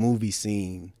big movie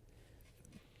scene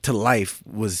to life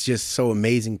was just so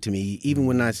amazing to me. Even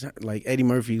when I like Eddie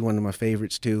Murphy, one of my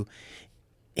favorites too.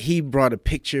 He brought a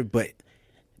picture, but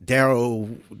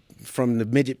Daryl from the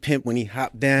midget pimp when he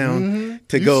hopped down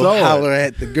to You go saw it. holler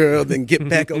at the girl, then get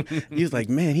back up. He was like,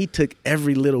 man, he took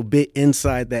every little bit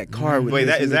inside that car. With Wait,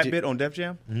 this that is that midget. bit on Def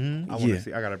Jam? I want to Yeah.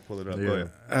 see. I gotta pull it up. Yeah. Go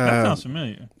ahead. that sounds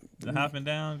familiar. The hopping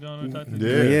down, going to touch.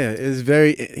 Yeah. Yeah, he's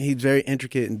very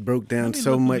intricate and broke down Let me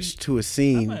so look much to a I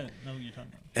scene. might know what you're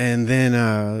talking about. And then,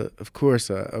 of course,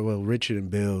 Richard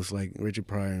and Bill's, like Richard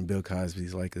Pryor and Bill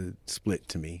Cosby's like a split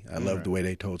to me. I love the way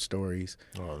they told stories.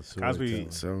 Oh, so Cosby,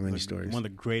 So many stories. one of the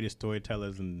greatest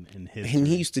storytellers in history. And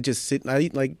he used to just sit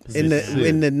like Sit. in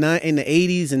the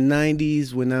 80s and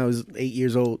 90s when I was 8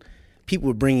 years old. People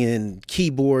were bringing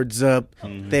keyboards up.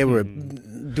 They were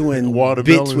doing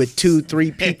Watermelons. bits with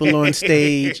 2-3 people on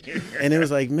stage, and it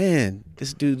was like, man,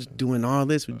 this dude's doing all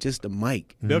this with just a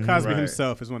mic. Bill Cosby Right.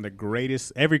 himself is one of the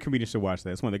greatest. Every comedian should watch that.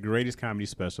 It's one of the greatest comedy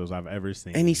specials I've ever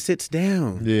seen. And he sits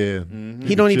down. Yeah.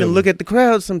 He don't even Chilling. look at the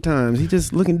crowd sometimes. He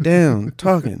just looking down,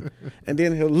 talking. And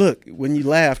then he'll look when you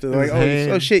laugh. They're like, His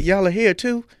oh shit, y'all are here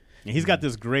too? And he's got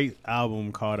this great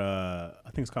album called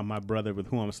I think it's called My Brother with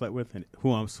Whom I Slept With, and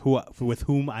with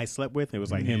whom I slept with. It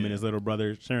was like him and his little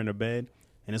brother sharing a bed,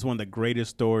 and it's one of the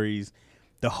greatest stories.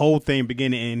 The whole thing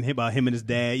beginning about him and his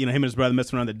dad. You know, him and his brother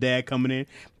messing around. The dad coming in,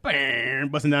 bam,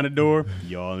 busting down the door.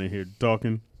 Y'all in here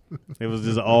talking. It was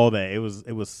just all that. It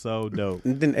was so dope.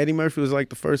 And then Eddie Murphy was like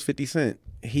the first 50 Cent.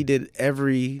 He did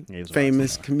every Yeah, he was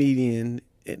famous awesome. comedian.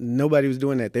 Nobody was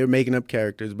doing that. They were making up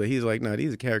characters, but he's like, no,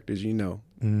 these are characters you know.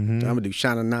 I'm going to do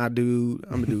Shauna Nadu.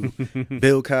 I'm going to do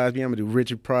Bill Cosby. I'm going to do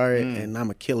Richard Pryor, and I'm going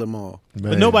to kill them all.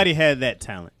 But nobody had that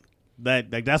talent.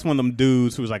 That's one of them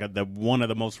dudes who was like one of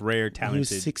the most rare He was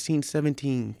talented. 16,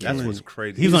 17. That's killing what's it.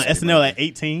 crazy. He was on SNL at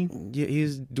 18. Yeah, he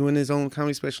was doing his own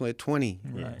comedy special at 20.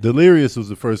 Delirious was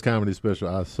the first comedy special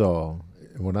I saw.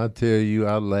 And when I tell you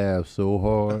I laughed so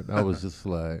hard, I was just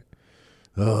like,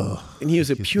 oh. And he was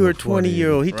a He's pure so funny.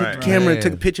 20-year-old. He took Right. the camera and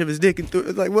took a Man. picture of his dick and threw it.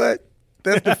 It's like, what?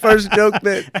 That's the first joke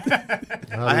that...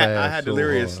 I had laughed so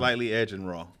Delirious hard. slightly edge and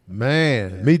raw.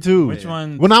 Man, me too. Which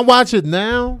one? When I watch it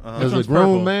now, as Which a one's grown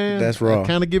purple? man, That's Raw. I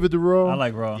kind of give it to Raw. I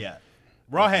like Raw. Yeah,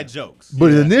 Raw had jokes.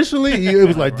 But initially, it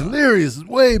was like Delirious is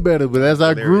way better. But as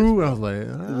I grew, I was like,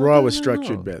 Raw was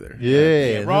structured better.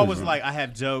 Yeah, Raw was like, I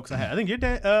have jokes. I think your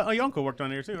dad, your uncle worked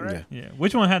on there too, right? Yeah. Yeah.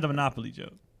 Which one had the Monopoly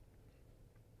joke?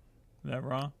 Is that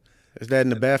Raw? Is that in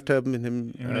the bathtub and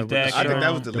him? And his with dad the I came think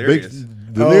that was The Delirious.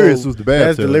 Delirious was the bad.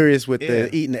 That's Delirious with Yeah.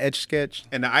 the eating the etch sketch.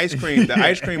 And the ice cream was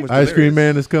Ice Delirious. cream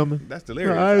man is coming. That's The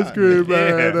Delirious. ice cream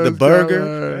man. Yeah. The that's burger.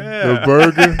 coming. Yeah. The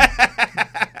burger.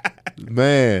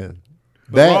 Man,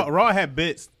 that Raw had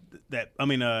bits that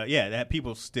that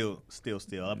people still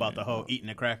steal about the whole eating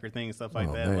a cracker thing and stuff like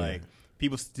Oh, that. man. Like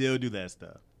people still do that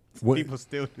stuff. What- People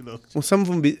still do those. Well, some of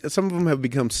them have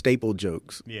become staple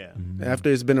jokes. Yeah. After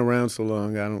it's been around so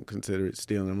long, I don't consider it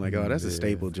stealing. I'm like, oh, that's a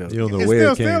staple joke. you don't know It's where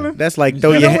still it came. stealing. That's like We know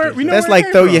where it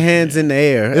came throw from. your hands in the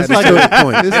air. It's at like a certain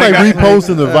point. It's like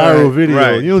reposting the viral video.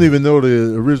 Right. You don't even know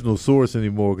the original source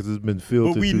anymore because it's been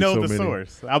filtered. But we through know so the many.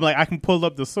 source. I'm like, I can pull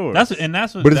up the source. That's what.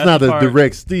 But it's that's not the a part-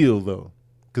 direct steal though.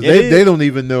 Because they don't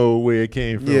even know where it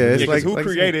came from. Yeah, it's like who like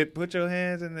created? Put your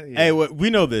hands in the. Yeah. Hey, we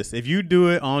know this. If you do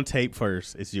it on tape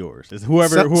first, it's yours. It's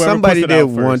whoever somebody puts it did out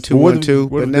first. 1 2 1 2, what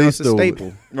but if now they it's a stole it?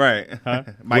 staple. Right.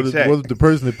 Mike What check. if the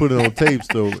person that put it on tape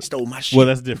stole it? Stole my shit. Well,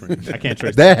 that's different. I can't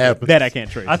trace That happens. That I can't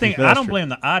trace. I think That's I don't true. blame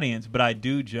the audience, but I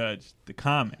do judge the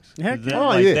comics. Heck 'Cause yeah.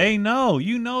 like, yeah. they know.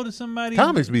 You know that somebody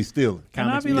Comics be stealing. and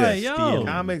I Comics be be like, stealing. yo,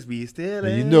 Comics be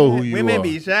stealing. And you know who you Women are.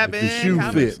 be shopping. If the shoe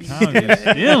comics fits. be comics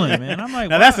stealing, man. I'm like,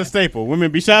 Now why? that's a staple.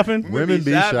 Women be shopping. Women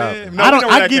be shopping. No, I we don't. know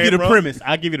where I that give you came the from. premise.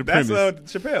 I give you the That's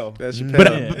premise. Chappelle. That's your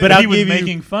But Yeah. but he I'll was give you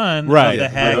making fun Right.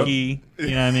 of the hacky. You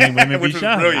know what I mean? Women be Which was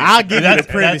shopping. brilliant. I'll give you the That's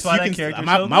premise. why You that can- character's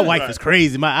my so my good. wife is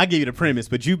crazy. I'll give you the premise,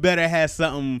 but you better have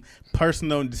something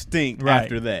personal and distinct Right.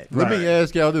 after that. Let me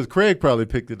ask y'all this. Craig probably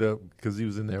picked it up because he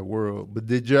was in that world. But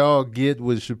did y'all get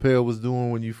what Chappelle was doing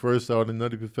when you first saw the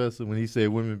Nutty Professor when he said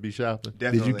women be shopping?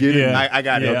 Definitely. Did you get it? Yeah, I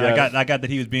got it. Yeah, I got that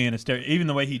he was being even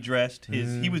the way he dressed.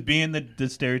 He was being the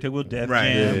stereotypical Def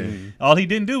Right. Jam. All he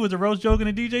didn't do was a roast joke and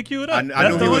a DJ cue it up. I That's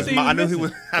knew the he only was. thing I knew he missing.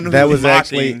 was. I knew That he was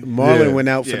actually mocking. Marlon Yeah. went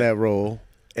out for Yeah. that role,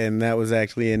 and that was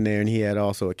actually in there, and he had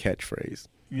also a catchphrase.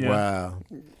 Yeah. Wow.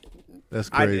 That's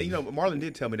I, crazy. Marlon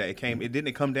did tell me that it came. It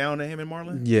didn't come down to him and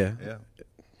Marlon. Yeah, Yeah.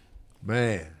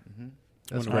 Man.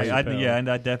 That's Wonder why crazy. Chappelle- Yeah,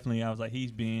 and I was like,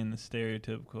 he's being the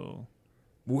stereotypical.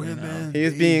 Women he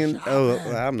was be being. shopping. Oh,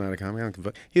 well, I'm not a comic. I don't give a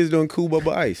fuck. He was doing Cool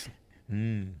Bubba Ice.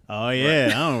 Oh yeah,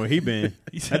 I don't know where he been.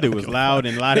 That dude was loud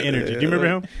and a lot of energy. Do you remember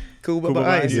him? Cool Cool Bubba Bubba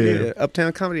Ice. Ice? Yeah.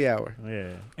 Uptown Comedy Hour. Yeah.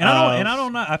 And I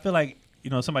don't know. I feel like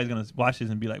somebody's gonna watch this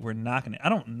and be like, we're knocking it. I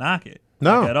don't knock it.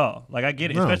 No. Like, at all. Like I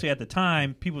get it, No. especially at the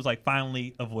time. People was like,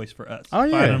 finally a voice for us. Oh,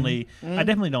 yeah. Finally, I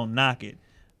definitely don't knock it.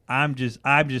 I'm just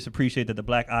appreciate that the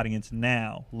black audience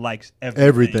now likes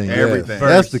Everything. yes. Everything.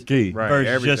 That's the key. Right. Versus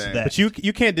everything. just that. But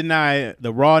you can't deny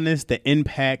the rawness, the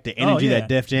impact, the energy yeah. that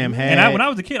Def Jam had. And when I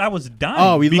was a kid, I was dying.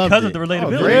 Oh, we loved because it. of the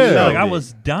relatability. great. Like I Loved it.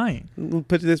 was dying. We'll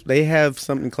put it this: they have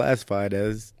something classified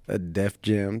as a Def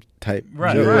Jam type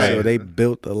Right, joke, right. so they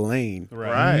built a lane.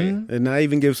 Right. And I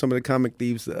even give some of the comic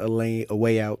thieves a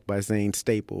way out by saying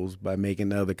staples, by making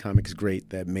the other comics great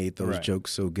that made those Right.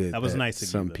 jokes so good. That was nice of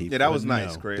Some you, though. people. Yeah, that was But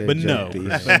nice, no. Craig. They're But joke no.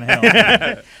 thieves. But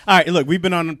hell, All right, look, we've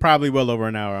been on probably well over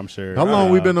an hour, I'm sure. How long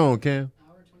we been on, Cam?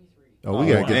 Oh,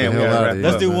 we gotta man, get we the hell gotta out wrap of here.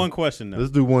 Let's do man. one question, though.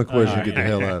 Let's do one question. All right. Get the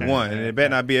hell out of here. One, and it better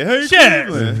not be a hey, Share.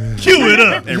 Cleveland. Cue it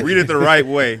up. and read it the right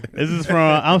way. This is from,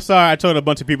 I'm sorry, I told a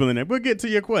bunch of people in there. We'll get to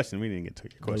your question. We didn't get to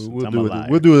your question. We'll I'm do a it. liar.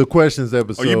 We'll do the questions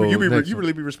episode. Oh, you next one.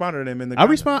 really be responding to them in the. I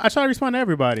respond. I try to respond to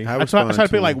everybody. I try respond to pick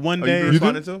to like them. one Oh, day. you be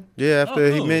responding to? Yeah, after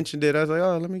Oh, he cool. mentioned it, I was like,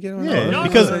 oh, let me get on. Yeah, that. No,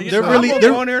 because no, they're no, really I'm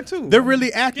they're on there too. They're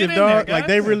really active, Get in there, dog. Like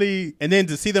they guys. really, and then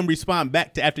to see them respond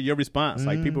back to after your response,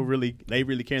 like people really, they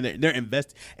really care. They're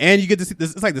invested, and you get to see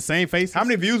this. It's like the same faces. How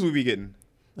many views we be getting?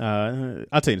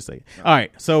 I'll tell you in a second. All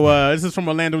right, so this is from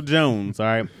Orlando Jones. All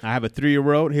right, I have a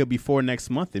 3-year-old. He'll be 4 next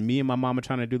month, and me and my mom are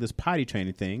trying to do this potty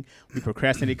training thing. We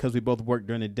procrastinate because we both work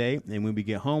during the day, and when we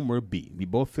get home, we're beat. We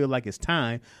both feel like it's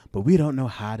time, but we don't know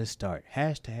how to start.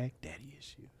 Hashtag daddy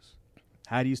issues.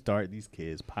 How do you start these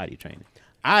kids potty training?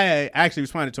 I actually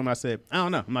responded to him. I said, I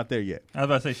don't know. I'm not there yet. I was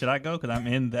about to say, should I go? Because I'm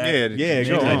in that. Yeah,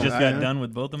 go I on. just got done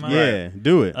with both of mine. Yeah,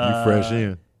 do it. You fresh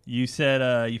in. You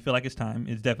said you feel like it's time.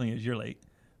 It definitely is. You're late.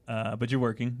 But you're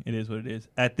working. It is what it is.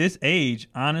 At this age,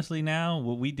 honestly now,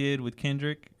 what we did with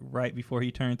Kendrick right before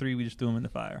he turned 3, we just threw him in the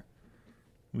fire.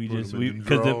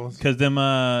 Because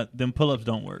them pull-ups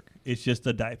don't work. It's just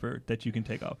a diaper that you can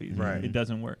take off easy. Right. It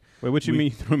doesn't work. Wait, what you we-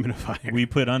 mean threw him in the fire? We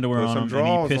put underwear Put on some him, and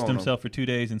drawers he pissed on him. himself for 2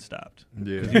 days and stopped.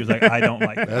 Yeah. He was like, I don't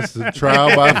like that. That's the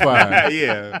trial by fire.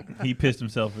 Yeah. He pissed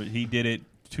himself. He did it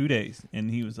 2 days, and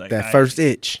he was like, That first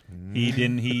itch. He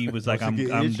didn't. He was like, Once you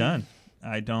get I'm itchy. done.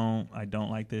 I don't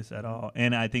like this at all.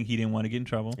 And I think he didn't want to get in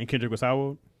trouble. And Kendrick was how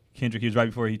old? Kendrick, he was right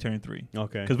before he turned 3.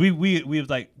 Okay. Because we was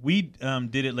like we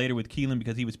did it later with Keelan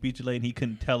because he was speech delayed and he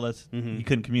couldn't tell us, he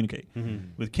couldn't communicate.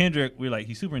 With Kendrick, we were like,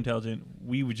 he's super intelligent.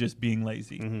 We were just being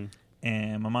lazy.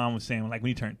 And my mom was saying, like, when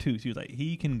he turned 2, she was like,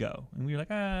 he can go. And we were like,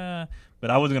 but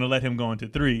I wasn't gonna let him go into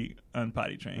 3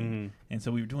 unpotty trained. And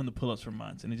so we were doing the pull-ups for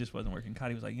months, and it just wasn't working.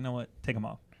 Cody was like, you know what, take him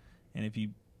off. And if he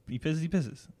pisses, he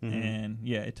pisses. And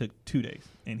yeah, it took 2 days,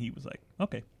 and he was like,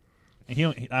 okay.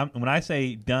 And when I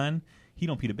say done, he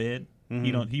don't pee the bed.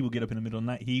 He will get up in the middle of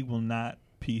the night. He will not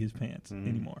pee his pants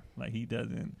anymore. Like he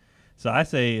doesn't. So I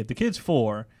say if the kid's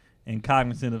 4 and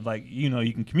cognizant of like you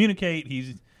can communicate,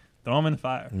 throw him in the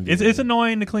fire. Yeah. It's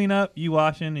annoying to clean up. You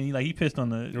washing and he pissed on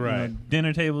the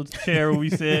dinner table chair where we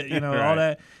sit. All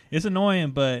that. It's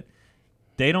annoying, but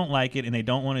they don't like it and they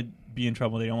don't want to be in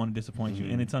trouble. They don't want to disappoint you,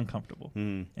 and it's uncomfortable.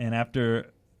 And after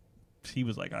he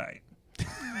was like, all right.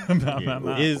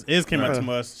 Iz came up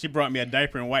to us. She brought me a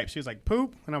diaper and wipes. She was like,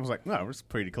 poop? And I was like, no, it's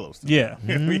pretty close. Yeah.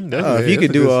 If you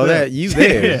could do all that, you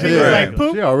there. She was like,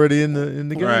 poop? She already in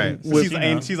the game. Right.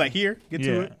 She's like, here, get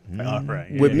to it. Like, all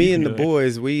right. With me and the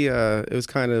boys, we it was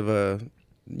kind of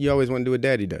you always want to do what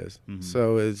daddy does. Mm-hmm.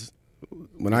 So it's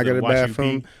when I go to the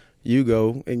bathroom, you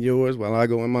go in yours while I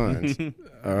go in mine.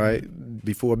 All right.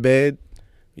 Before bed,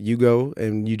 you go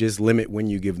and you just limit when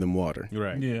you give them water.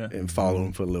 Right. Yeah. And follow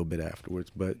them for a little bit afterwards.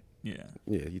 But yeah,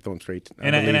 you throw them straight.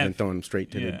 I believe in throwing them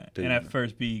straight to the. And at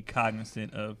first, be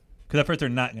cognizant of, because at first they're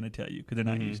not going to tell you because they're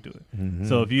not used to it. Mm-hmm.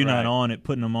 So if you're not on it,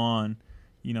 putting them on.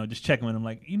 Just checking with them,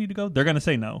 like, you need to go? They're going to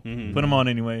say no. Mm-hmm. Put them on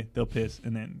anyway. They'll piss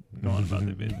and then go on about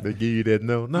their business. They give you that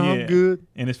no. No, I'm good.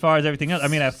 And as far as everything else, I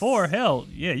mean, at 4, hell,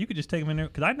 yeah, you could just take them in there.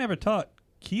 Because I never taught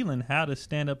Keelan how to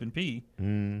stand up and pee.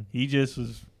 Mm. He just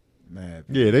was mad.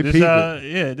 Yeah, they peep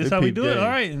it. This how we do it. All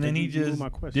right. And then he just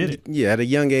did it. Yeah, at a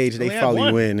young age, they follow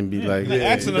you in and be like,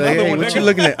 asking another one. What you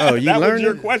looking at? Oh, you that learned was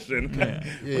your question.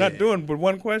 We're not doing but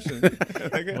one question.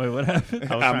 Wait, what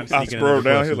happened? I scrolled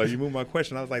down here like, you moved my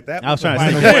question. I was like, that. I was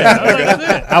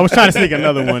trying to sneak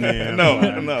another one in. No.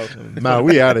 Nah,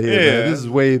 we out of here, man. This is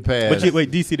way past. But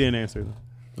wait, DC didn't answer.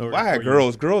 Well, I had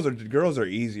girls. Girls are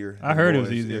easier. I heard it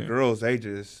was easier. Yeah, girls, they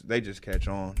just catch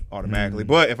on automatically.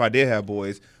 But if I did have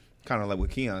boys, kind of like what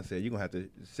Keon said, you're going to have to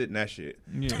sit in that shit.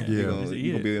 Yeah. You're going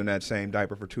to be in that same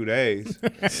diaper for 2 days.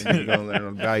 And you're going to learn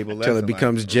a valuable lesson. Until it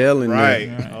becomes gel in right.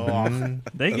 there.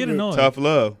 They get annoyed. Tough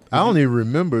love. I don't even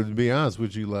remember, to be honest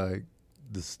with you, like,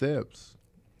 the steps.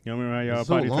 You remember how y'all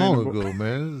so potty long ago,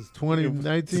 man. This is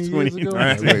 19 years ago.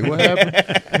 Right. Wait, what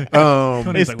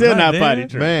happened? It's still not potty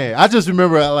trained. Man, I just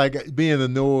remember like being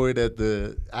annoyed at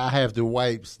I have to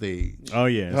wipe stage. Oh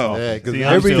yeah,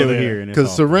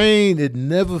 because Serene, it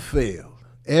never failed.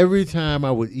 Every time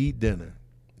I would eat dinner,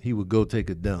 he would go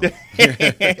take a dump.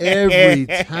 Every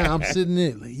time I'm sitting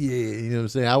there, like, you know what I'm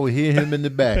saying? I would hear him in the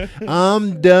back.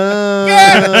 I'm done.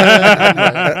 I'm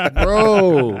like,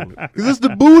 bro, because it's the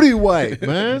booty wipe,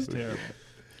 man. It's terrible.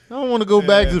 I don't want to go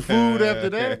back to food after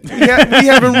that. We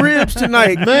having ribs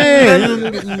tonight,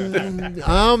 man.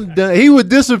 I'm done. He would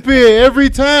disappear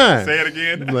every time. Say it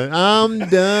again. Like, I'm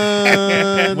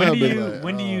done.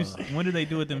 When do they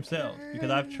do it themselves?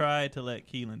 Because I've tried to let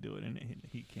Keelan do it and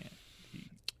he can't.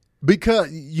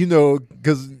 Because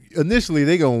initially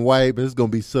they're going to wipe and it's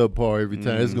going to be subpar every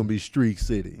time. It's going to be Streak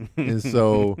City. And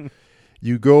so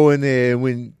you go in there and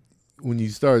when you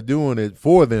start doing it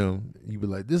for them, you be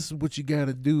like, this is what you got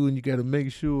to do and you got to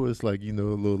make sure it's like, a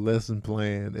little lesson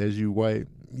plan as you wipe.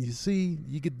 You see,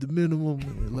 you get the minimum.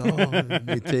 And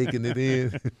they're taking it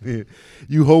in.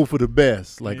 You hope for the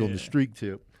best, like on the streak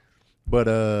tip. But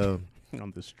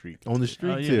on the street.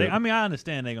 Tip. I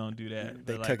understand they're gonna do that.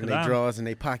 They tucking their drawers in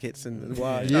their pockets and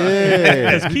yeah.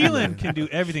 Because Keelan can do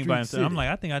everything by himself. I'm like,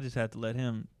 I think I just have to let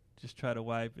him just try to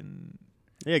wipe and.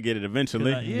 Yeah, get it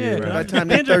eventually. By the time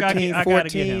they're 13,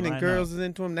 14, and girls is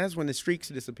into them, that's when the streaks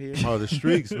disappear. Oh, the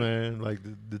streaks, man. Like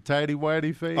the tighty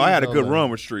whitey face. Oh, I had a good run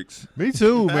with streaks. Me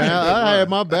too, man. I had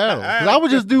my battle. Because I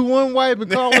would just do one wipe and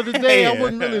call it a day. I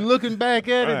wasn't really looking back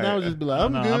at it. And I would just be like,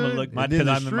 I'm good. I'm going to look. Because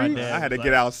I'm in my dad. I had to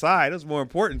get outside. There's more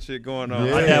important shit going on.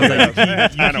 Yeah. My dad was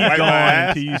like, you keep going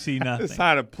until you see nothing. It's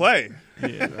time to play.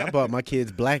 Yeah. I bought my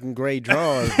kids black and gray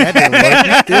drawers. That didn't work.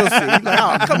 You still see. You're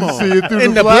like, oh, come on. See it through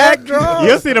in the black drawers?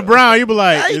 You'll see the brown. You'll be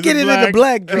like, how you get it in the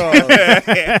black drawers?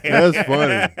 That's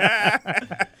funny.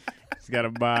 He's got to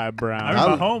buy brown. I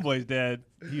remember my homeboy's dad,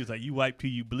 he was like, you wipe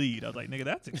till you bleed. I was like, nigga,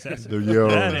 that's excessive. Yo,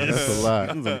 that's a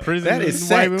lot. That is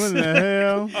sex. What the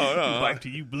hell? You wipe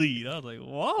till you bleed. I was like,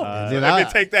 whoa. Let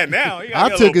me take that now. I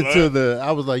took it to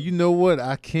I was like, you know what?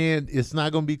 I can't, it's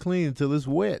not going to be clean until it's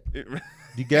wet.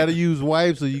 You got to use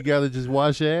wipes, or you got to just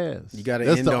wash your ass. You got to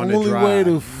That's end the on only the dry. way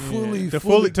to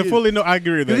fully know. I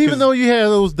agree with that. Even though you have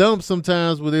those dumps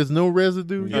sometimes where there's no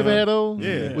residue, you ever had those?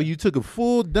 Yeah. Where you took a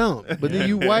full dump, but then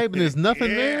you wipe and there's nothing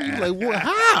there. You're like, what?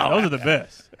 How? Those are the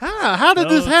best. How did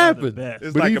this happen?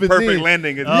 It's But like a even perfect then-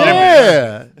 landing.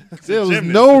 Yeah. There was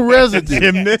no residue.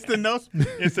 Gymnast and those.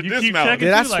 It's a You keep dismount. checking.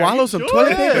 Did I You're like, swallow you some sure? toilet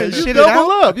paper Yeah, and you shit it out?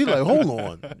 double up. You're like, hold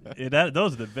on. Yeah,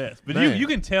 those are the best. But Man. you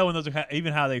can tell when those are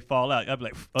even how they fall out. I'd be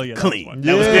like, oh yeah, Clean.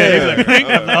 That was Yeah. good. You'd be like, clean.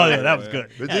 Oh yeah, that was good.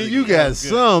 But then you got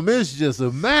some. It's just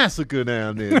a massacre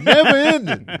down there, never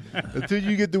ending until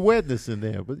you get the wetness in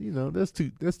there. But that's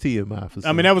TMI for some.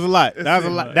 I mean, that was a lot.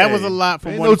 That was a lot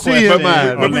from Ain't one no question.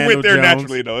 TMI. But we Orlando went there Jones.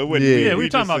 naturally, though. It wouldn't Yeah. be. Yeah, we were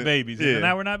just talking about said- babies. Yeah. And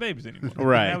now we're not babies anymore.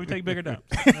 Right. Now we take bigger dumps.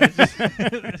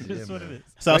 That's just what it is.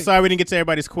 So sorry we didn't get to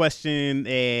everybody's question.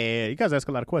 You guys ask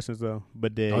a lot of questions though,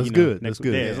 but that's good. That's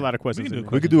good. Yeah, there's a lot of questions.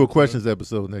 We could do a questions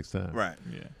episode next time. Right.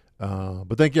 Yeah.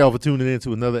 But thank y'all for tuning in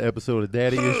to another episode of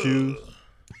Daddy Issues.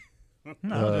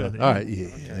 No, all right, yeah.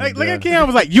 Like, look at Cam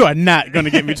was like, "You are not going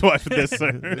to get me twice for this, sir."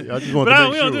 I just want But to make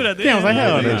we sure. don't do that. Cam was like,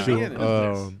 "Hell Make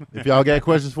no." sure. If y'all got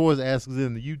questions for us, ask us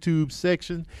in the YouTube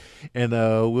section, and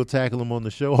we'll tackle them on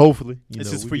the show. Hopefully,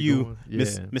 This is we for be you,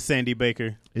 doing- Miss Sandy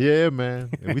Baker. Yeah,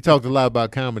 man. And we talked a lot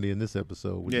about comedy in this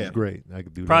episode, which is great. I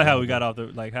could do Probably that how all we got day.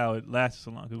 off the how it lasted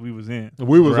so long because we was in.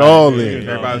 We was Right. all Yeah, in.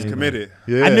 Everybody was Yeah. committed.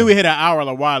 Yeah. I knew we hit an hour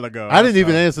a while ago. I didn't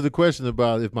even answer the question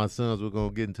about if my sons were going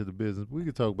to get into the business. We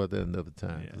could talk about that another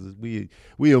time. 'Cause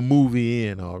we a movie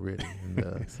in already.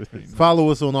 And, follow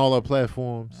us on all our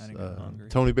platforms. I didn't get hungry.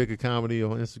 Tony Baker Comedy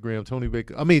on Instagram. Tony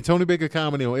Baker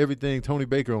Comedy on everything. Tony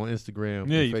Baker on Instagram.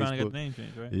 Yeah, and you finally got Facebook. the name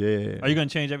changed, right? Yeah. Are you gonna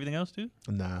change everything else too?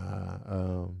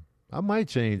 Nah. I might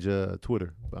change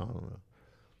Twitter. But I don't know.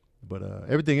 But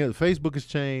everything else, Facebook has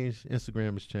changed.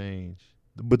 Instagram has changed.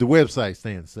 But the website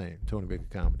staying the same, Tony Baker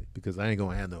Comedy, because I ain't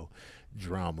going to have no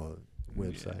drama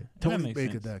website. That makes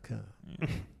sense. TonyBaker.com.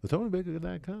 The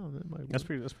TonyBaker.com. That might work. That's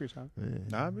pretty solid. Yeah.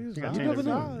 Nah, but it's You not- gotta You never change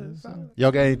know. it's not-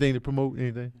 Y'all got anything to promote?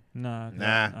 Anything? Nah,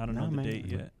 Nah. I don't know the man. date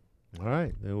yet. All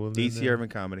right. Then we'll DC Urban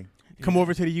Comedy. Come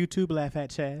over to the YouTube, laugh at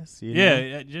Chaz. you know?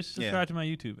 Yeah, just subscribe Yeah. to my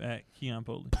YouTube at Keon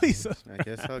Poland. Please. I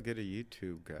guess I'll get a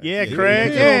YouTube guy. Yeah, Yeah,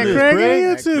 Craig. yeah, Yeah, yeah, Craig. Craig.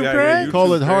 Yeah, too, Yeah, Craig. yeah,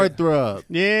 Call it Great. Heartthrob.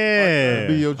 Yeah.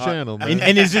 Be your channel, man.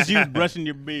 And it's just you brushing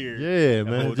your beard. Yeah, whole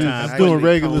man. time. Just I doing usually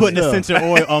regular Putting stuff. essential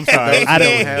oil. I'm sorry. Those I don't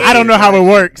don't. have I don't know how it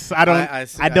works. I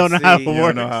don't. I don't know how it see. You don't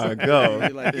works. know how it You're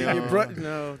goes. like, you brush,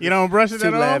 no, You don't brush it too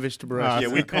at all. lavish to brush. Yeah,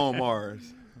 we comb ours.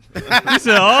 You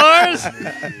said ours?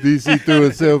 DC threw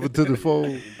itself into the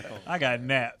fold. I got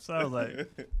naps. I was like.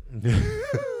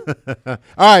 All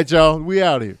right, y'all. We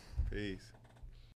out here.